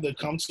 We have to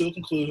come to a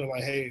conclusion,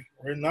 like, hey,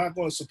 we're not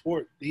going to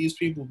support these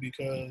people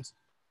because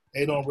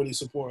they don't really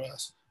support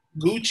us.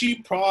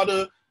 Gucci,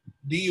 Prada,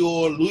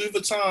 Dior, Louis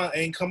Vuitton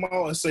ain't come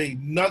out and say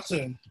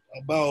nothing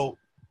about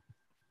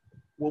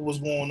what was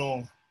going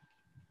on.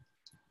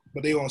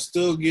 But they gonna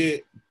still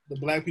get the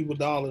Black people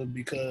dollar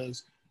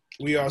because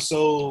we are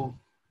so,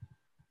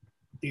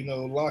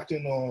 locked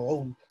in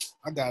on,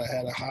 I gotta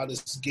have the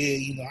hottest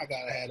gear, I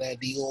gotta have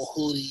that Dior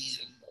hoodie.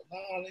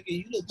 Nah, nigga,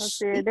 you look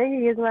stupid. They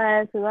can get my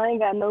ass because I ain't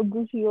got no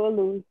Gucci or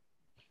Louis.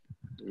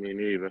 Me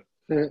neither.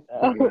 I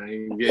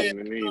ain't getting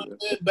it neither.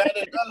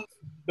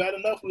 Bad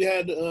enough we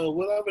had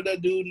whatever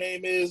that dude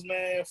name is,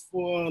 man,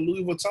 for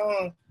Louis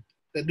Vuitton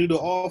that do the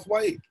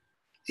off-white.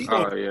 He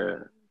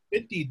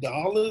 $50,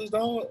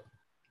 dog.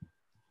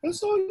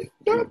 That's all you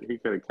got. He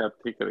could have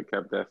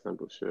kept that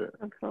simple shit.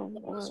 That's all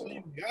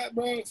you got,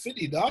 bro.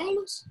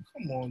 $50?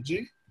 Come on,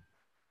 G.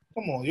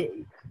 Come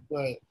on,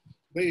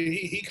 but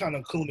he kind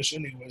of coonish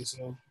anyway,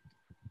 so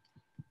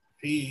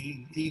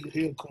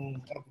he'll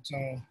coon all the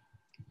time.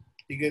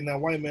 He getting that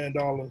white man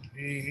dollar.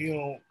 He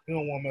don't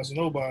want to mess with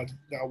nobody.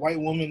 Got a white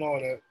woman, all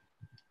that.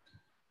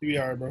 He be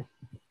all right, bro.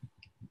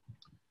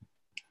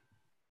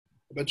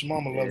 I bet your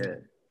mama loves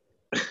it.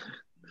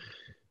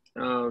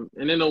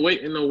 And in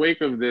the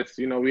wake of this,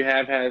 we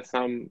have had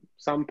some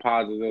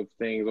positive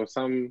things, or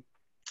some.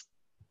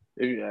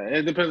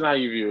 It depends on how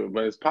you view it,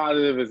 but it's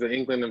positive. It's an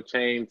inkling of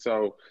change.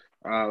 So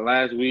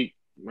last week,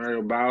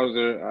 Mario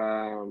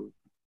Bowser,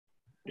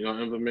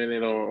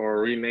 implemented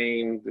or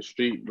renamed the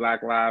street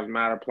Black Lives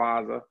Matter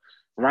Plaza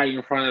right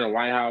in front of the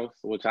White House,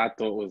 which I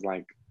thought was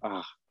like,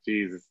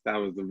 Jesus, that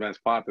was the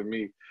best part to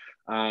me.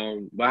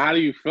 But how do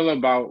you feel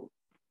about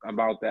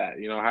that?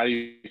 How do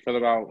you feel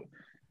about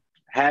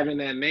having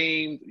that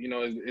name?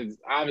 It's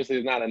obviously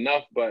it's not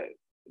enough, but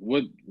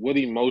what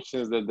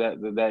emotions did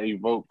that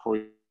evoke for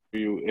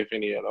you, if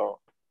any at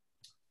all?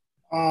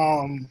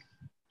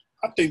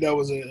 I think that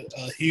was a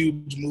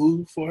huge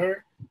move for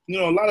her.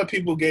 A lot of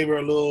people gave her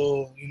a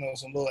little,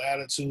 some little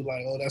attitude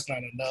like, oh, that's not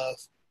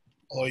enough,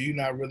 or you're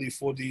not really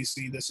for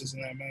DC, this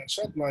isn't that, man.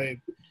 Like,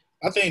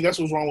 I think that's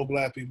what's wrong with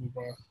Black people,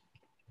 bro.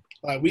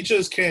 Like, we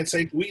just can't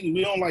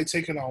we don't like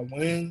taking our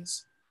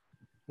wins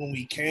when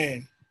we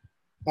can.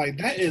 Like,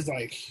 that is,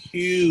 like,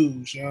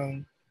 huge,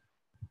 to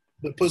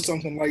put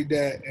something like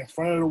that in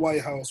front of the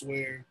White House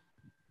where,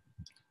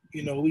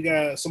 we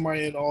got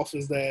somebody in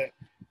office that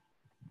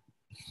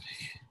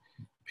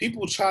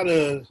people try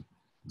to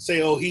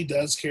say, oh, he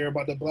does care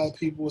about the Black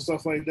people and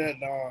stuff like that.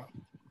 Nah,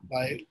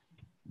 like,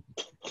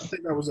 I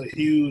think that was a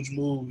huge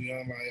move,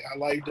 I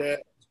like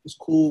that. It's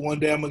cool. One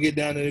day I'm going to get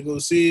down there to go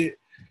see it,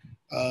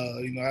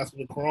 after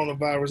the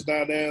coronavirus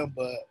died down.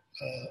 But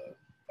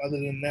other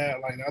than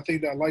that, like, I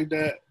think that I like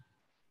that.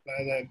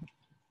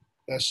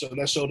 That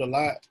showed a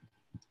lot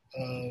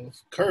of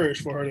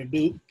courage for her to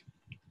do,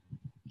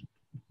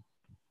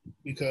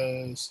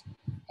 because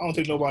I don't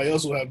think nobody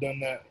else would have done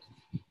that.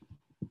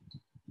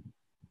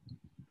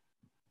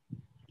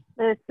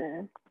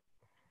 Listen,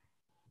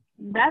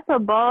 that's a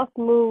boss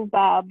move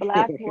by a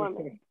Black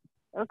woman,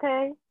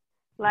 okay?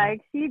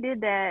 Like, she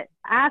did that.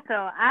 I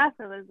feel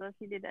as though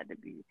she did that to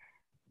be,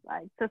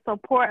 like, to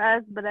support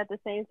us, but at the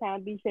same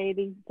time be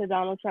shady to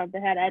Donald Trump to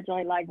have that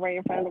joint, like, right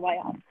in front of the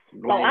White House.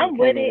 Like, I'm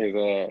with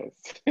it.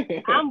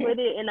 I'm with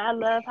it, and I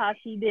love how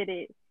she did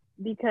it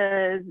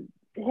because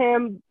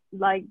him,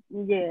 like,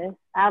 yeah,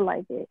 I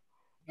like it.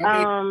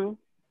 I mean,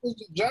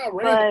 John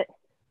Randall.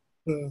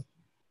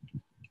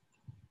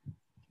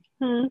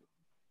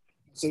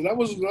 So that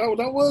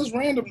was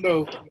random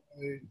though.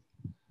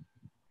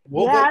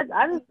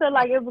 I just feel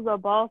like it was a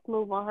boss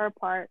move on her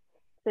part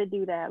to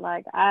do that.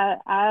 Like,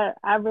 I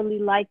really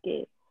like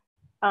it.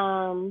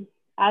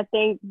 I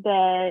think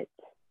that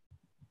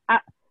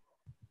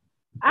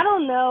I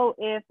don't know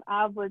if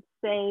I would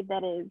say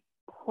that it's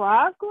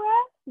progress,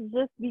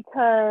 just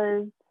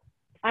because,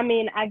 I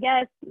mean, I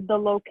guess the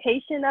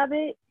location of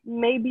it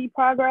may be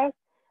progress,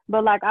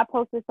 but like I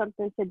posted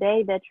something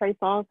today that Trey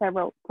Songz had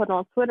put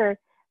on Twitter.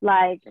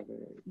 Like,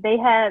 they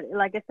had,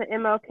 like, it's an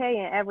MLK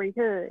in every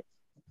hood.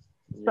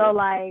 Yeah. So,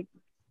 like,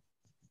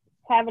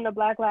 having a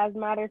Black Lives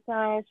Matter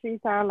sign, street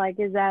sign, like,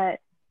 is that,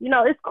 you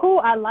know, it's cool.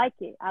 I like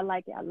it. I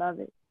love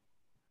it.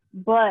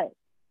 But,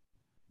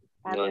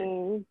 I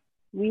mean,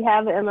 we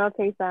have an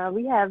MLK sign.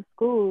 We have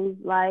schools,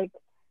 like,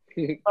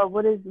 but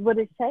what is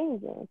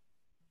changing?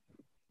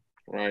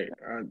 Right.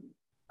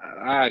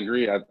 I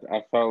agree. I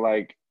felt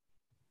like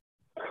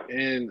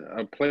in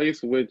a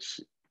place which,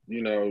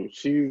 you know,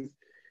 she's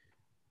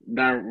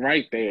not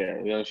right there.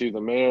 You know, she's the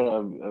mayor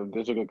of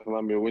District of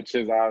Columbia, which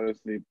is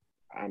obviously,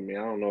 I mean,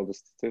 I don't know the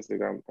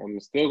statistic. I'm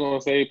still going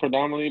to say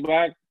predominantly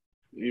Black,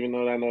 even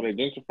though I know they're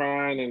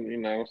gentrifying and, you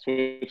know,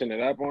 switching it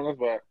up on us.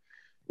 But,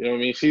 you know what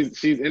I mean?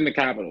 She's in the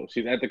Capitol.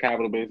 She's at the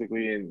Capitol,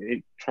 basically,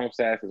 and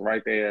Trump's ass is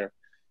right there.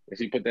 And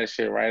she put that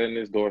shit right in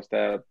his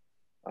doorstep.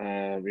 You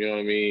know what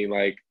I mean?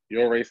 Like,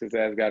 your racist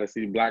ass got to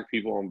see Black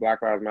people on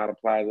Black Lives Matter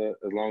Plaza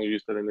as long as you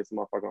stood in this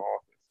motherfucking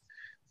office.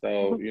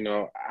 So, you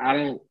know, I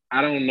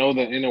don't know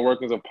the inner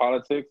workings of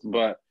politics,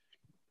 but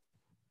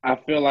I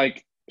feel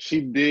like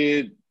she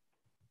did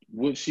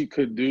what she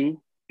could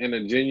do in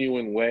a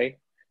genuine way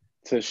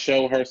to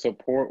show her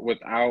support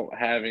without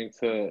having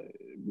to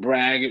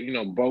brag, you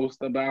know,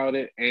 boast about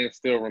it and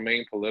still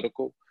remain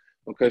political,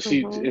 because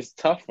it's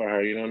tough for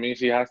her. You know what I mean?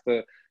 She has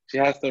to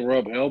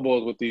rub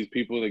elbows with these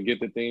people to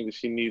get the things that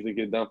she needs to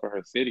get done for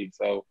her city.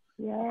 So,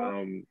 you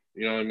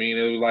know what I mean?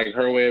 It was like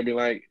her way of being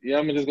like, yeah,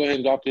 I'm gonna just go ahead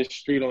and drop this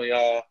street on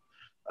y'all.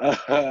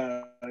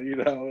 You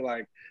know,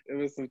 like it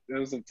was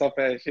some tough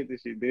ass shit that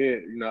she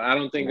did. You know, I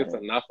don't think it's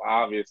enough.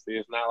 Obviously,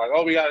 it's not like,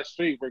 oh, we got a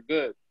street, we're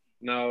good.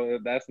 No,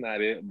 that's not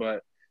it.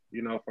 But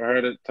you know, for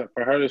her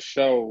to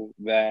show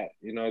that,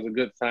 you know, it's a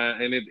good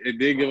sign, and it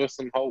did give us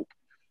some hope.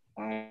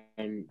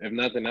 If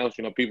nothing else,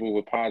 you know, people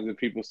were positive.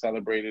 People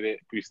celebrated it.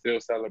 We still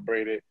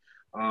celebrate it.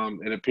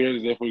 It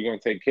appears as if we're gonna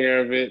take care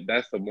of it.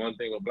 That's the one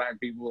thing with Black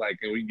people. Like,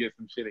 can we get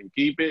some shit and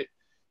keep it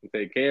and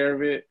take care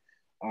of it?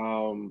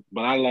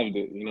 But I loved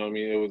it. You know what I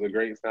mean? It was a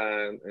great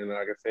sign, and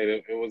like I said,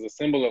 it was a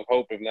symbol of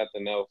hope, if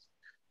nothing else.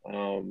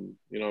 You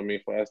know what I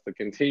mean? For us to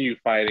continue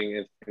fighting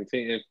and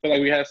continue and feel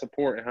like we had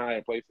support in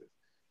higher places.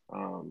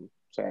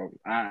 So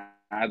I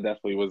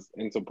definitely was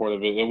in support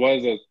of it. It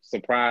was a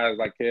surprise,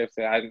 like Kev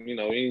said. You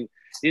know, he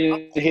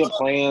didn't hear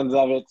plans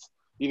of it.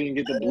 He didn't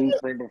get the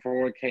blueprint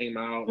before it came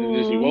out. And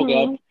just he woke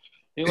up,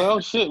 you know, oh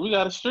shit, we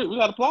got a street, we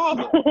got a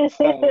plaza.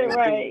 So,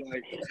 right.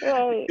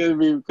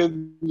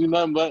 Couldn't do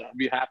nothing but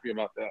be happy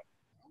about that.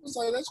 I was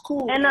like, that's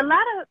cool. And a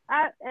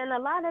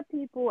lot of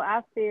people,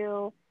 I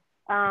feel,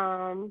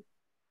 I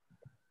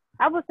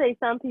would say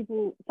some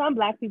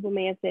Black people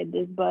may have said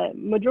this, but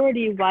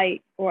majority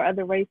white or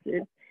other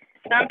races,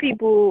 some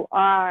people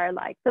are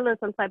like feeling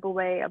some type of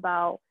way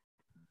about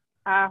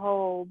our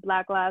whole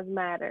Black Lives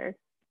Matter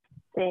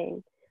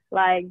thing.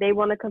 Like, they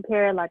want to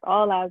compare like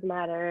all lives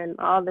matter and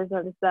all this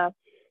other stuff.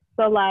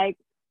 So like,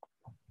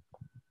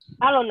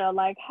 I don't know,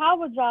 like, how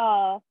would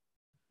y'all,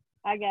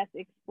 I guess,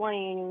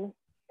 explain,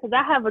 because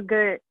I have a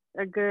good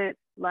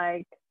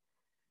like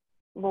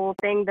little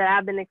thing that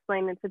I've been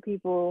explaining to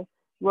people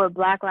what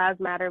Black Lives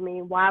Matter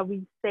mean, why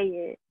we say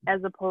it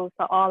as opposed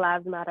to all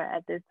lives matter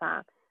at this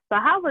time. So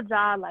how would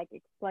y'all like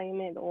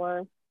explain it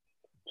or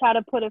try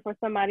to put it for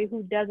somebody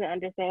who doesn't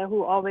understand,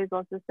 who always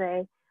wants to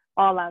say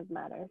all lives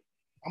matter?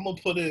 I'm going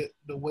to put it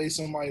the way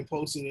somebody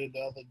posted it the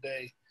other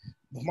day.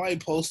 Somebody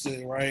posted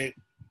it, right?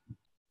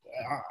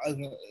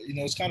 You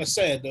know, it's kind of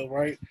sad though,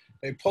 right?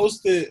 They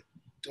posted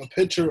a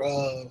picture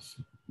of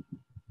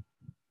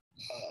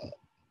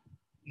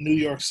New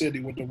York City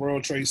with the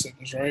World Trade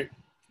Centers, right?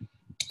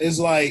 It's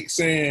like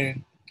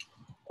saying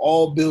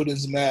all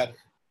buildings matter.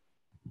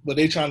 But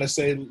they trying to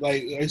say,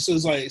 like, so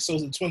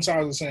the Twin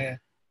Towers are saying,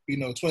 you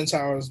know, Twin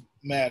Towers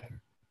matter.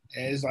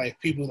 And it's like,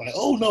 people like,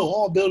 oh no,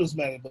 all buildings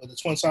matter, but the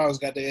Twin Towers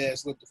got their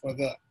ass lift the fuck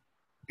up.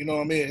 You know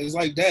what I mean? It's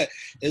like that.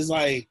 It's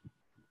like,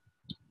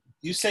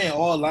 you saying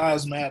all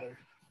lives matter.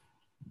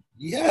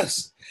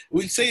 Yes,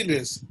 we say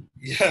this.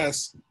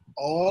 Yes,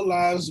 all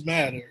lives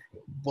matter.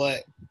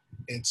 But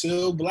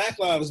until Black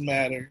Lives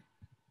Matter,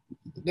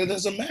 that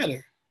doesn't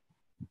matter.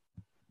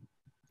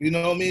 You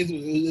know what I mean?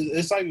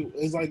 It's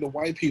like the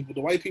white people.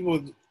 The white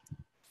people,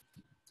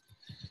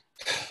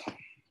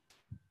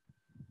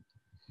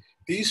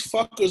 these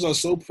fuckers are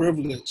so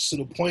privileged to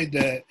the point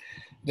that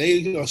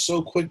they are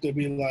so quick to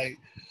be like,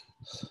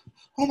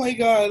 oh my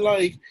God,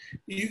 like,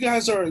 you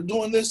guys are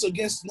doing this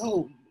against,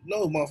 no,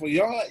 motherfucker.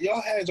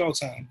 Y'all had y'all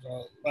time,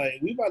 bro. Like,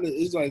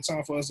 it's like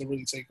time for us to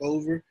really take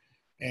over.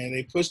 And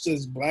they push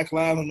this Black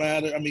Lives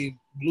Matter,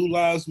 Blue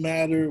Lives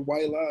Matter,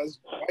 White Lives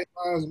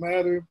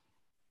Matter,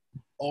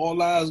 all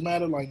lives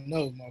matter. Like,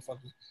 no,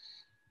 motherfucker.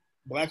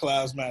 Black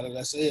Lives Matter,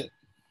 that's it.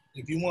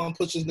 If you want to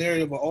push this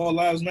narrative of all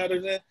lives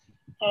matter, then,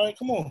 all right,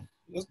 come on.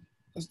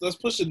 Let's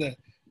push it then.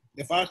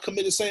 If I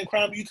commit the same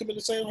crime, you commit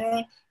the same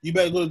crime, you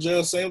better go to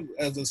jail same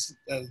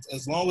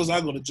as long as I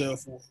go to jail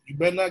for. You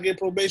better not get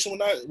probation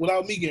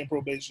without me getting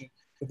probation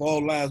if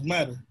all lives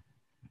matter.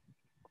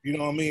 You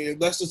know what I mean?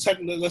 That's the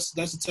technical. That's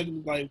the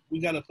technical. Like, we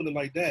gotta put it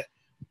like that.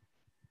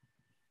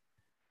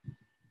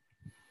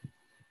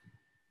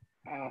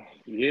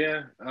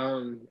 Yeah.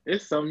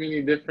 It's so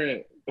many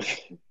different.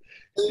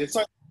 It's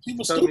like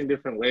people so many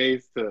different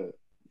ways to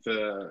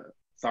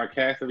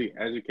sarcastically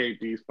educate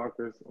these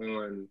fuckers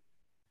on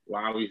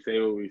why we say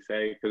what we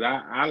say. Because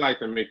I like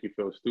to make you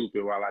feel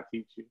stupid while I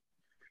teach you.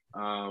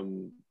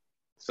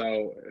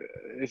 So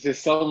it's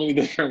just so many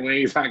different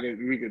ways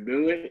we could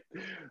do it.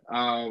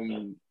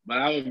 But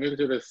I would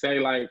venture to say,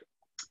 like,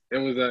 it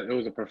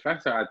was a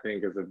professor, I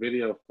think. It's a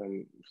video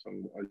from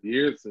some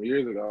years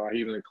ago.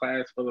 He was in a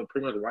class full of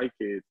pretty much white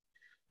kids.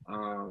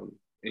 And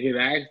he'd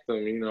asked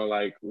them, you know,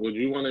 like, would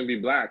you want to be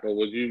black, or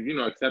would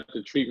you, accept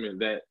the treatment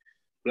that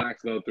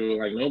blacks go through?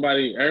 Like,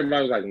 everybody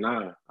was like,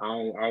 nah, I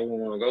don't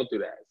want to go through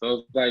that. So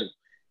it's like,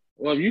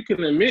 well, if you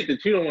can admit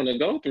that you don't want to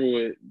go through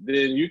it,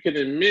 then you can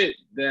admit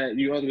that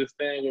you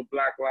understand what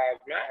Black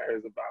Lives Matter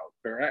is about,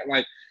 correct?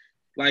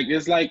 Like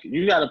it's like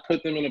you got to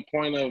put them in a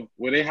point of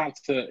where they have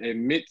to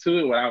admit to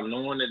it without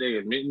knowing that they're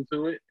admitting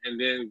to it, and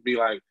then be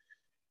like,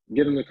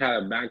 get them to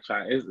kind of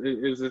backtrack.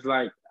 It's just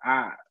like,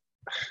 I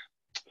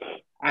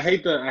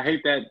hate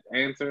that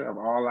answer of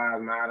all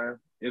lives matter.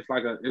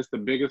 It's the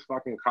biggest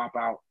fucking cop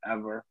out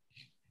ever.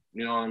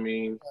 You know what I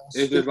mean?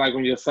 It's just like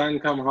when your son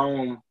come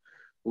home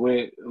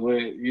with a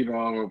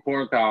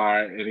report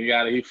card and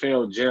he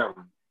failed gym,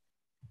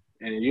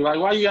 and you're like,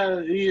 why you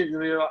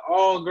gotta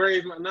all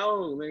grades?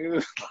 No,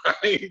 nigga.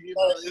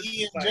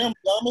 Gym,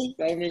 dummy.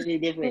 So many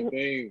different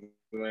things,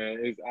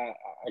 man.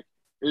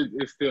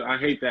 It's still, I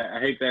hate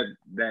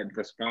that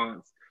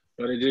response,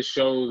 but it just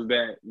shows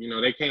that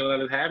they can't let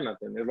us have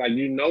nothing. It's like,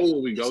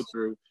 what we go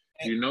through,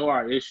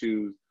 our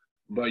issues,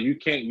 but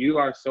you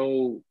are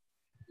so,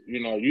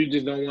 you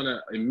just don't want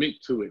to admit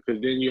to it, because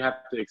then you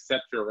have to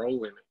accept your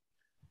role in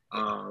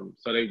it.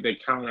 So they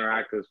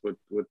counteract us with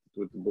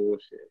the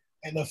bullshit.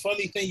 And the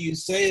funny thing you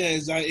say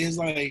is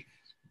like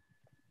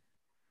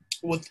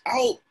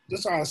without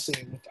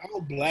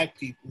black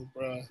people,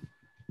 bro,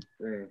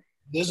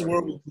 this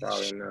world would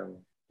be,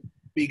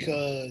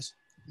 because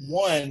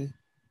one,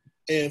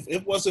 if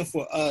it wasn't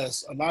for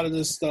us, a lot of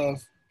this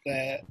stuff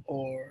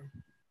or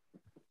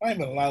not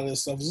even a lot of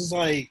this stuff, it's just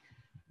like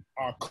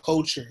our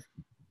culture,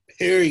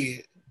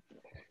 period.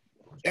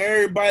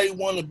 Everybody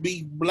want to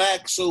be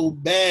black so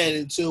bad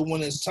until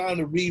when it's time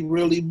to be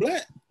really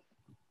black.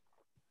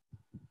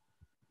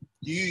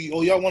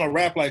 Y'all want to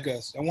rap like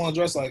us. Y'all want to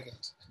dress like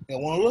us.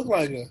 Y'all want to look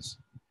like us.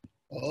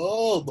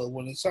 Oh, but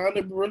when it's time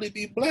to really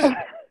be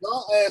black,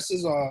 y'all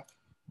asses are,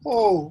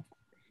 no.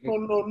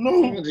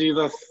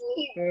 Jesus.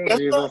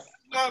 That's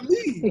not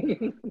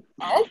me.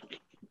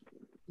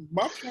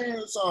 My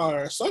parents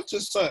are such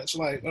and such.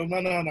 Like, no,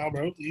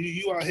 bro.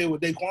 You out here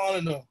with Daquan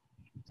and them.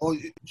 Or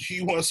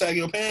you want to sag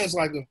your pants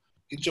like them.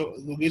 It's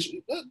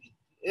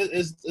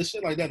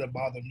shit like that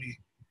bother me.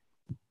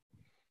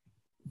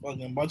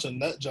 Fucking bunch of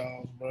nut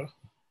jobs, bro.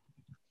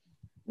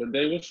 But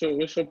Dave,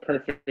 what's your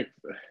perfect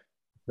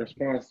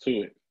response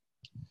to it?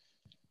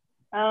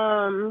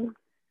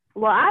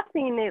 Well, I've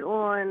seen it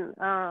on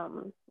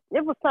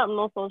it was something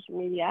on social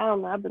media. I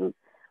don't know. I've been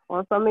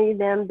on so many of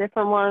them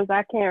different ones.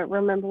 I can't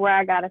remember where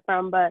I got it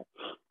from, but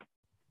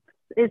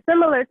it's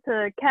similar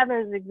to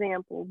Kevin's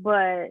example.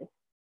 But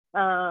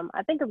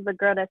I think it was the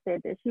girl that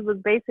said this. She was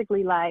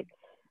basically like,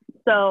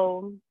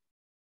 so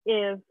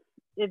if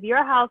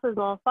your house is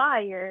on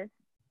fire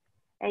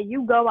and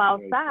you go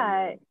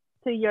outside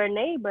to your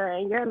neighbor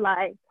and you're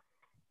like,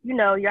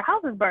 your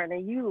house is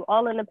burning, you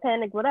all in a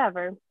panic,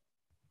 whatever,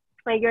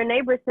 and your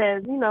neighbor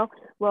says,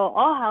 well,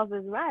 all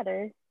houses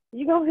matter,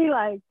 you're going to be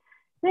like,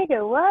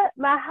 nigga, what?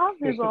 My house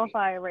is on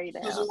fire right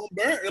now.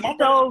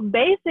 So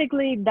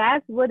basically,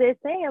 that's what it's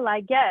saying.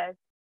 Like, yes,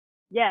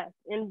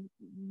 in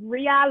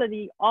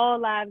reality, all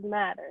lives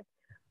matter.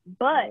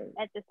 But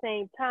at the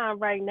same time,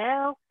 right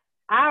now,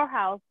 our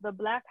house, the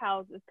Black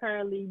house, is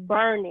currently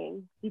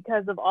burning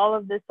because of all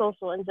of this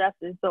social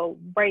injustice. So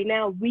right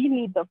now, we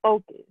need to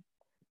focus.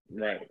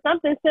 Right.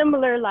 Something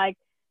similar, like,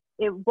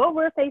 if what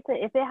we're facing,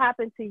 if it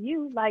happened to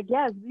you, like,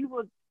 yes, we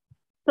would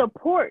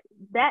support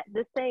that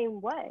the same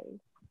way.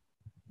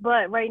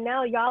 But right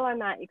now, y'all are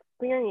not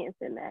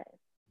experiencing that.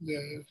 Yeah.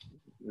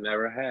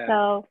 Never have.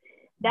 So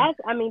that's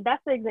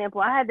the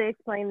example. I had to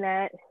explain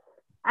that.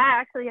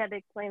 I actually had to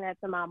explain that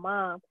to my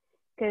mom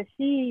because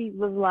she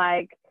was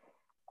like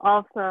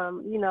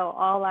awesome,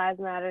 all lives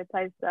matter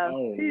type stuff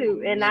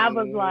too. And I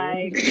was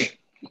like,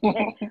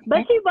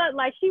 but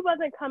she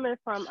wasn't coming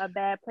from a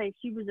bad place.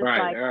 She was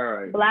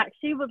just black.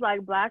 She was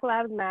like Black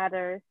Lives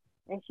Matter,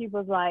 and she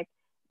was like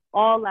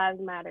all lives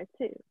matter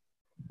too.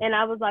 And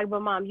I was like,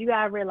 but Mom, you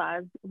gotta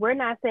realize we're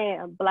not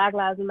saying Black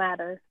Lives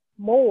Matter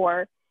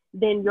more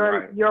than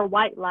your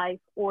white life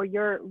or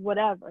your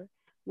whatever.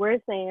 We're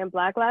saying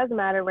Black Lives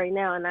Matter right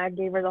now. And I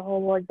gave her the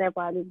whole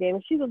example I just gave.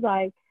 And she was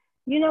like,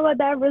 you know what,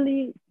 that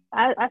really,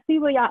 I see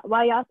why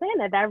y'all saying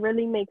that. That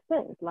really makes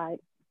sense. Like,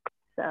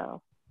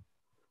 so.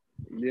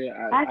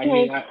 Yeah, I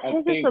think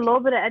it's just a little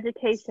bit of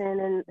education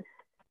and.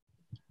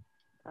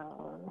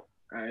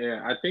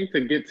 I think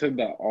to get to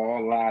the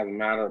all lives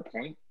matter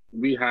point,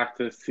 we have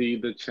to see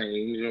the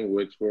change in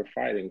which we're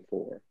fighting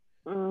for.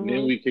 Mm-hmm.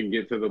 Then we can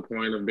get to the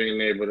point of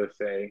being able to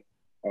say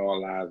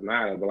all lives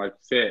matter. But like you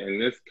said, in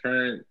this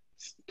current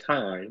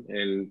time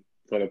and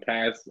for the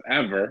past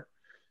ever,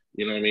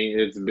 you know what I mean?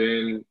 It's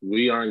been,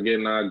 we aren't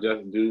getting our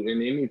just due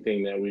in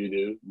anything that we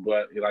do.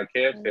 But like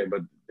Kev said,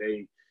 but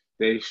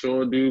they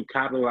sure do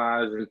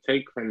capitalize and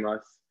take from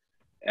us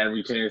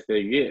every chance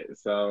they get.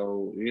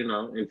 So,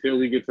 until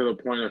we get to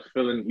the point of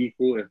feeling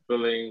equal and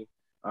feeling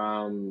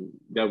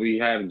that we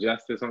have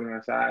justice on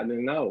our side,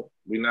 then no,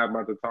 we're not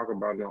about to talk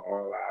about no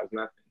all lives,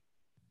 nothing.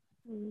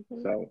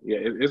 Mm-hmm. So yeah,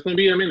 it's gonna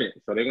be a minute.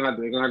 So they're gonna have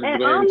to go ahead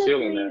and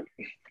chill on that.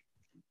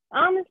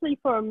 Honestly,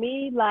 for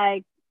me,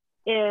 like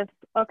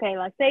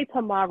say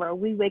tomorrow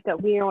we wake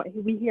up, we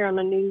hear on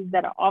the news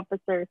that an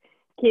officer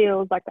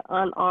kills like an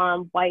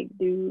unarmed white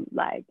dude,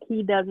 like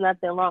he does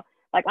nothing wrong.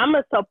 Like I'm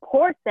gonna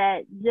support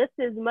that just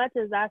as much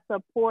as I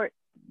support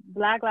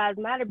Black Lives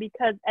Matter,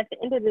 because at the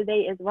end of the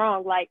day, it's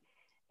wrong. Like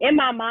in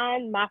my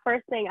mind, my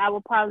first thing I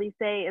would probably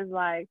say is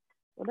like,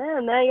 well,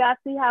 damn, now y'all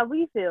see how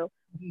we feel.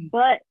 Mm-hmm.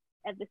 But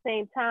at the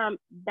same time,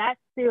 that's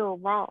still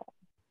wrong.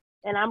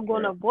 And I'm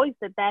going to voice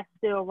that that's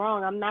still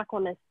wrong. I'm not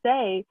going to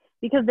say,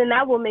 because then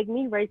that will make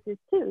me racist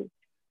too.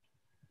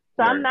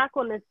 So I'm not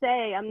going to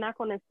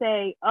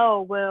say,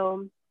 oh,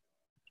 well,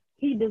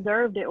 he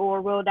deserved it,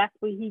 or, well, that's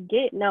what he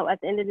get. No,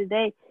 at the end of the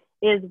day,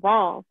 it's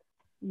wrong.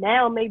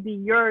 Now maybe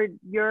your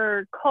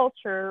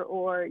culture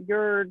or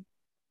your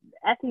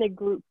ethnic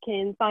group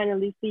can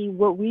finally see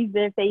what we've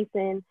been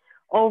facing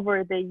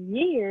over the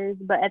years,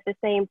 but at the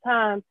same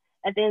time,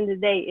 at the end of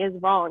the day, it's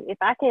wrong. If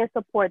I can't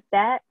support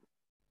that,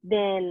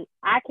 then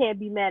I can't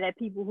be mad at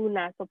people who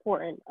not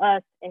supporting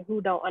us and who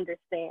don't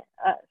understand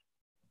us.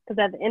 Because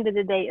at the end of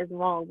the day, it's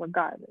wrong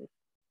regardless.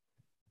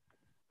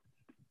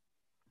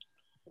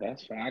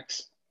 That's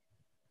facts.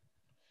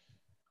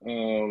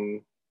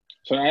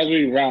 So as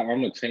we wrap,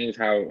 I'm gonna change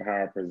how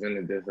I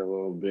presented this a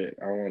little bit.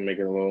 I want to make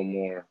it a little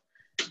more.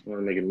 I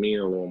want to make it mean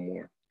a little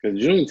more, because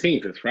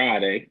Juneteenth is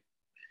Friday.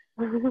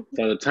 So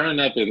the turn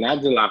up is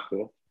not July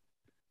 4th.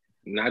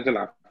 Not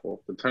July 4th.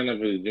 The turn up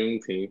is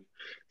Juneteenth.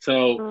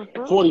 So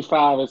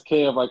 45, as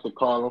Kev like to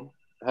call him,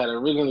 had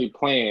originally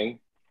planned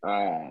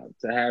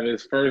to have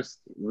his first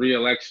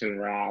re-election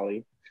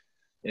rally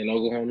in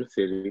Oklahoma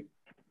City,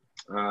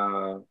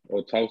 or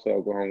Tulsa,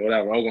 Oklahoma,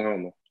 whatever,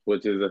 Oklahoma,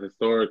 which is a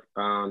historic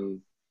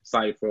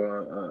site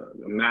for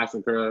a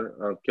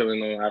massacre of killing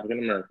no African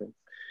Americans.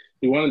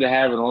 He wanted to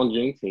have it on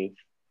Juneteenth,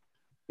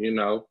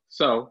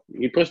 so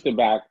he pushed it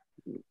back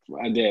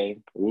a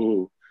day.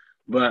 Woo.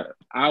 But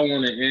I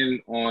want to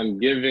end on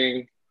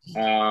giving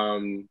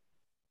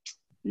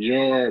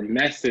your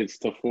message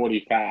to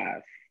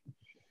 45.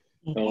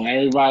 So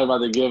everybody about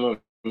to give a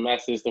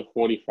message to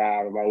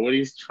 45 about what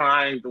he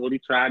tried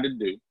to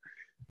do,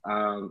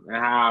 and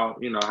how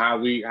we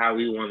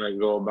want to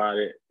go about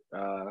it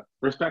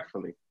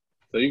respectfully.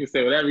 So you can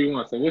say whatever you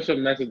want. So what's your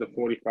message to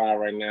 45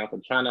 right now for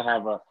trying to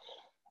have a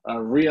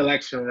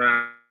re-election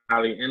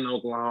rally in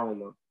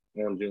Oklahoma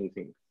on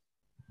Juneteenth?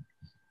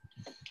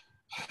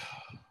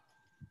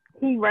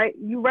 You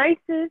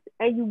racist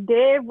and you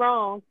dead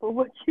wrong for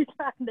what you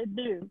trying to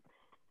do.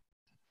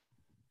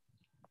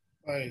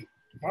 Like,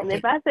 and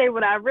if I say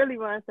what I really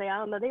want to say, I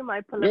don't know, they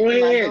might pull up to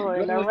my door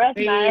and arrest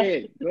me.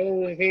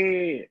 Go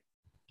ahead.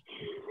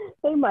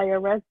 They might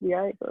arrest me.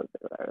 I ain't gonna say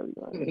what I really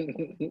want to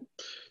say.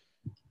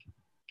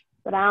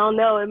 But I don't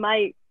know.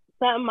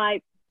 Something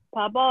might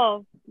pop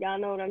off. Y'all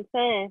know what I'm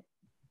saying.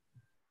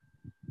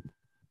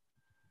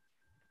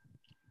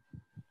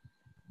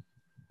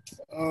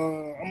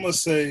 I'm gonna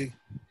say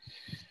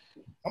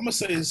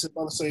it's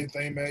about the same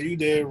thing, man. You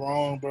dead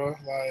wrong, bro.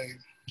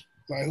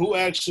 Like who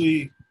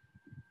actually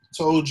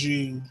told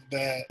you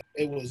that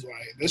it was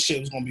like this shit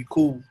was gonna be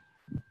cool?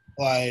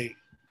 Like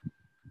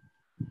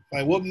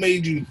what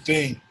made you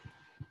think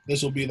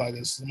this will be like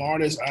the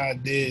smartest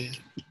idea?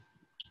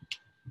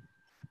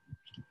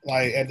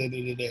 Like at the end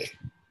of the day,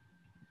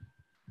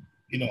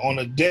 on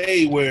a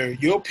day where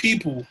your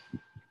people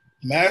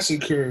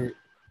massacred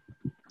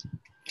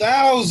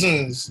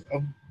thousands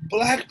of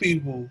black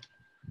people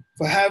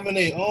for having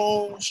their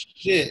own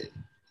shit.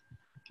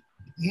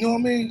 You know what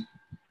I mean?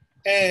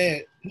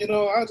 And,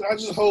 I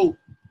just hope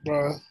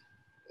bro.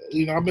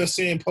 You know, I've been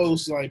seeing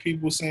posts like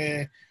people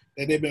saying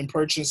that they've been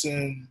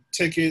purchasing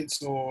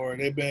tickets or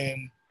they've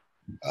been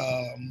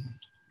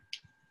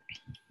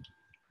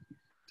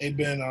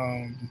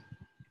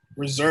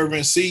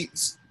reserving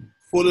seats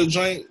for the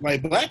joint,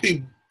 like black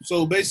people.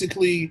 So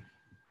basically,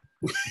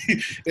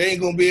 they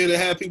ain't gonna be able to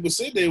have people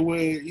sit there where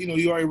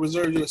you already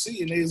reserved your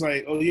seat, and they's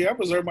like, "Oh yeah, I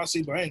reserved my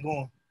seat, but I ain't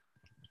going."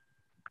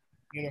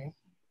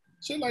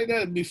 Shit like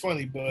that would be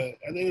funny, but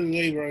at the end of the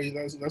day, bro,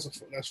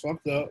 that's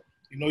fucked up.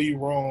 You know you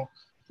wrong.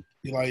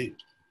 You like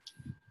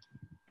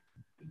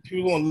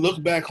people gonna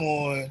look back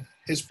on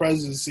his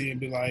presidency and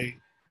be like,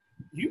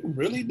 "You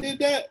really did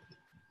that?"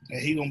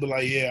 And he gonna be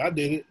like, "Yeah, I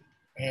did it,"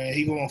 and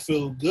he gonna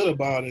feel good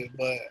about it.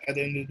 But at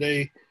the end of the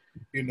day,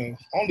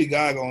 only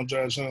God gonna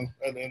judge him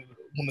at the end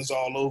when it's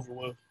all over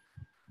with.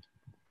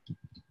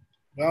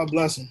 God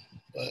bless him,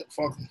 but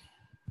fuck him.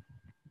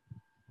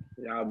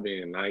 Y'all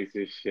being nice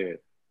as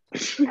shit.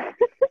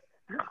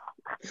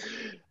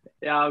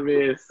 Y'all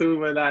being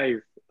super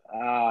nice.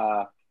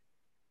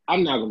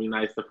 I'm not gonna be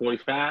nice to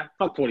 45.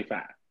 Fuck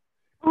 45.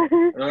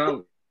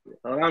 What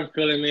I'm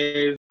feeling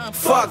is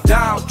fuck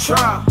Donald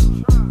Trump.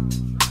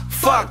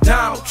 Fuck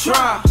Donald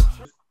Trump.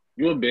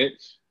 You a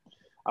bitch.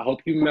 I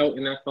hope you melt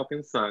in that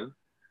fucking sun.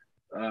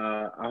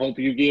 I hope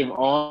you give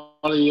all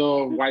of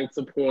your white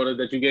supporters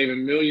that you gave a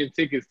million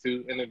tickets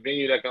to in a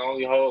venue that can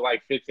only hold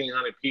like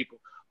 1,500 people.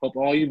 Hope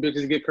all you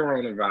bitches get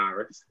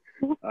coronavirus.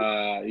 You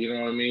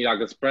know what I mean? Y'all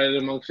can spread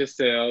it amongst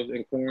yourselves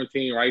and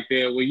quarantine right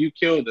there where you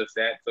killed us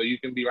at, so you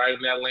can be right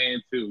in that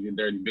land too, you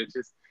dirty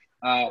bitches.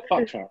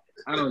 Fuck Trump.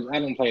 I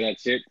don't play that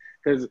shit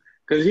because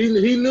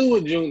he knew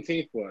what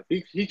Juneteenth was.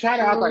 He tried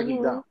to act like he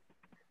don't.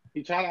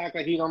 He tried to act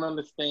like he don't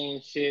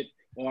understand shit.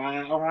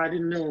 I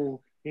didn't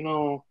know.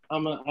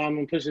 I'm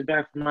gonna push it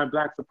back for my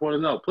black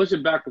supporters. No, push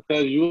it back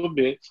because you a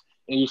bitch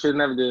and you should have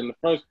never did it in the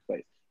first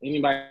place.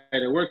 Anybody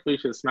that worked for you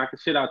should smack the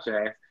shit out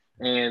your ass.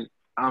 And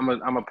I'm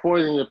a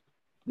poison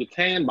your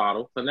tan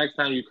bottle. So next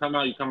time you come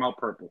out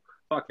purple.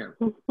 Fuck him.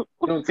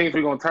 Juneteenth,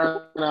 we're gonna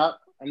turn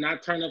up. I'm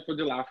not turning up for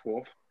July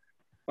 4th.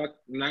 Fuck,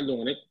 I'm not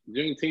doing it.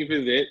 Juneteenth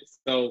is it.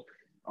 So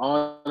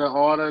all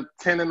the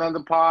 10 and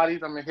under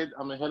parties, I'm gonna hit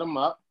them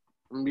up.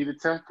 I'm gonna be the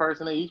 10th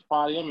person at each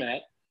party I'm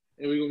at.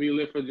 And we're going to be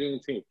lit for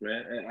Juneteenth,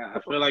 man. I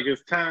feel like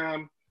it's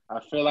time.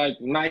 I feel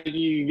like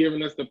Nike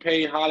giving us the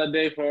paid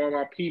holiday for all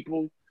our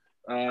people.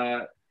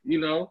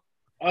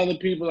 Other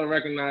people are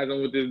recognizing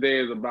what this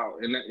day is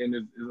about, and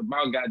it's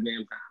about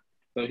goddamn time.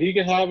 So he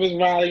can have his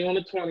rally on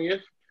the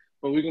 20th,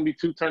 but we're going to be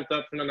too turned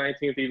up from the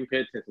 19th to even pay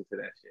attention to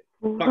that shit.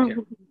 Fuck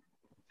him.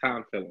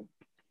 Time feeling.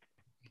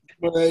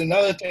 But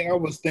another thing I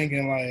was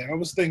thinking,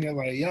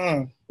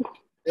 young,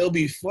 it'll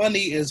be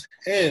funny as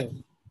hell.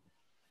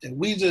 If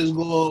we just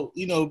go,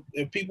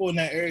 if people in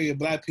that area,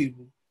 black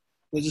people,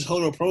 will just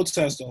hold a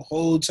protest the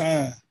whole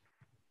time,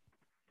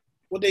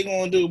 what they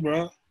gonna do,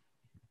 bro?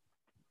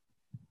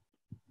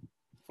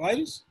 Fight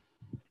us?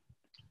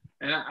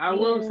 And I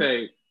will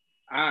say,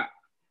 I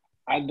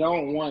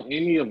don't want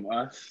any of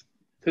us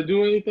to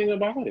do anything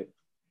about it.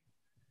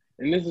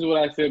 And this is what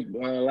I said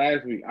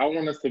last week. I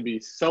want us to be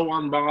so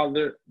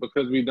unbothered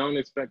because we don't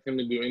expect him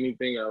to do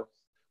anything else.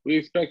 We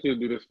expect you to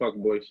do this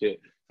fuckboy shit.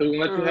 So we're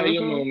gonna let you have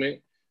your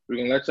moment. We're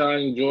going to let y'all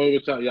enjoy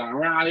what y'all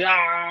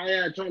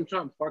yeah,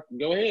 Trump, fuck,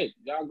 go ahead.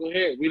 Y'all go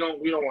ahead. We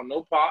don't want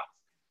no pops.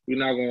 We're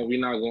not going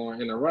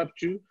to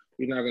interrupt you.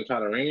 We're not going to try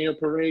to rain your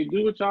parade.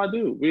 Do what y'all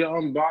do. We are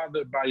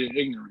unbothered by your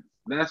ignorance.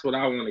 That's what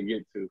I want to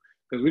get to.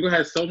 Because we're going to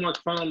have so much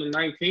fun on the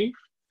 19th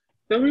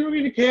that we don't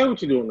even care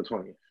what you do on the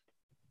 20th.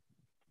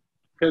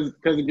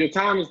 Because your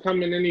time is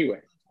coming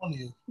anyway.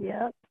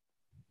 Yep.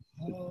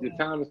 Your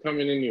time is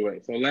coming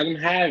anyway. So let them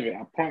have it.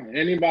 I promise.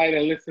 Anybody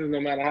that listens,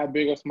 no matter how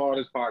big or small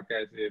this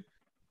podcast is,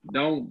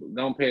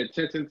 don't pay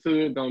attention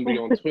to it. Don't be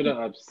on Twitter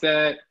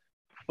upset.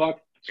 Fuck.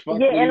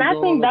 Yeah, and I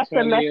think that's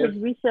the message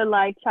we should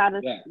try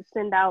to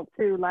send out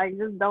too.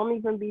 Just don't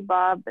even be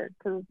bothered.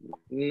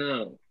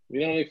 No, we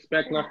don't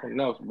expect nothing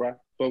else, bro.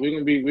 So we're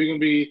gonna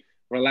be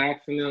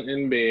relaxing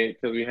in bed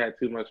because we had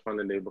too much fun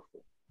the day before.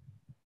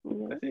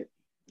 Yeah.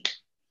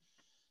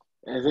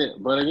 That's it.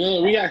 But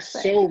again, we got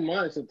so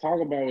much to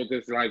talk about with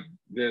this. Like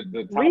the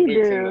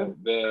topics and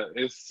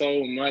it's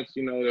so much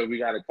that we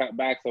got to cut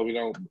back so we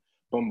don't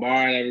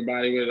bombard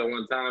everybody with it at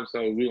one time.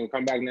 So we're going to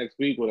come back next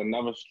week with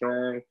another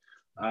strong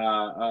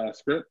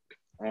script.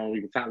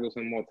 We can tackle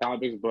some more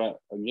topics. But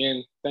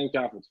again, thank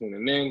y'all for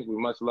tuning in. We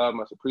much love,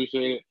 much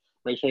appreciate it.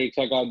 Make sure you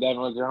check out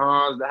Devin and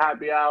Jahan's The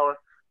Happy Hour.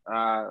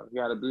 We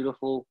got a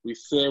beautiful, we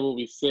said what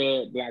we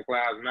said, Black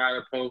Lives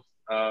Matter post.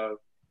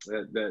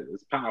 That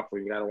is powerful.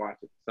 You got to watch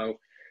it. So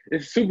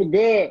it's super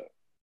good.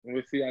 And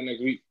we'll see y'all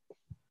next week.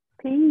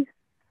 Peace.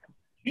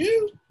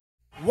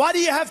 What do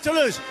you have to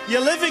lose?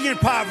 You're living in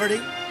poverty.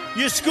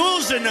 Your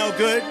schools are no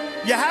good.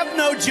 You have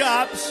no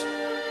jobs.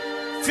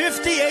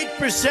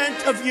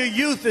 58% of your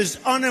youth is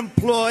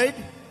unemployed.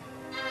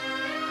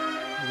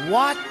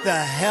 What the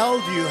hell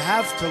do you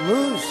have to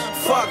lose?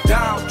 Fuck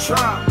Donald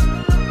Trump.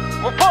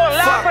 We're pulling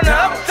live from the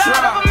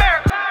upside of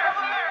America.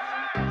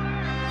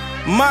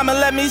 Mama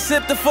let me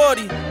sip the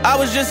 40. I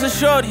was just a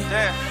shorty.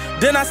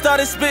 Then I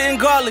started spitting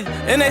garlic,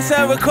 and they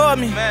said record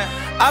me.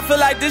 I feel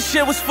like this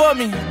shit was for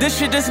me. This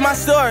shit just my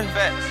story.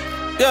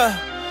 Yeah,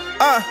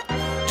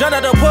 jumped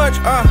out the porch,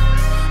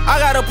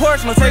 I got a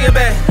Porsche, no take it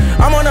back.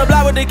 I'm on the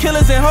block with the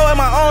killers and holding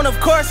my own, of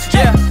course,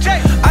 yeah.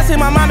 I see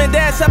my mom and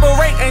dad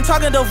separate, ain't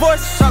talking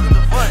divorce.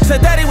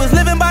 Said daddy was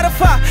living by the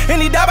fire,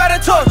 and he died by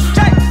the torch.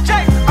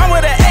 I'm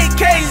where the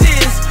AKs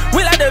is,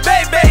 we like the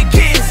baby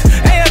kids.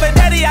 Ain't have a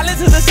daddy, I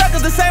listen to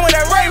suckers the same way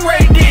that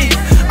Ray did.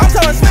 I'm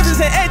telling Smithers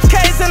and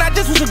HKs, and I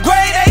just was a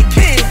grade 8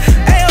 kid.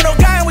 Ain't on no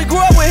guy, and we grew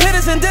up with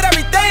hitters and did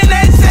everything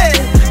they said.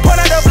 Point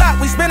out the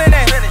block, we spinning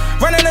that.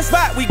 Running the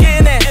spot, we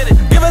getting that.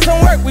 Give us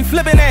some work, we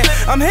flipping that.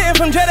 I'm hitting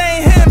from jet,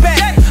 ain't hitting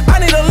back. I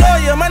need a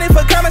lawyer, money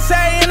for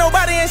commissary, ain't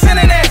nobody ain't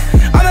sending that.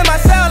 I'm in my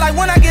cell, like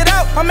when I get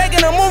out, I'm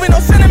making a movie, no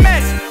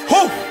Cinemax.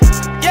 Whoo,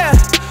 yeah.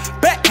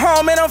 Back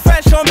home and I'm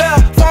fresh on bail.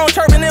 Phone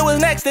chirping, it was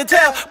next to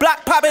tell.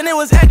 Block popping, it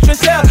was extra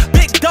cell.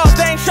 Big dog,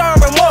 they ain't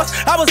showing remorse.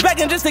 I was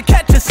begging just to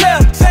catch a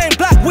cell. Same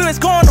block, we was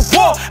going to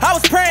war. I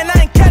was praying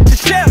I ain't catch a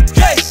shell.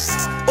 Yeah,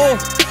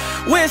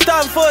 we ain't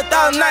starving for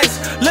 1,000 nights.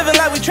 Living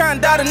like we trying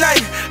to die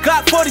tonight.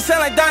 Got 40 cent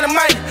like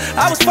dynamite.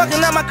 I was fucking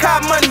up my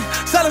car money.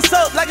 Selling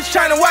soap like it's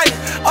China white.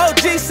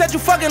 OG said you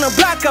fucking a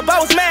block up. I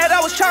was mad,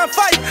 I was trying to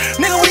fight.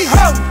 Nigga, we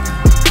home.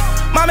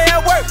 Mommy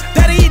at work,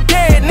 daddy he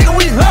dead. Nigga,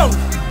 we home.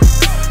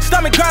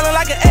 Stomach growling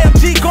like an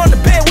AMG, going to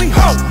bed, we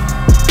home.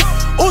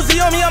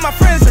 Uzi on me, all my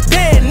friends are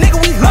dead, nigga,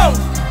 we home.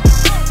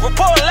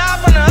 Reporting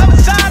live from the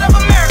other side of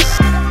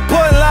America.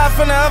 Reporting live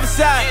from the other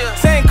side,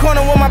 same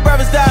corner where my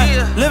brothers died.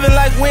 Living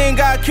like we ain't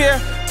got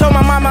care. Told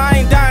my mama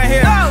I ain't dying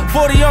here.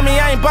 40 on me,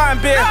 I ain't buying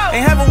beer.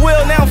 Ain't have a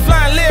wheel, now I'm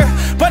flying Lear.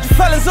 Bunch of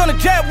fellas on the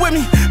jet with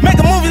me, make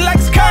a movie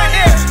like it's Con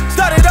Air.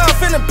 Started off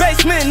in the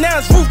basement,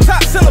 now it's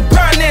rooftops in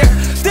LeBron Air.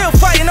 Still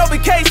fighting over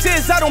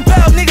cases, I don't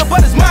bail, nigga,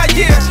 but it's my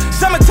year.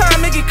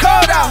 Summertime, it get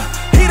cold out.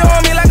 Heater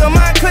on me like a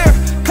mind clear.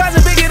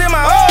 Closet bigger than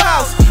my old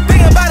house.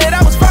 Thinking about it,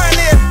 I was fine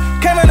there.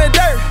 Came in the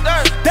dirt.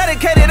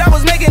 Dedicated, I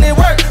was making it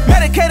work.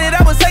 Medicated,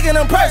 I was taking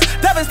them perks.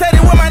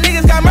 Devastated when my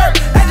niggas got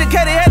murked.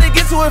 Educated, had to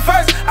get to it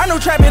first. I knew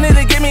trapping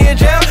it'd get me in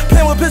jail.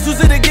 Playing with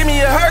pistols, it'd give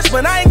me a hearse.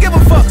 But I ain't give a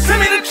fuck.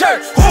 Send me to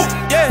church. Woo.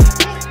 Yeah,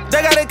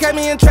 they gotta catch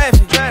me in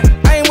traffic.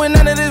 I ain't with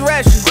none of this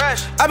rashes.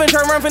 I been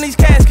trying to run from these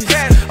caskets.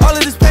 All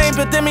of this pain,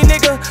 but then me,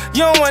 nigga,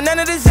 you don't want none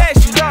of this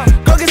action.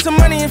 Go get some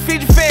money and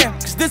feed your fam,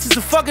 cause this is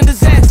a fucking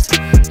disaster.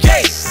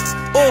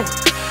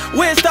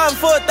 We ain't starving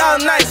for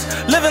 1,000 nights.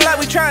 Living like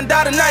we trying to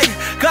die tonight.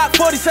 Got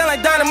 40 cent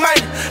like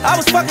dynamite. I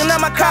was fucking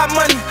up my car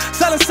money.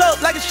 Selling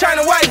soap like it's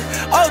China white.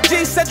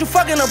 OG said you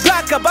fucking a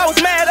block up. I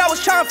was mad, I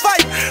was trying to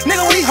fight.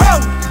 Nigga, we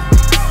home.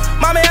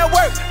 Mommy at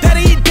work,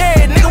 daddy he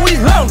dead. Nigga, we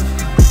home.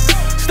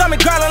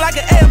 Stomach growling like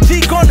an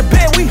AMG, going to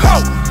bed, we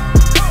home.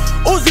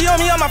 Uzi on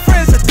me, all my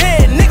friends are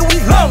dead. Nigga,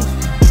 we home.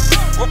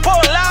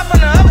 Reporting live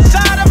from the other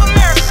side of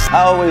America.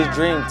 I always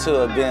dreamed too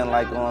of being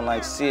like on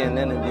like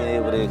CNN and being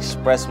able to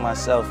express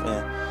myself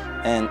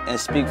and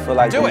speak for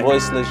like the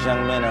voiceless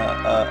young men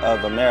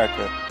of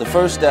America. The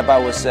first step I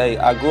would say,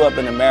 I grew up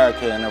in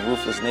America in a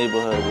ruthless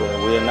neighborhood where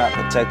we're not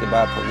protected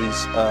by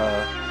police.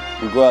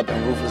 We grow up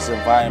in ruthless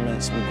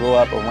environments. We grow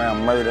up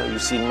around murder. You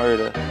see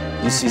murder.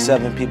 You see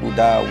 7 people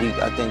die a week.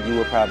 I think you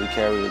would probably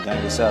carry a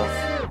gun yourself.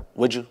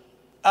 Would you?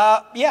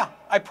 Yeah,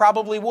 I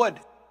probably would.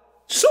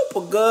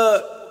 Super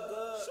good.